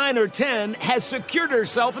about 9 or 10, has secured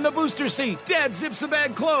herself in the booster seat. Dad zips the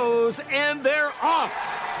bag closed, and they're off.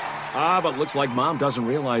 But looks like Mom doesn't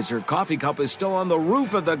realize her coffee cup is still on the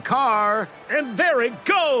roof of the car. And there it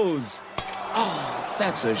goes. Oh,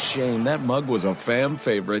 that's a shame. That mug was a fam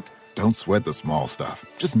favorite. Don't sweat the small stuff.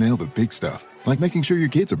 Just nail the big stuff. Like making sure your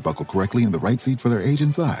kids are buckled correctly in the right seat for their age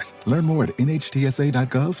and size. Learn more at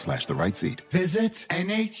nhtsa.gov/the right seat. Visit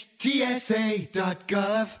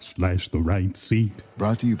nhtsa.gov/the right seat.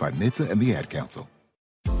 Brought to you by NHTSA and the Ad Council.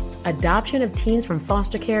 Adoption of teens from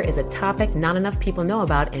foster care is a topic not enough people know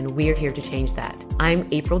about, and we're here to change that. I'm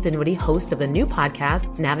April Dinwiddie, host of the new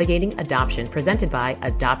podcast, Navigating Adoption, presented by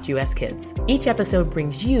Adopt US Kids. Each episode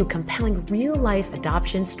brings you compelling real-life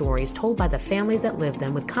adoption stories told by the families that live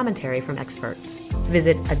them with commentary from experts.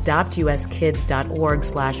 Visit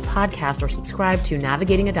adoptuskids.org/podcast or subscribe to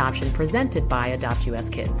Navigating Adoption, presented by Adopt US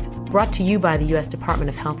Kids. Brought to you by the U.S. Department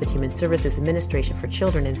of Health and Human Services Administration for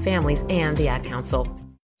Children and Families and the Ad Council.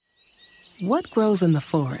 What grows in the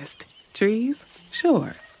forest? Trees?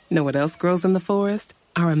 Sure. Know what else grows in the forest?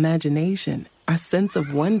 Our imagination, our sense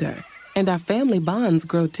of wonder, and our family bonds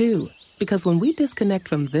grow too. Because when we disconnect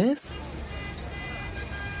from this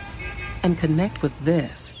and connect with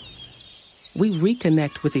this, we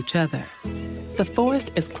reconnect with each other. The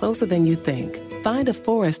forest is closer than you think. Find a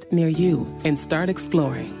forest near you and start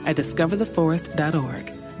exploring at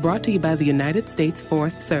discovertheforest.org. Brought to you by the United States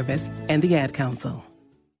Forest Service and the Ad Council.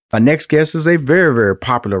 Our next guest is a very, very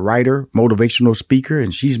popular writer, motivational speaker,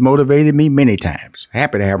 and she's motivated me many times.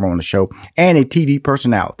 Happy to have her on the show, and a TV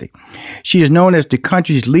personality. She is known as the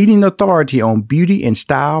country's leading authority on beauty and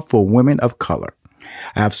style for women of color.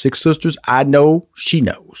 I have 6 sisters. I know she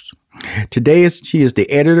knows. Today, she is the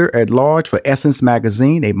editor-at-large for Essence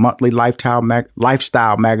Magazine, a monthly lifestyle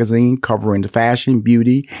magazine covering the fashion,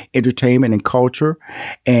 beauty, entertainment, and culture,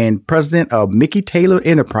 and president of Mikki Taylor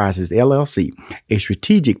Enterprises, LLC, a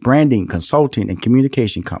strategic branding, consulting, and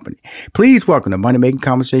communication company. Please welcome to Money Making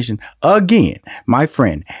Conversation again, my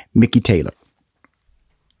friend, Mikki Taylor.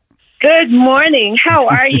 Good morning. How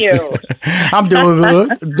are you? I'm doing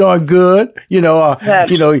good. Doing good.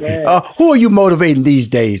 Who are you motivating these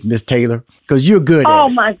days, Miss Taylor? Because you're good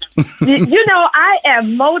at it. I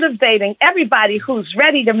am motivating everybody who's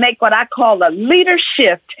ready to make what I call a leader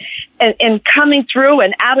shift in coming through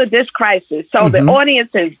and out of this crisis. So the audience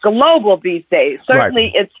is global these days.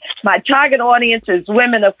 Certainly, It's my target audience is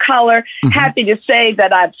women of color. Happy to say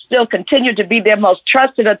that I've still continued to be their most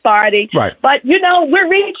trusted authority. Right. But, we're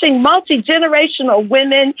reaching multi-generational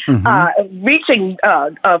women, reaching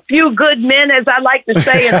a few good men, as I like to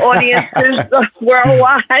say, in audiences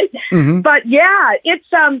worldwide. But yeah, it's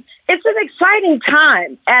an exciting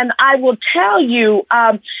time. And I will tell you,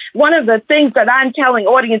 one of the things that I'm telling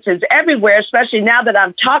audiences everywhere, especially now that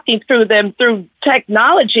I'm talking through them through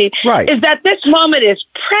technology, is that this moment is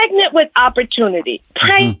pregnant with opportunity.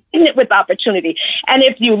 Pregnant with opportunity. And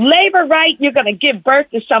if you labor right, you're going to give birth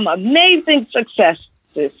to some amazing success.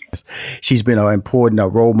 She's been an important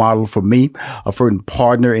role model for me, a certain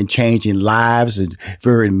partner in changing lives and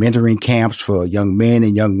very mentoring camps for young men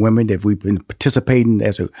and young women that we've been participating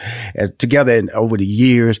as together over the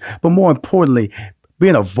years. But more importantly,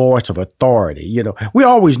 being a voice of authority. We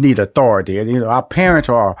always need authority. And, our parents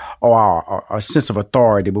are our sense of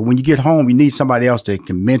authority. But when you get home, you need somebody else that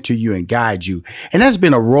can mentor you and guide you. And that's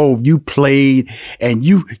been a role you played and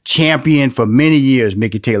you championed for many years,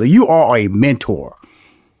 Mikki Taylor. You are a mentor.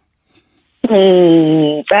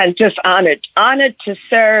 I'm just honored to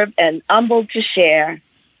serve and humbled to share.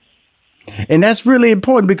 And that's really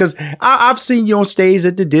important because I've seen you on stage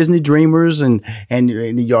at the Disney Dreamers and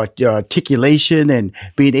your articulation and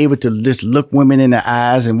being able to just look women in the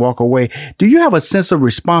eyes and walk away. Do you have a sense of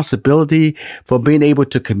responsibility for being able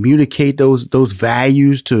to communicate those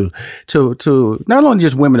values to not only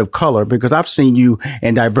just women of color, because I've seen you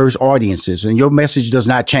in diverse audiences and your message does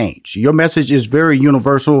not change. Your message is very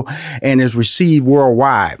universal and is received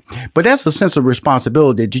worldwide. But that's a sense of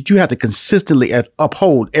responsibility that you have to consistently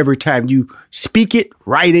uphold every time you speak it,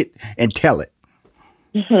 write it, and tell it.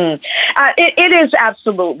 Mm-hmm. It is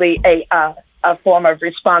absolutely a form of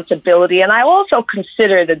responsibility, and I also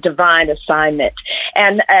consider it a divine assignment.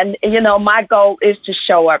 And my goal is to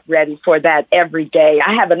show up ready for that every day.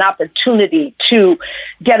 I have an opportunity to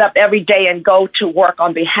get up every day and go to work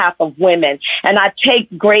on behalf of women, and I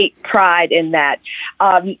take great pride in that.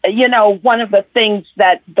 One of the things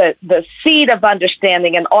that the seed of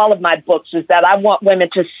understanding in all of my books is that I want women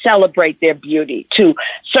to celebrate their beauty, to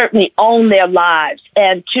certainly own their lives,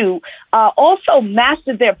 and to also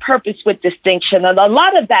master their purpose with distinction. And a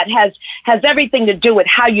lot of that has everything to do with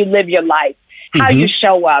how you live your life, how you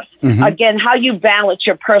show up, again, how you balance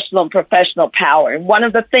your personal and professional power. And one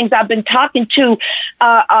of the things I've been talking to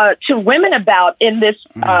women about in this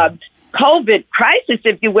COVID crisis,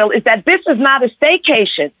 if you will, is that this is not a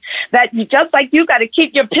staycation. That you, just like you got to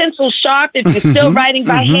keep your pencil sharp if you're still writing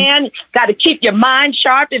by hand, got to keep your mind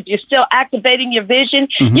sharp if you're still activating your vision.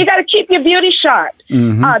 You got to keep your beauty sharp.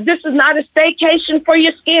 This is not a staycation for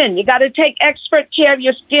your skin. You got to take expert care of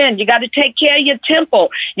your skin. You got to take care of your temple.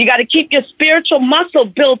 You got to keep your spiritual muscle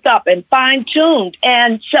built up and fine-tuned.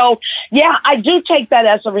 And so, yeah, I do take that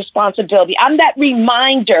as a responsibility. I'm that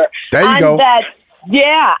reminder. There you go.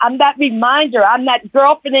 I'm that reminder. I'm that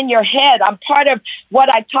girlfriend in your head. I'm part of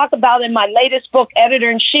what I talk about in my latest book,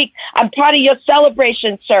 Editor in Chic. I'm part of your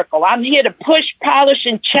celebration circle. I'm here to push, polish,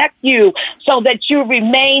 and check you so that you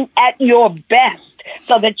remain at your best,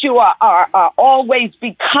 so that you are always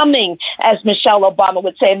becoming, as Michelle Obama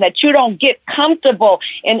would say, and that you don't get comfortable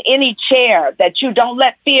in any chair, that you don't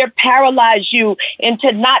let fear paralyze you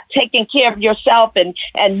into not taking care of yourself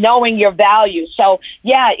and knowing your value. So,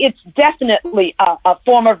 yeah, it's definitely a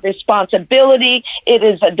form of responsibility. It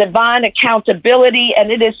is a divine accountability,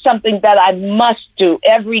 and it is something that I must do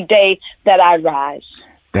every day that I rise.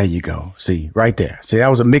 There you go. See, right there. See, that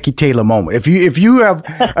was a Mikki Taylor moment. If you have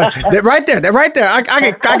that right there, I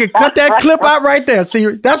can cut that clip out right there.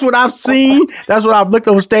 See, that's what I've seen. That's what I've looked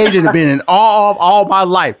on stage and been in awe of all my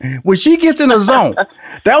life. When she gets in a zone,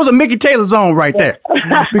 that was a Mikki Taylor zone right there,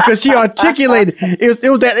 because she articulated. It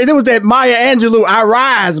was that Maya Angelou "I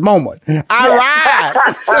rise" moment. I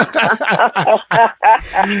rise.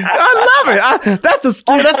 I love it. That's the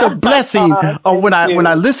skill. That's the blessing of when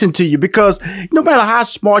I listen to you, because no matter how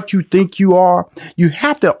smart you think you are, you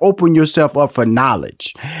have to open yourself up for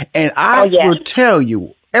knowledge. And I will tell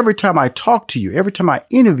you, every time I talk to you, every time I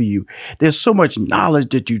interview you, there's so much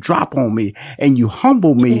knowledge that you drop on me, and you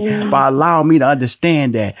humble me by allowing me to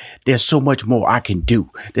understand that there's so much more I can do.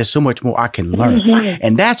 There's so much more I can learn.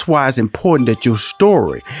 And that's why it's important that your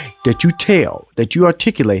story that you tell, that you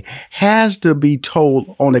articulate, has to be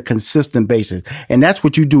told on a consistent basis. And that's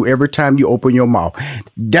what you do every time you open your mouth.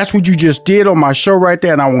 That's what you just did on my show right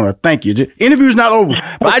there. And I want to thank you. The interview's not over,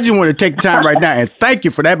 but I just want to take the time right now and thank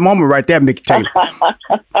you for that moment right there, Mikki Taylor.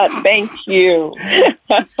 Thank you.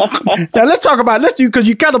 Now let's talk about, because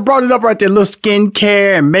you kind of brought it up right there, little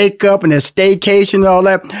skincare and makeup and a staycation and all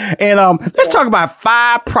that. And let's talk about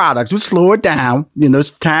 5 products. We'll slow it down.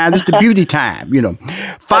 It's time. It's the beauty time.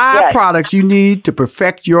 5 products you need to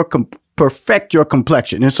perfect your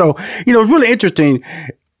complexion. And so, it's really interesting,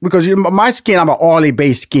 because my skin, I'm an oily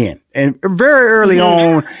based skin. And very early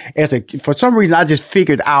on, for some reason, I just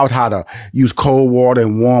figured out how to use cold water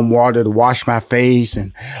and warm water to wash my face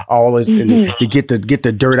and all this, and to get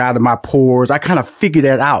the dirt out of my pores. I kind of figured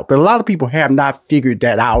that out. But a lot of people have not figured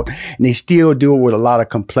that out, and they still deal with a lot of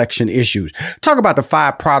complexion issues. Talk about the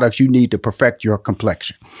 5 products you need to perfect your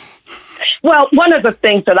complexion. Well, one of the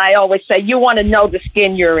things that I always say, you want to know the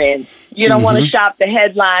skin you're in. You don't want to shop the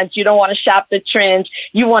headlines. You don't want to shop the trends.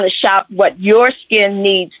 You want to shop what your skin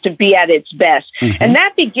needs to be at its best. And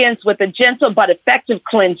that begins with a gentle but effective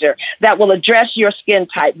cleanser that will address your skin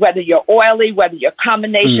type, whether you're oily, whether you're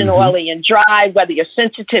combination oily and dry, whether you're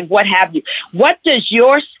sensitive, what have you. What does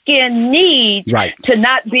your skin need to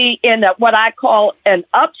not be in what I call an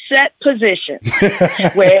upset position?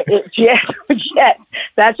 Where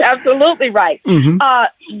That's absolutely right. Mm-hmm.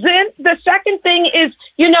 Then the second thing is,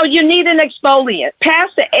 you need an exfoliant.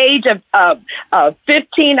 Past the age of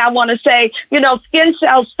 15, I want to say, skin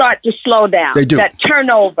cells start to slow down. They do. That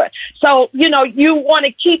turnover. So, you want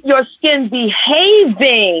to keep your skin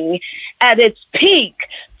behaving at its peak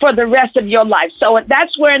for the rest of your life. So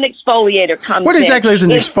that's where an exfoliator comes in. What exactly is an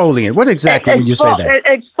exfoliant? What exactly when you say that?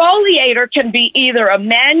 An exfoliator can be either a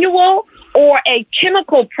manual or a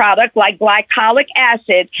chemical product like glycolic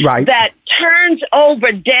acid that turns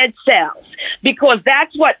over dead cells, because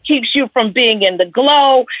that's what keeps you from being in the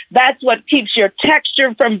glow. That's what keeps your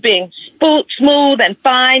texture from being smooth and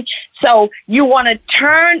fine. So you want to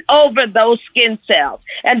turn over those skin cells.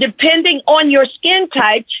 And depending on your skin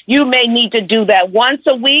type, you may need to do that once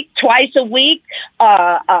a week, twice a week,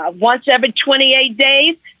 once every 28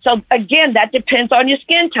 days. So again, that depends on your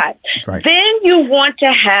skin type. Right. Then you want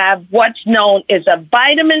to have what's known as a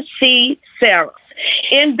vitamin C serum.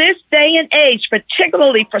 In this day and age,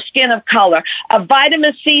 particularly for skin of color, a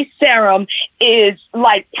vitamin C serum is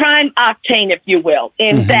like prime octane, if you will,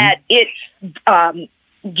 in that it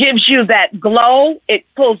gives you that glow. It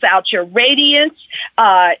pulls out your radiance.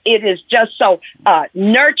 It is just so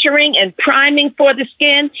nurturing and priming for the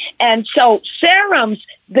skin. And so serums,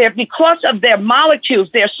 because of their molecules,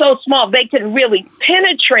 they're so small, they can really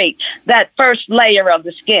penetrate that first layer of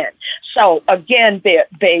the skin. So again,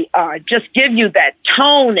 they just give you that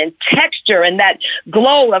tone and texture and that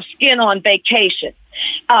glow of skin on vacation.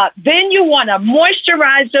 Then you want a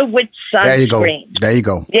moisturizer with sunscreen. There you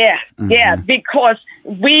go. Yeah, yeah, because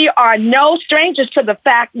we are no strangers to the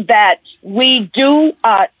fact that we do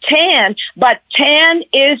tan, but tan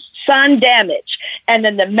is sun damage. And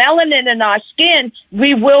in the melanin in our skin,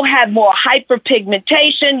 we will have more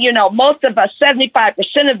hyperpigmentation. Most of us,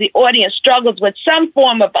 75% of the audience struggles with some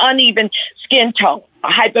form of uneven skin tone,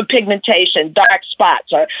 hyperpigmentation, dark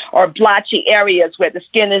spots or blotchy areas where the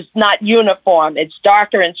skin is not uniform. It's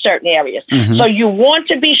darker in certain areas. So you want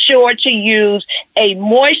to be sure to use a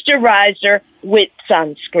moisturizer with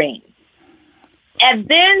sunscreen. And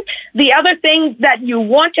then the other thing that you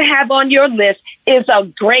want to have on your list is a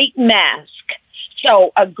great mask.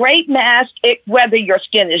 So a great mask, whether your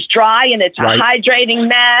skin is dry and it's a hydrating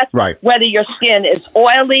mask, whether your skin is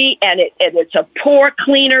oily and it's a pore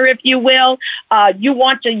cleaner, if you will, you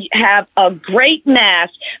want to have a great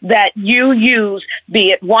mask that you use,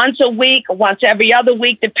 be it once a week, once every other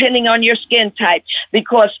week, depending on your skin type.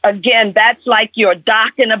 Because, again, that's like your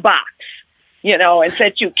doc in a box. And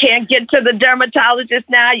since you can't get to the dermatologist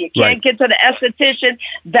now, you can't get to the esthetician,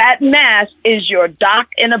 that mask is your doc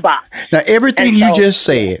in a box. Now, everything you just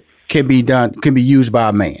said can be used by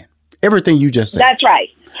a man. Everything you just said. That's right.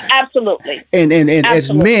 Absolutely. And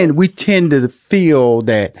as men, we tend to feel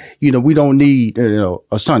that, we don't need, a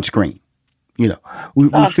sunscreen.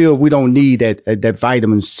 We feel we don't need that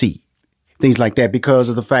vitamin C, things like that, because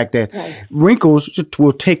of the fact that wrinkles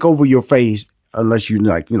will take over your face. Unless you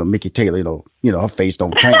Mikki Taylor, her face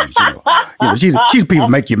don't change. She's people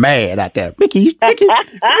make you mad out there. Mikki, where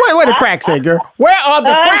the cracks at, girl? Where are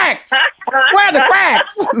the cracks? Where are the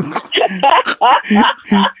cracks?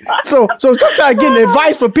 So sometimes getting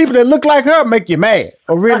advice from people that look like her make you mad.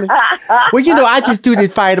 Oh, really? Well, I just do the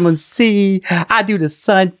vitamin C. I do the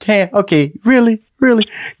suntan. Okay, really? Really?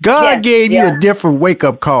 God gave you a different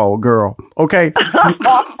wake-up call, girl. Okay?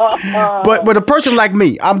 But a person like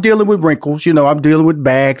me, I'm dealing with wrinkles. I'm dealing with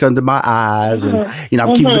bags under my eyes. And,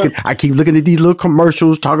 I keep looking at these little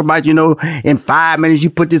commercials talking about, in 5 minutes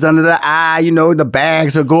you put this under the eye, the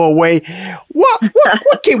bags will go away.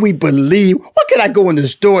 What can we believe? What can I go in the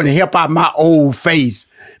store and help out my old face?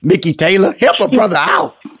 Mikki Taylor, help a brother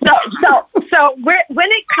out. So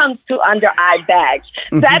when it comes to under eye bags,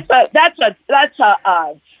 that's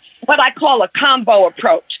a what I call a combo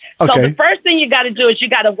approach. Okay. So the first thing you got to do is you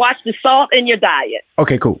got to watch the salt in your diet.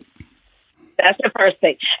 Okay, cool. That's the first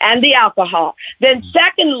thing, and the alcohol. Then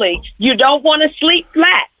secondly, you don't want to sleep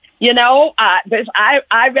flat.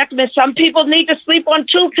 I recommend some people need to sleep on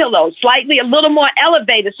 2 pillows, slightly a little more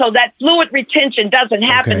elevated, so that fluid retention doesn't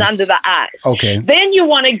happen under the eyes. Okay. Then you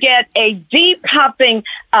want to get a deep puffing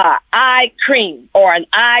eye cream or an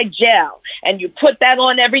eye gel, and you put that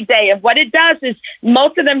on every day. And what it does is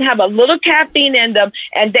most of them have a little caffeine in them,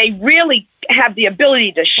 and they really have the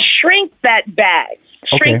ability to shrink that bag,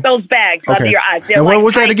 shrink those bags under your eyes. And what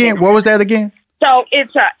was that again? So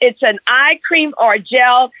it's an eye cream or a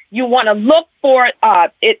gel. You want to look for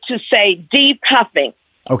it to say depuffing.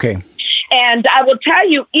 Okay. And I will tell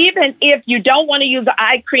you, even if you don't want to use the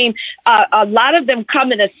eye cream, a lot of them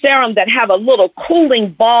come in a serum that have a little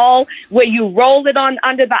cooling ball where you roll it on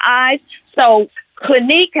under the eyes. So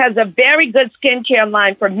Clinique has a very good skincare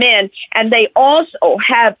line for men, and they also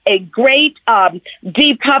have a great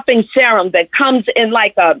depuffing serum that comes in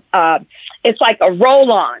like it's like a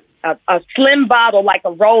roll-on. A slim bottle like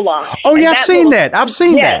a roll-on. Oh, yeah, I've seen that. I've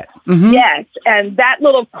seen that. Mm-hmm. Yes, and that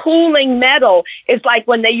little cooling metal is like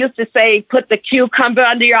when they used to say, put the cucumber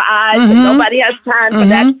under your eyes, but nobody has time for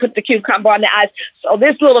that, put the cucumber on the eyes. So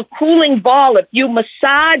this little cooling ball, if you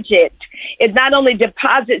massage it, it not only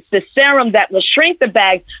deposits the serum that will shrink the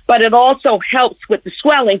bag, but it also helps with the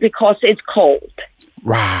swelling because it's cold.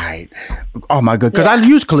 Right. Oh my God. Because I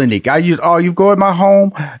use Clinique. You go in my home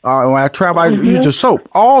when I travel. I use the soap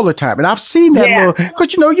all the time, and I've seen that little.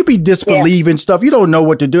 Because you be disbelieving stuff. You don't know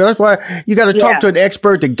what to do. That's why you got to talk to an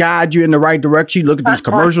expert to guide you in the right direction. You look at these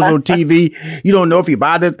commercials on TV. You don't know if you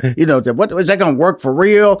buy it. What is that going to work for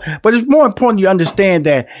real? But it's more important you understand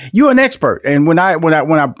that you're an expert. And when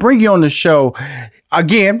I bring you on the show.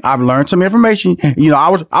 Again, I've learned some information.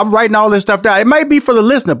 I'm writing all this stuff down. It might be for the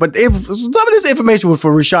listener, but if some of this information was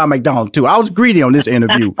for Rashawn McDonald too. I was greedy on this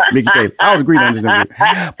interview, Mikki Taylor. I was greedy on this interview.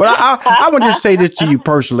 But I want to say this to you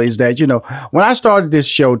personally is that, when I started this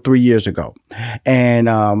show 3 years ago, and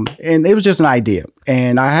it was just an idea,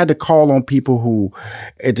 and I had to call on people who,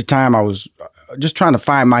 at the time, I was just trying to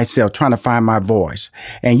find myself, trying to find my voice,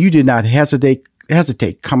 and you did not hesitate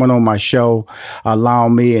coming on my show,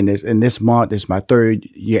 allowing me, and this month is my 3rd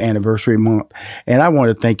year anniversary month. And I want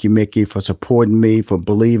to thank you, Mikki, for supporting me, for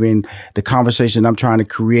believing the conversation I'm trying to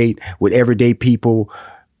create with everyday people,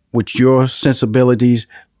 with your sensibilities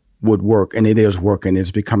would work. And it is working.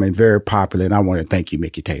 It's becoming very popular. And I want to thank you,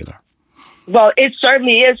 Mikki Taylor. Well, it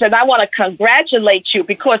certainly is, and I want to congratulate you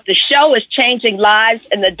because the show is changing lives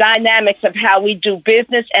and the dynamics of how we do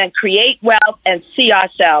business and create wealth and see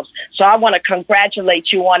ourselves. So I want to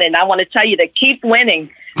congratulate you on it, and I want to tell you to keep winning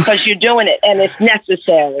because you're doing it, and it's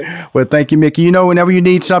necessary. Well, thank you, Mikki. Whenever you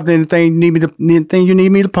need something, anything you need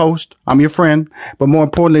me to post, I'm your friend. But more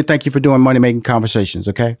importantly, thank you for doing Money Making Conversations,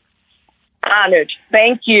 okay? Honored.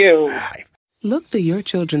 Thank you. Look through your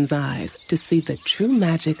children's eyes to see the true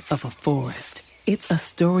magic of a forest. It's a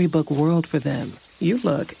storybook world for them. You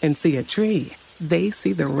look and see a tree. They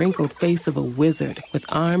see the wrinkled face of a wizard with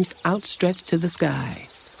arms outstretched to the sky.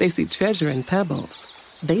 They see treasure in pebbles.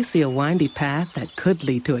 They see a windy path that could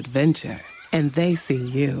lead to adventure. And they see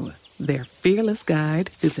you, their fearless guide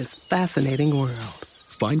through this fascinating world.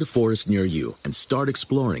 Find a forest near you and start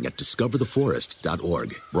exploring at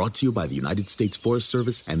discovertheforest.org. Brought to you by the United States Forest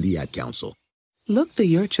Service and the Ad Council. Look through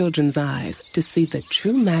your children's eyes to see the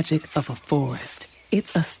true magic of a forest.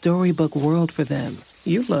 It's a storybook world for them.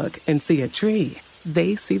 You look and see a tree.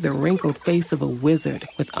 They see the wrinkled face of a wizard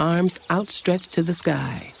with arms outstretched to the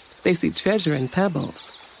sky. They see treasure in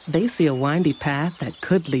pebbles. They see a windy path that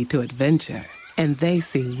could lead to adventure. And they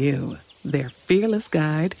see you, their fearless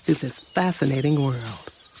guide through this fascinating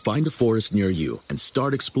world. Find a forest near you and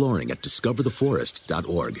start exploring at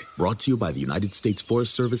discovertheforest.org. Brought to you by the United States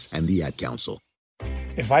Forest Service and the Ad Council.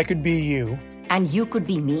 If I could be you. And you could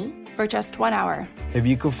be me for just 1 hour. If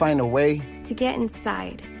you could find a way to get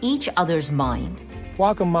inside each other's mind.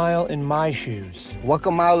 Walk a mile in my shoes. Walk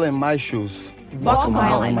a mile in my shoes. Walk a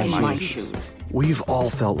mile in my shoes. We've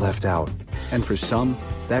all felt left out. And for some,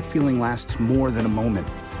 that feeling lasts more than a moment.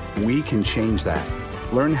 We can change that.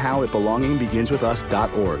 Learn how at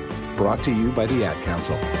belongingbeginswithus.org. Brought to you by the Ad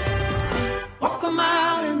Council. Walk a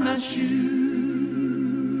mile in my shoes.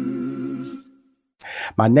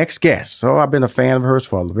 My next guest, I've been a fan of hers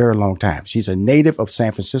for a very long time. She's a native of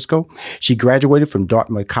San Francisco. She graduated from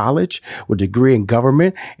Dartmouth College with a degree in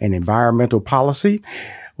government and environmental policy.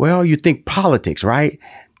 Well, you think politics, right?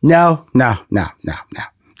 No. Not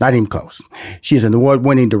even close. She's an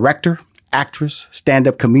award-winning director, actress,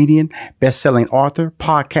 stand-up comedian, best-selling author,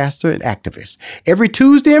 podcaster, and activist. Every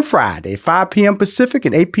Tuesday and Friday, 5 p.m. Pacific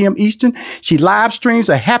and 8 p.m. Eastern, she live streams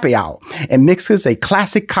a happy hour and mixes a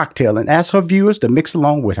classic cocktail and asks her viewers to mix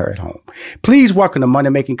along with her at home. Please welcome to Money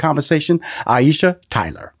Making Conversation, Aisha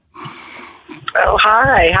Tyler. Oh,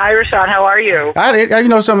 hi, Rashawn. How are you?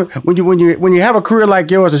 When you have a career like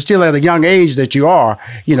yours, and still at a young age that you are,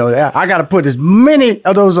 I got to put as many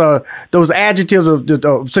of those adjectives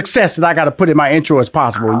of success that I got to put in my intro as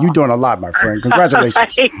possible. And you're doing a lot, my friend.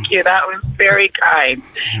 Congratulations. Thank you. That was very kind.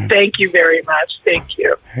 Thank you very much. Thank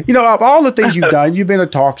you. Of all the things you've done, you've been a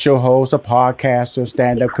talk show host, a podcaster,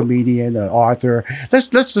 stand-up comedian, an author. Let's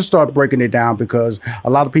just start breaking it down because a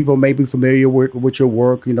lot of people may be familiar with your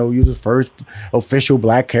work. You're the first official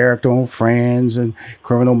Black character on Friends and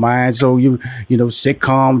Criminal Minds. So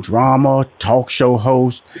sitcom, drama, talk show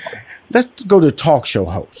host. Let's go to talk show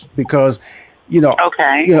host because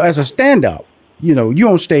as a stand-up, you're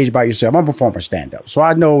on stage by yourself. I'm performing stand-up. So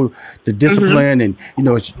I know the discipline and,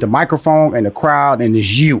 it's the microphone and the crowd and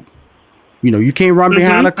it's you. You can't run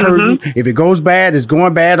behind a curtain. If it goes bad, it's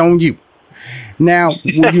going bad on you. Now,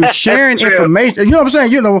 when you're sharing information, you know what I'm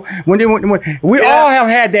saying? When we all have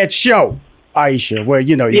had that show, Aisha, where,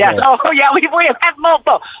 Yes. We have had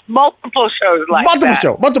multiple shows like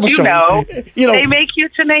that. Multiple shows. They make you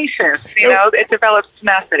tenacious. It develops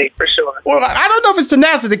tenacity for sure. Well, I don't know if it's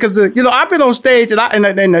tenacity because, I've been on stage and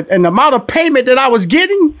the amount of payment that I was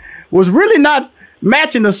getting was really not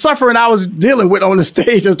matching the suffering I was dealing with on the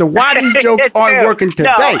stage as to why these jokes aren't working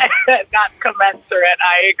today. No, not commensurate.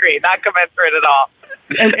 I agree. Not commensurate at all.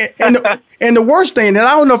 And the worst thing, and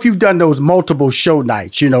I don't know if you've done those multiple show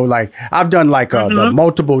nights, like I've done the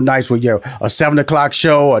multiple nights where you're a 7:00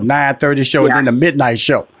 show, a 9:30 show, and then a midnight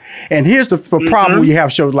show. And here's the problem when you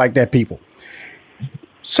have shows like that, people.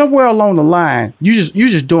 Somewhere along the line, you're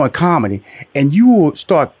just doing comedy, and you will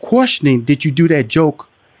start questioning, did you do that joke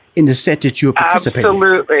in the set that you're participating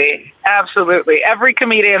in? Absolutely. Every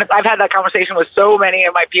comedian, I've had that conversation with so many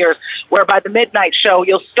of my peers, where by the midnight show,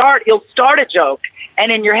 you'll start a joke,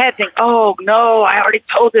 and in your head think, oh no, I already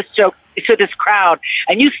told this joke to this crowd,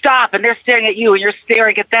 and you stop, and they're staring at you, and you're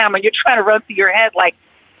staring at them, and you're trying to run through your head like,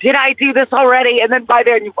 did I do this already? And then by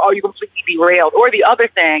then, you completely derailed. Or the other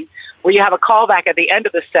thing, where you have a callback at the end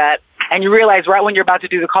of the set, and you realize right when you're about to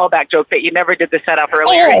do the callback joke that you never did the setup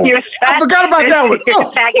earlier. I forgot about that one.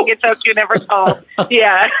 You're tagging a joke you never told.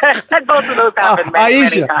 Yeah, both of those happen many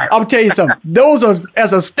times. I'll tell you something. Those are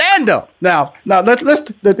as a stand-up. Now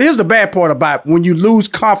here's the bad part about when you lose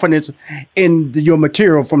confidence in your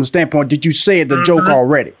material from the standpoint that you said the joke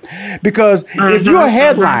already. Because if you're a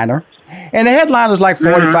headliner, and the headliner is like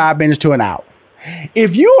 45 minutes to an hour.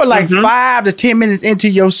 If you are like 5 to 10 minutes into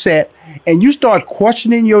your set and you start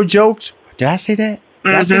questioning your jokes, did I say that?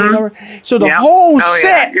 Did I say that? So the whole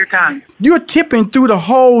set, you're tipping through the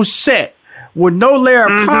whole set with no layer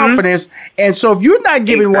of confidence. And so if you're not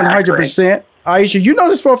giving 100%, Aisha, you know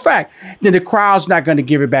this for a fact, then the crowd's not going to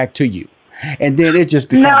give it back to you. And then it just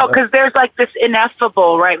becomes... No, because there's like this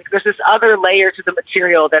ineffable, right? There's this other layer to the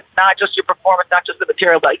material that's not just your performance, not just the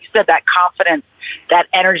material, but like you said, that confidence, that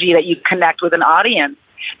energy that you connect with an audience.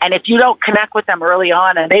 And if you don't connect with them early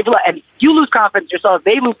on, and you lose confidence yourself,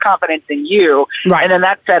 they lose confidence in you, right? And then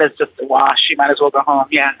that set is just a wash. You might as well go home.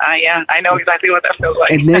 Yeah, I know exactly what that feels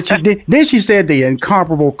like. And then she said the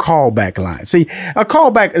incomparable callback line. See, a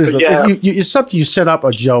callback is it's something you set up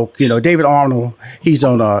a joke. David Arnold, he's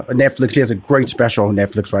on Netflix. He has a great special on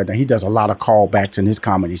Netflix right now. He does a lot of callbacks in his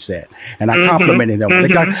comedy set, and I complimented him.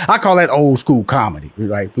 I call that old school comedy,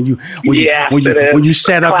 right? When you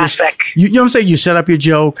set up you know what I'm saying? You set up your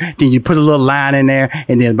joke, then you put a little line in there,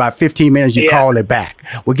 and then about 15 minutes you call it back.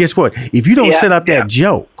 Well, guess what? If you don't set up that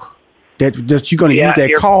joke that you're going to use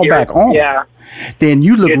that callback on, then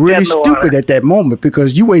you look really stupid at that moment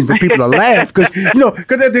because you waiting for people to laugh. Because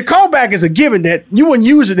the callback is a given that you wouldn't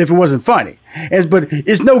use it if it wasn't funny. But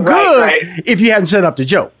it's no good if you hadn't set up the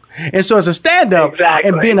joke. And so as a stand-up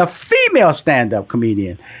and being a female stand-up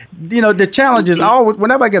comedian, the challenge is always,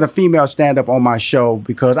 whenever I get a female stand-up on my show,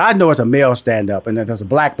 because I know it's a male stand-up and there's a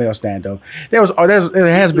black male stand-up, there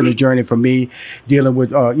has been a journey for me dealing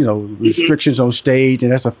with, restrictions on stage.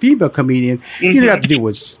 And as a female comedian, you have to deal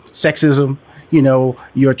with sexism.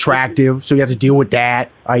 You're attractive, so you have to deal with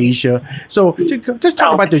that, Aisha. So just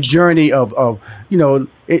talk about the journey of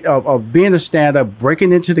being a stand-up,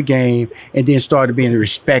 breaking into the game, and then started being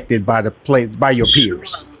respected by your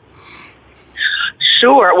peers.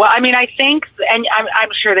 Sure. Well, I mean, I think, and I'm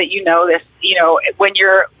sure that you know this. When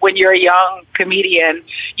you're a young comedian,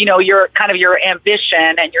 your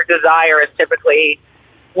ambition and your desire is typically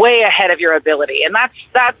way ahead of your ability. And that's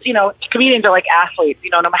comedians are like athletes,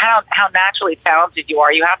 no matter how naturally talented you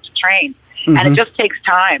are, you have to train. And it just takes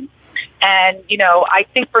time. And, I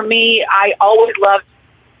think for me, I always loved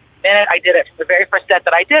it. I did it from the very first set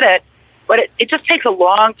that I did it, but it just takes a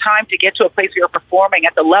long time to get to a place where you're performing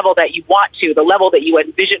at the level that you want to, the level that you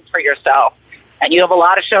envision for yourself. And you have a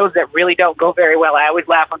lot of shows that really don't go very well. I always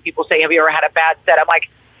laugh when people say, have you ever had a bad set? I'm like,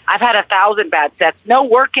 I've had 1,000 bad sets. No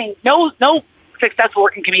successful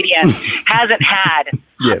working comedian hasn't had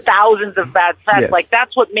thousands of bad sets. Like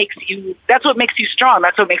that's what makes you strong.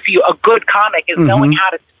 That's what makes you a good comic, is knowing how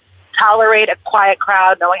to tolerate a quiet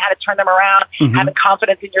crowd, knowing how to turn them around, having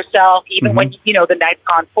confidence in yourself, even when the night's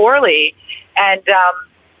gone poorly. And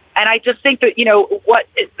I just think that what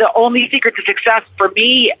is the only secret to success for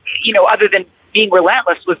me, other than being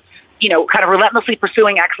relentless, was kind of relentlessly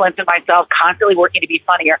pursuing excellence in myself, constantly working to be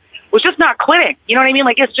funnier, was just not quitting. You know what I mean?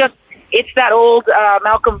 Like it's it's that old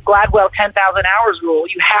Malcolm Gladwell 10,000 hours rule.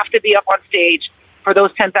 You have to be up on stage for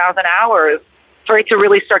those 10,000 hours for it to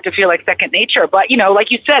really start to feel like second nature. But, you know,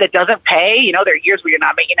 like you said, it doesn't pay. You know, there are years where you're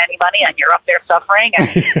not making any money and you're up there suffering. And,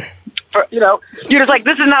 you know, you're just like,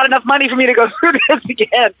 this is not enough money for me to go through this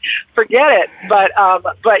again. Forget it.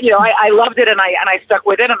 But you know, I loved it, and I stuck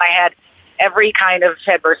with it, and I had every kind of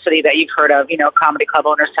adversity that you've heard of, you know, comedy club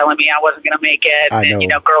owners telling me I wasn't going to make it, and, you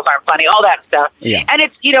know, girls aren't funny, all that stuff. Yeah. And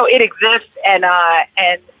it's, you know, it exists, and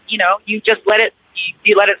you know, you just let it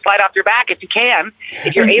slide off your back if you can,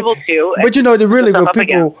 if you're able to. But you know, what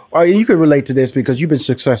people, you can relate to this because you've been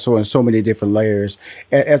successful in so many different layers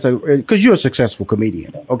because you're a successful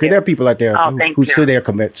comedian. Okay, there are people out there who say they're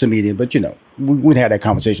a comedian, but you know, we'd have that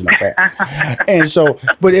conversation like that. And so,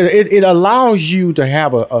 but it allows you to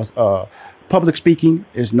have a public speaking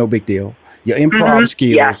is no big deal. Your improv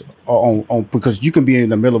skills are on because you can be in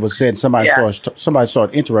the middle of a set. Somebody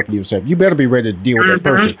starts interrupting yourself. You better be ready to deal with that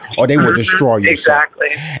person, or they will destroy you. Exactly.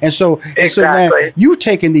 And so now you've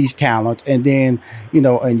taken these talents and then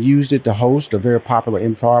and used it to host a very popular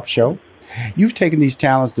improv show. You've taken these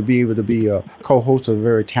talents to be able to be a co-host of a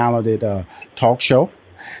very talented talk show.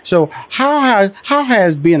 So how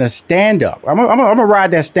has being a stand-up? I'm gonna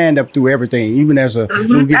ride that stand-up through everything, even as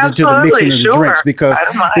we get into the mixing of the drinks,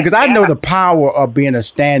 because I know the power of being a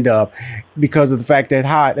stand-up because of the fact that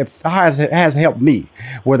how it has helped me.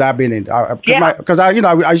 Whether I've been in because I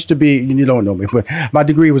used to be, you don't know me, but my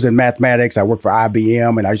degree was in mathematics. I worked for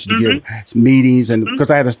IBM, and I used to give meetings, and because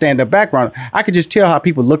I had a stand-up background, I could just tell how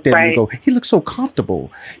people looked at me and go, "He looks so comfortable.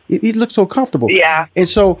 He looks so comfortable." Yeah. And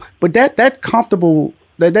so, but that comfortable.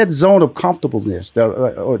 That zone of comfortableness,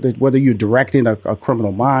 or whether you're directing a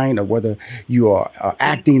criminal mind or whether you are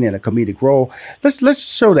acting in a comedic role,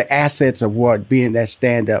 let's show the assets of what being that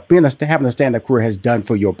stand-up, having a stand-up career has done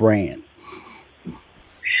for your brand.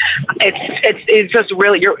 It's just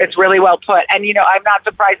really it's really well put, and I'm not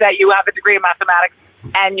surprised that you have a degree in mathematics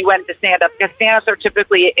and you went to stand-up, because stand-ups are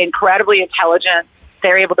typically incredibly intelligent.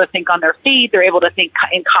 They're able to think on their feet. They're able to think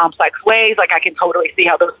in complex ways. Like, I can totally see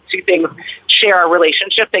how those two things share a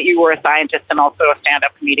relationship, that you were a scientist and also a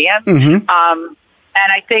stand-up comedian. And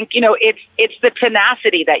I think, it's the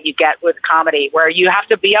tenacity that you get with comedy, where you have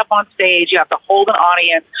to be up on stage. You have to hold an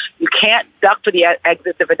audience. You can't duck for the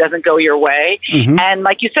exits if it doesn't go your way. And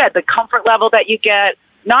like you said, the comfort level that you get,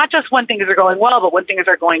 not just when things are going well, but when things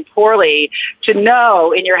are going poorly, to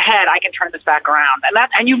know in your head, I can turn this back around. And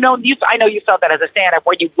I know you felt that as a stand-up,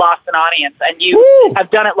 where you've lost an audience and you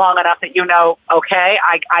have done it long enough that okay,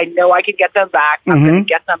 I know I can get them back. I'm going to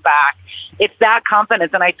get them back. It's that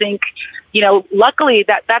confidence. And I think, luckily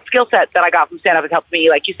that skill set that I got from stand-up has helped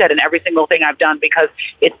me, like you said, in every single thing I've done, because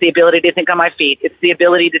it's the ability to think on my feet. It's the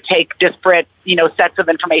ability to take disparate, sets of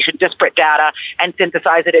information, disparate data, and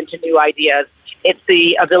synthesize it into new ideas. It's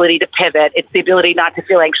the ability to pivot. It's the ability not to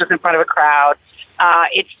feel anxious in front of a crowd.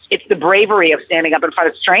 It's the bravery of standing up in front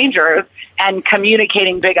of strangers and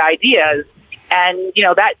communicating big ideas. And,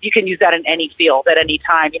 that you can use that in any field at any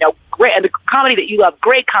time. Great, and the comedy that you love,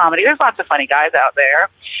 great comedy. There's lots of funny guys out there.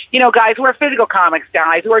 Guys who are physical comics,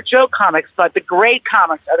 guys who are joke comics, but the great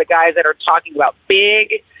comics are the guys that are talking about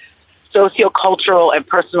big sociocultural and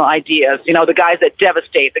personal ideas, the guys that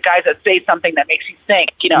devastate, the guys that say something that makes you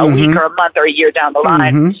think, a week or a month or a year down the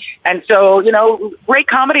line. And so, great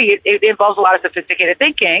comedy, it involves a lot of sophisticated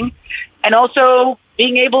thinking, and also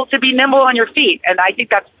being able to be nimble on your feet. And I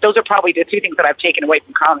think those are probably the two things that I've taken away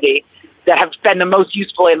from comedy that have been the most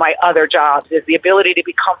useful in my other jobs, is the ability to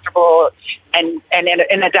be comfortable and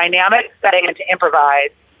in a dynamic setting, and to improvise,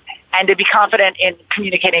 and to be confident in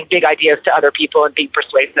communicating big ideas to other people and being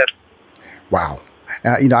persuasive. Wow.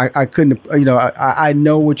 I couldn't, I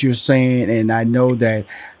know what you're saying, and I know that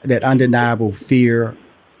undeniable fear.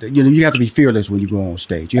 You have to be fearless when you go on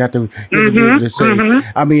stage. You have to, be able to say,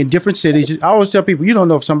 I mean, in different cities, I always tell people, you don't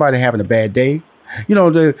know if somebody's having a bad day. You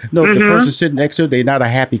don't know if the person sitting next to you, they're not a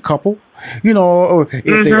happy couple. Or if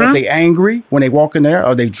they're angry when they walk in there,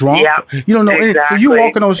 or they drunk. You don't know. Exactly. So you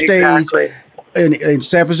walking on stage in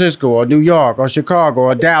San Francisco or New York or Chicago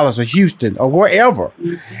or Dallas or Houston or wherever,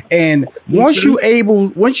 and once you're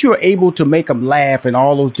able to make them laugh in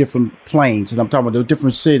all those different planes, and I'm talking about those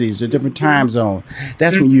different cities, the different time zones,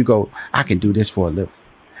 that's when you go, I can do this for a living.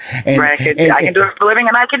 And, I can do it for a living,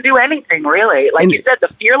 and I can do anything, really. Like you said, the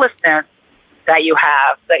fearlessness that you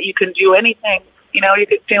have, that you can do anything. You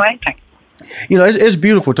can do anything. You know, it's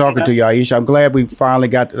beautiful talking to you, Aisha. I'm glad we finally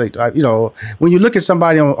got, you know, when you look at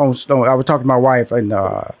somebody on I was talking to my wife and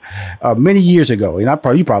many years ago, and you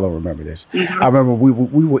probably don't remember this. I remember we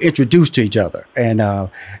were introduced to each other, and I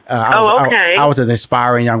was an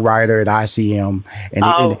aspiring young writer at ICM,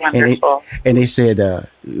 and they said,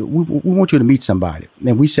 we want you to meet somebody.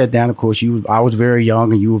 And we sat down, of course, I was very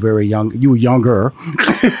young and you were very young. You were younger.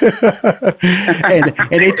 and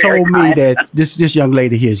they told me that this young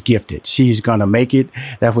lady here is gifted. She's going to make it.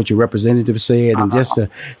 That's what your representative said. And just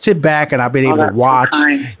to sit back, and I've been able to watch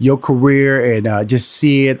your career and just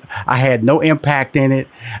see it. I had no impact in it.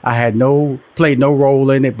 I had played no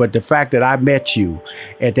role in it. But the fact that I met you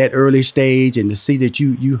at that early stage and to see that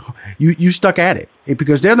you stuck at it,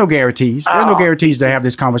 because there are no guarantees. There are no guarantees to have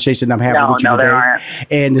this conversation I'm having with you today.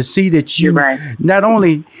 And to see that you not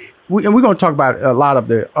only, and we're going to talk about a lot of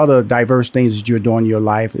the other diverse things that you're doing in your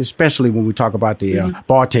life, especially when we talk about the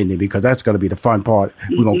bartending, because that's going to be the fun part.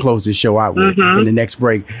 We're going to close this show out with in the next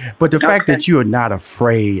break. But the fact that you are not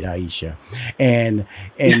afraid, Aisha, and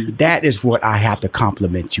that is what I have to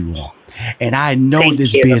compliment you on. And I know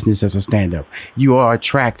this business as a stand-up. You are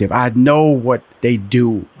attractive. I know what they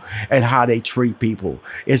do and how they treat people.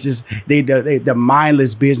 It's just the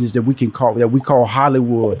mindless business that we call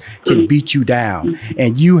Hollywood can beat you down.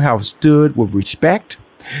 And you have stood with respect.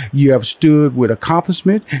 You have stood with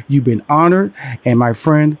accomplishment. You've been honored. And my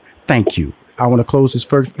friend, thank you. I want to close this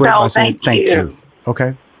first break by saying thank you.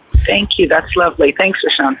 Okay. Thank you. That's lovely. Thanks,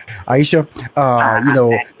 Rashawn. Aisha, you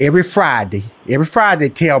know, every Friday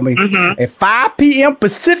tell me at 5 p.m.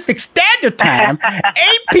 Pacific Standard Time, 8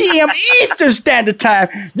 p.m. Eastern Standard Time,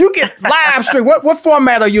 you get live stream. What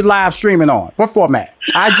format are you live streaming on? What format?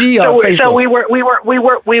 IG or Facebook? So we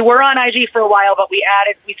were on IG for a while, but we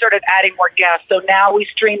started adding more guests. So now we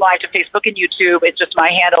stream live to Facebook and YouTube. It's just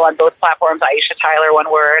my handle on both platforms, Aisha Tyler,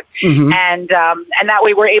 one word. And that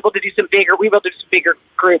way we're able to do some bigger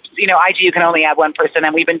groups. You know, IG you can only add one person,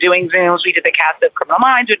 and we've been doing Zooms. We did the cast of Criminal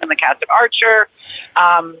Minds, we've done the cast of Archer,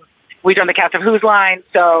 we've done the cast of Who's Line.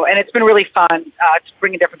 So, and it's been really fun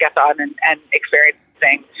bringing different guests on and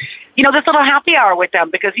experiencing, you know, this little happy hour with them,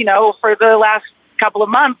 because, you know, for the last couple of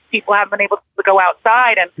months, people haven't been able to go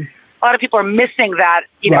outside, and a lot of people are missing that,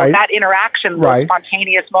 you know, that interaction, those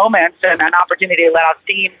spontaneous moments, and an opportunity to let out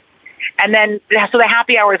steam. And then, so the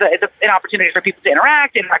happy hour is an opportunity for people to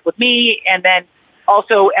interact with me, and then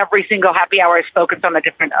also every single happy hour is focused on a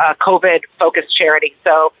different COVID-focused charity.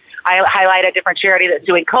 So I highlight a different charity that's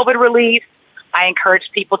doing COVID relief. I encourage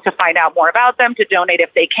people to find out more about them, to donate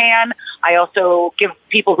if they can. I also give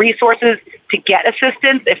people resources to get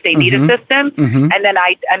assistance if they need assistance, and then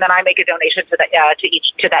I make a donation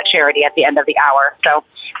to that charity at the end of the hour. So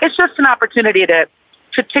it's just an opportunity to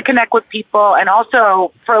connect with people, and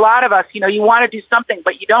also for a lot of us, you know, you want to do something,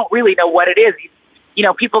 but you don't really know what it is. You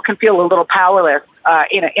know, people can feel a little powerless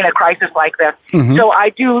in a crisis like this. So I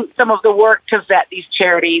do some of the work to vet these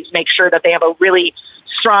charities, make sure that they have a really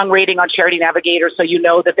strong rating on Charity Navigator, so you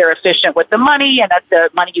know that they're efficient with the money, and that the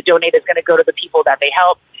money you donate is going to go to the people that they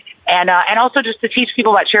help. And also just to teach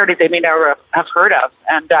people about charities they may never have heard of.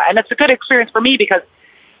 And it's a good experience for me, because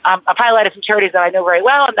I've highlighted some charities that I know very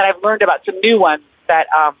well, and that I've learned about some new ones that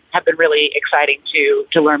have been really exciting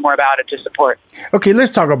to learn more about and to support. Okay,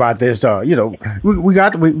 let's talk about this. You know, we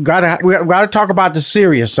got to talk about the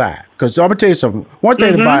serious side, because I'm gonna tell you something. One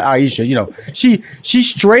thing about Aisha, you know, she's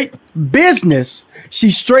straight business,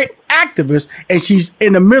 she's straight activist, and she's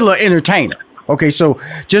in the middle of entertainer. Okay, so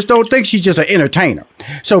just don't think she's just an entertainer.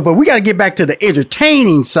 So, but we got to get back to the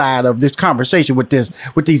entertaining side of this conversation with these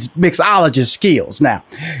mixologist skills. Now,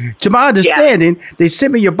 to my understanding, they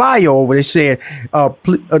sent me your bio over. They said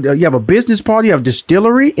you have a business party, you have a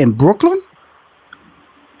distillery in Brooklyn.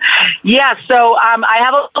 Yeah, so I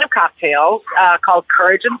have a line of cocktails called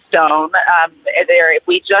Courage and Stone.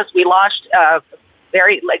 We launched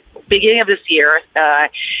very beginning of this year,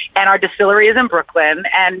 and our distillery is in Brooklyn,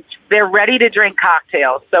 and they're ready to drink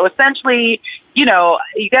cocktails. So essentially, you know,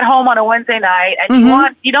 you get home on a Wednesday night,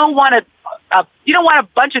 and you don't want a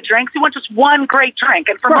bunch of drinks. You want just one great drink.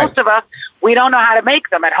 And for most of us, we don't know how to make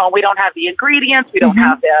them at home. We don't have the ingredients. We don't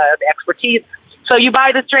have the expertise. So you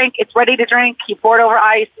buy this drink. It's ready to drink. You pour it over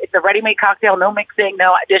ice. It's a ready-made cocktail. No mixing,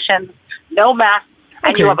 no additions, no mess.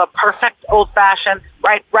 And you have a perfect old-fashioned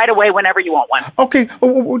right away whenever you want one. Okay,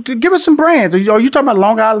 give us some brands. Are you talking about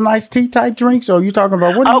Long Island iced tea type drinks, or are you talking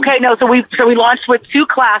about what? No. So we launched with two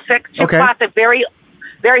classic, very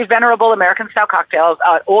very venerable American-style cocktails.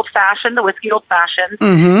 Old-fashioned, the whiskey old-fashioned,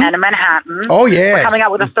 and a Manhattan. Oh, yes. We're coming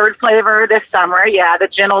out with a third flavor this summer. Yeah, the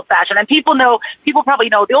gin old-fashioned. And people probably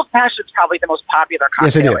know the old-fashioned is probably the most popular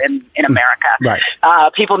cocktail in America. Right.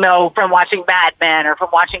 People know from watching Mad Men or from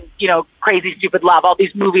watching, Crazy Stupid Love, all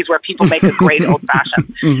these movies where people make a great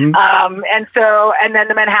old-fashioned. And then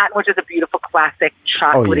the Manhattan, which is a beautiful classic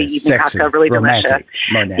chocolatey evening cocktail, really romantic.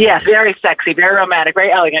 delicious. Yes, very sexy, very romantic,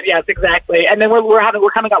 very elegant. Yes, exactly. And then we're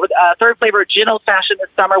coming out with a third flavor, gin old fashioned this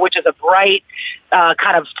summer, which is a bright,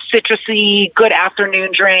 kind of citrusy, good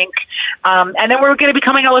afternoon drink. And then we're going to be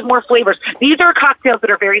coming out with more flavors. These are cocktails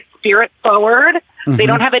that are very spirit forward. They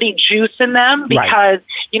don't have any juice in them because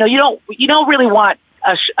you don't really want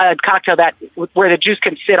a cocktail where the juice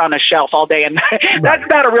can sit on a shelf all day, and that's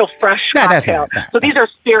not a real fresh cocktail. So these are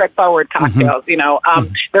spirit forward cocktails.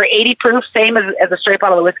 They're 80 proof, same as a straight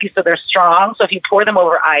bottle of whiskey, so they're strong. So if you pour them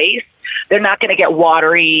over ice, they're not going to get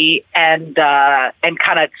watery and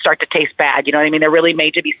kind of start to taste bad. You know what I mean? They're really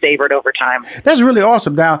made to be savored over time. That's really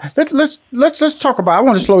awesome. Now let's talk about. I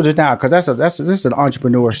want to slow this down because this is an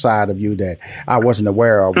entrepreneur side of you that I wasn't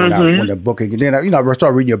aware of when the booking. And then I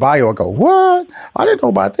started reading your bio and go, what? I didn't know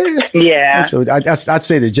about this. Yeah. And so I'd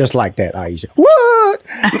say it just like that, Aisha. What?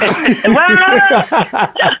 What?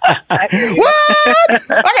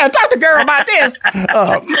 I gotta talk to girl about this.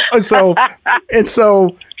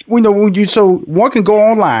 So one can go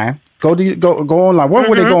online. Go online. Where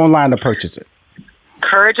would they go online to purchase it?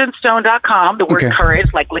 CourageandStone.com. The word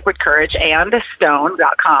courage, like liquid courage, and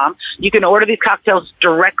stone.com. You can order these cocktails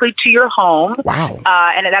directly to your home. Wow.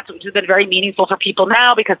 And that's been very meaningful for people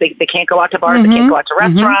now because they can't go out to bars, they can't go out to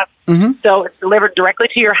restaurants. So it's delivered directly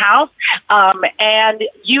to your house. And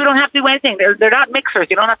you don't have to do anything. They're not mixers.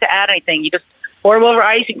 You don't have to add anything. You just pour them over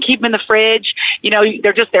ice. You can keep them in the fridge.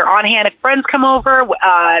 They're on hand. If friends come over,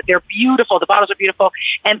 they're beautiful. The bottles are beautiful.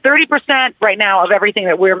 And 30% right now of everything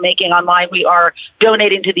that we're making online, we are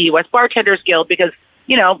donating to the U.S. Bartenders Guild because,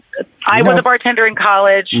 I was a bartender in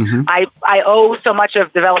college. I owe so much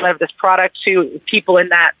of development of this product to people in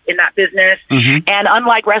that business. And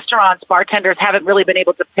unlike restaurants, bartenders haven't really been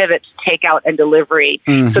able to pivot to takeout and delivery.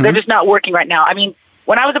 So they're just not working right now. I mean,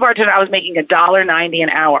 when I was a bartender, I was making $1.90 an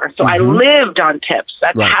hour. So I lived on tips.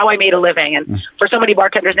 That's how I made a living. And for so many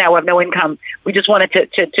bartenders now who have no income, we just wanted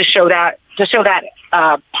to show that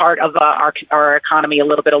part of our economy a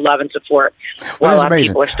little bit of love and support while a lot of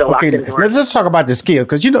people are still locked into work. Let's talk about the skill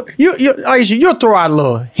because Aisha, you'll throw out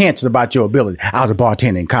little hints about your ability. I was a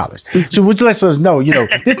bartender in college, so which lets us know this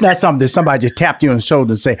is not something that somebody just tapped you on the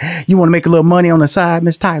shoulder and say, "You want to make a little money on the side,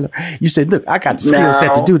 Miss Tyler?" You said, "Look, I got the skill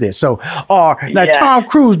set to do this." So, Tom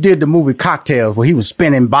Cruise did the movie Cocktails where he was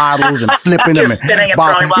spinning bottles and flipping them, and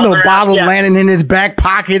bottles landing in his back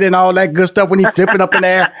pocket and all that good stuff when he flipping up in the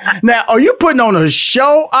air. Now, are you putting on a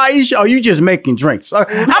show, Aisha, or are you just making drinks? I'm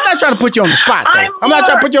not trying to put you on the spot, though. I'm not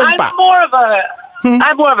trying to put you on the spot.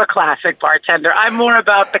 I'm more of a classic bartender. I'm more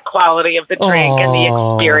about the quality of the drink and the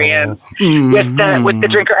experience with the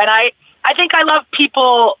drinker. And I think I love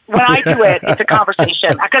people when I do it. It's a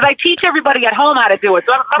conversation because I teach everybody at home how to do it.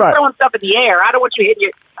 So I'm throwing stuff in the air. I don't want you hitting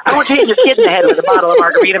your kid in the head with a bottle of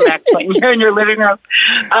margarita mix when you're in your living room.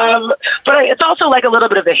 But it's also like a little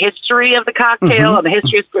bit of the history of the cocktail and the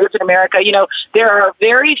history of spirits in America. There are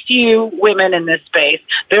very few women in this space.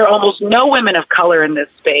 There are almost no women of color in this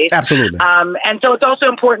space. Absolutely. And so it's also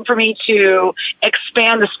important for me to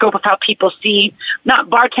expand the scope of how people see not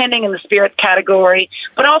bartending in the spirits category,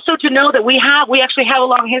 but also to know that we actually have a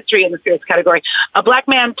long history in the spirits category. A black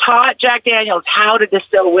man taught Jack Daniels how to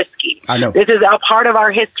distill whiskey. I know. This is a part of our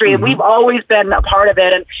history, and we've always been a part of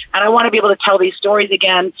it. And I want to be able to tell these stories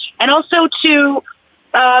again, and also to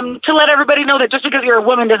let everybody know that just because you're a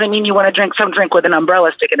woman doesn't mean you want to drink some drink with an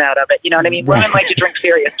umbrella sticking out of it. You know what I mean? Women like to drink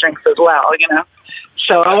serious drinks as well.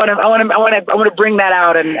 So I want to bring that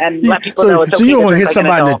out and let people know it's okay. So you don't want to hit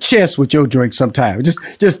somebody in the chest with your drink sometime. Just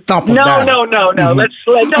thump them down. No.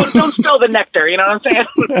 Don't spill the nectar. You know what I'm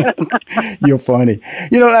saying? You're funny.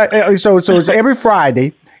 So it's every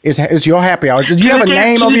Friday. It's your happy hour. Do you have a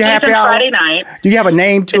name of your happy hour? Friday night. Do you have a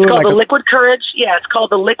name to it? It's called the Liquid Courage. Yeah, it's called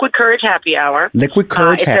the Liquid Courage Happy Hour. Liquid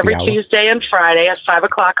Courage Happy Hour. It's every Tuesday and Friday at 5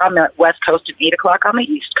 o'clock on the West Coast and 8 o'clock on the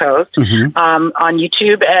East Coast on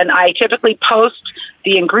YouTube. And I typically post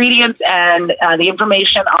the ingredients and the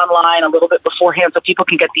information online a little bit beforehand so people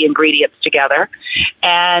can get the ingredients together.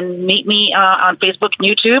 And meet me on Facebook and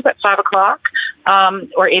YouTube at 5 o'clock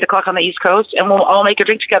or 8 o'clock on the East Coast, and we'll all make a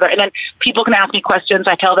drink together. And then people can ask me questions.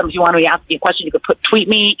 I tell them if you want to ask me a question, you could tweet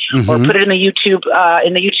me or put it in the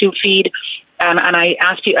YouTube feed. And I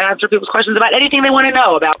answer people's questions about anything they want to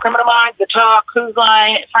know about Criminal Minds, The Talk, Who's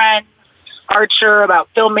Line, Friends, Archer, about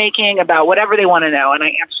filmmaking, about whatever they want to know. And I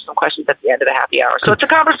answer some questions at the end of the happy hour. So it's a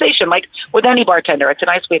conversation like with any bartender. It's a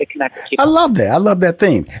nice way to connect with people. I love that. I love that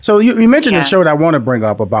theme. So you mentioned the show that I want to bring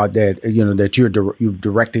up about that, that you've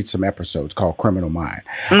directed some episodes called Criminal Mind.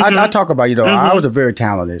 I talk about, I was a very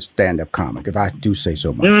talented stand-up comic, if I do say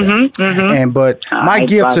so myself. But my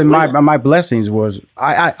gifts and my blessings was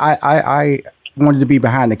I wanted to be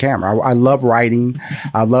behind the camera. I love writing,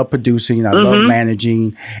 I love producing, I love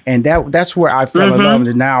managing, and that's where I fell in love.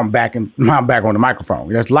 And now I'm back on the microphone.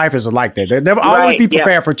 Life is like that. Never always be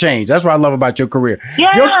prepared for change. That's what I love about your career.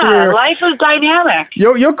 Yeah, your career, life is dynamic.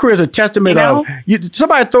 Your career is a testament of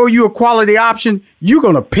somebody throw you a quality option, you're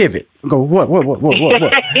gonna pivot. Go what?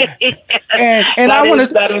 And I want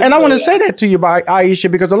to say that to you, Aisha,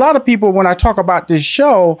 because a lot of people, when I talk about this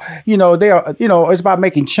show, they are, it's about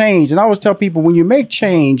making change. And I always tell people, when you make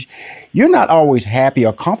change, you're not always happy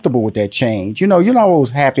or comfortable with that change. You're not always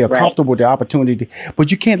happy or comfortable with the opportunity,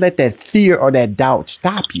 but you can't let that fear or that doubt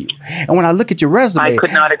stop you. And when I look at your resume, I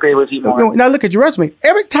could not agree with you more. When I look at your resume,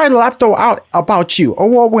 every title I throw out about you,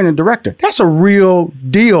 award-winning director, that's a real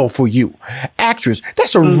deal for you. Actress,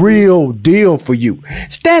 that's a real deal for you.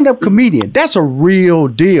 Stand-up comedian, that's a real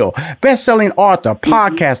deal. Best-selling author,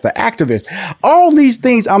 podcaster, activist, all these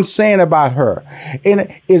things I'm saying about her,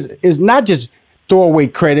 and is not just throwaway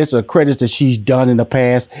credits or credits that she's done in the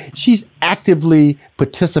past. She's actively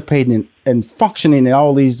participating and functioning in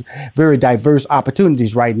all these very diverse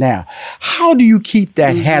opportunities right now. How do you keep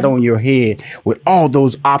that hat on your head with all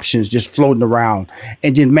those options just floating around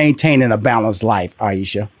and then maintaining a balanced life,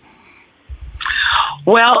 Aisha?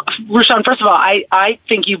 Well, Rushion, first of all, I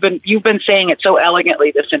think you've been saying it so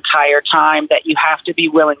elegantly this entire time that you have to be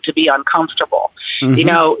willing to be uncomfortable.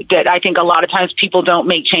 That I think a lot of times people don't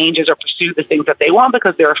make changes or pursue the things that they want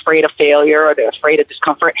because they're afraid of failure or they're afraid of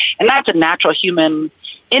discomfort. And that's a natural human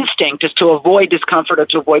instinct, is to avoid discomfort or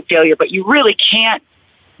to avoid failure. But you really can't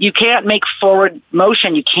make forward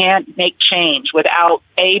motion. You can't make change without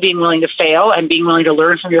A, being willing to fail and being willing to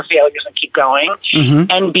learn from your failures and keep going.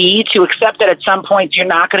 And B, to accept that at some point you're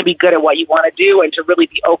not going to be good at what you want to do, and to really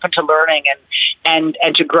be open to learning and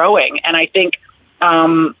to growing. And I think,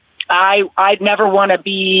 I never want to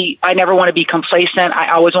be complacent.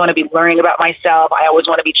 I always want to be learning about myself. I always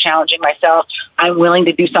want to be challenging myself. I'm willing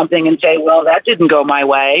to do something and say, well, that didn't go my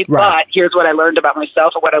way, but here's what I learned about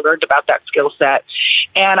myself or what I learned about that skill set.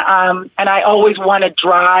 And I always want to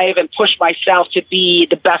drive and push myself to be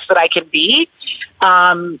the best that I can be,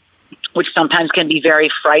 which sometimes can be very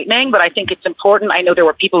frightening, but I think it's important. I know there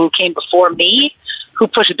were people who came before me who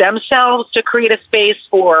pushed themselves to create a space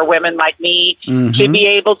for women like me to be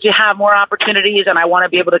able to have more opportunities. And I want to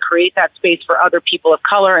be able to create that space for other people of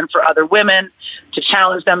color and for other women to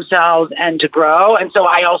challenge themselves and to grow. And so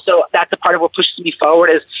that's a part of what pushes me forward,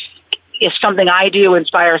 is if something I do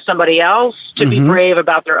inspires somebody else to be brave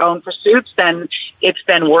about their own pursuits, then it's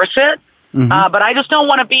been worth it. But I just don't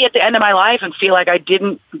want to be at the end of my life and feel like I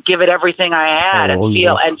didn't give it everything I had, and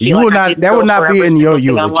feel like that would not be in your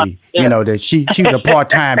eulogy. That she's a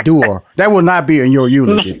part-time doer. That will not be in your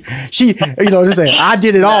eulogy. She, just say, I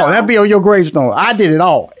did it all. That'd be on your gravestone. I did it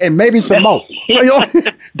all, and maybe some more.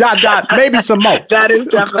 Maybe some more. That is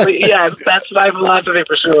definitely, yes, that's my philosophy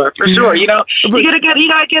for sure. For sure. You gotta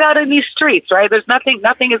get out in these streets, right? There's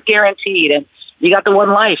nothing is guaranteed, and you got the one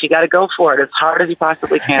life. You got to go for it as hard as you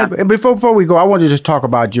possibly can. And before we go, I want to just talk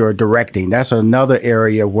about your directing. That's another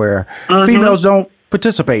area where females don't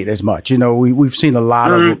participate as much. We've seen a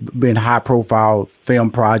lot of been high-profile film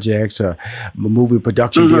projects, movie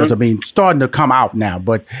production deals. I mean, starting to come out now.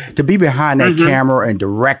 But to be behind that camera and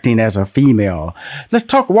directing as a female,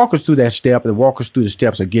 walk us through that step, and walk us through the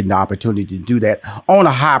steps of getting the opportunity to do that on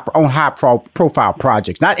high-profile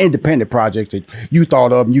projects, not independent projects that you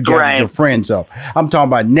thought of and you gathered your friends up. I'm talking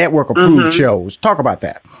about network-approved shows. Talk about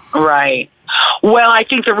that. Right. Well, I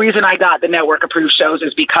think the reason I got the network approved shows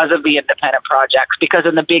is because of the independent projects, because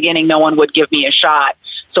in the beginning, no one would give me a shot.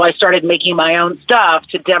 So I started making my own stuff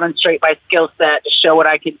to demonstrate my skill set, to show what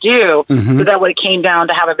I could do. So that when it came down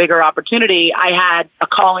to have a bigger opportunity, I had a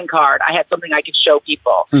calling card. I had something I could show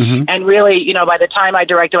people. And really, by the time I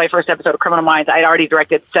directed my first episode of Criminal Minds, I'd already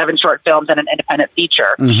directed 7 short films and an independent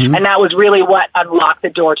feature. And that was really what unlocked the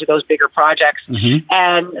door to those bigger projects.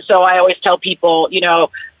 And so I always tell people,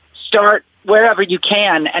 start wherever you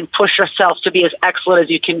can and push yourself to be as excellent as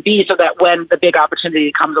you can be, so that when the big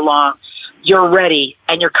opportunity comes along, you're ready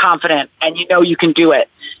and you're confident and you can do it.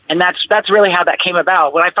 And that's really how that came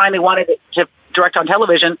about. When I finally wanted to direct on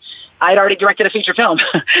television, I'd already directed a feature film.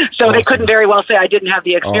 So they couldn't very well say I didn't have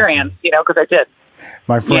the experience, because I did.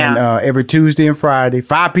 My friend, every Tuesday and Friday,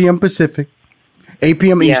 5 p.m. Pacific, 8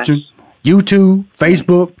 p.m. Eastern, YouTube,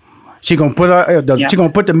 Facebook. She gonna put she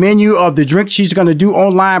gonna put the menu of the drink she's gonna do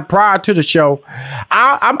online prior to the show.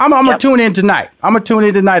 I'm gonna tune in tonight. I'm gonna tune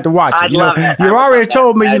in tonight to watch it. You already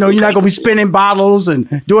told me, you're not gonna be spinning bottles and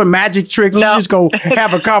doing magic tricks. You just go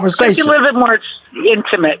have a conversation. It's a little bit more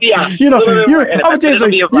intimate. Yeah. You like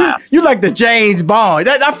the James Bond.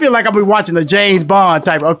 I feel like I'll be watching the James Bond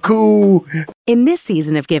type of cool. In this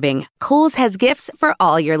season of giving, Kohl's has gifts for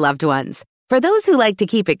all your loved ones. For those who like to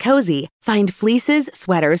keep it cozy, find fleeces,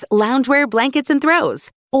 sweaters, loungewear, blankets, and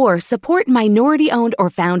throws. Or support minority-owned or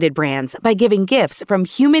founded brands by giving gifts from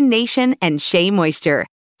Human Nation and Shea Moisture.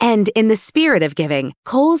 And in the spirit of giving,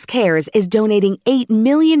 Kohl's Cares is donating $8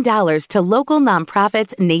 million to local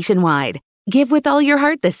nonprofits nationwide. Give with all your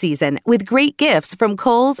heart this season with great gifts from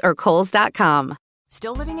Kohl's or Kohls.com.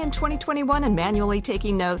 Still living in 2021 and manually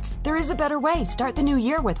taking notes? There is a better way. Start the new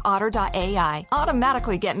year with Otter.ai.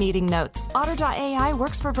 Automatically get meeting notes. Otter.ai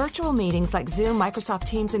works for virtual meetings like Zoom, Microsoft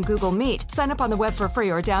Teams, and Google Meet. Sign up on the web for free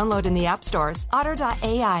or download in the app stores.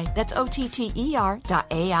 Otter.ai. That's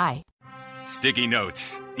OTTER.ai. Sticky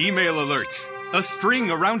notes, email alerts, a string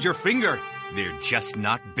around your finger. They're just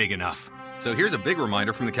not big enough. So here's a big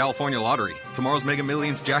reminder from the California Lottery. Tomorrow's Mega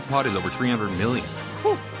Millions jackpot is over $300 million.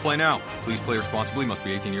 Whew. Play now. Please play responsibly. Must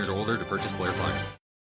be 18 years or older to purchase player plan.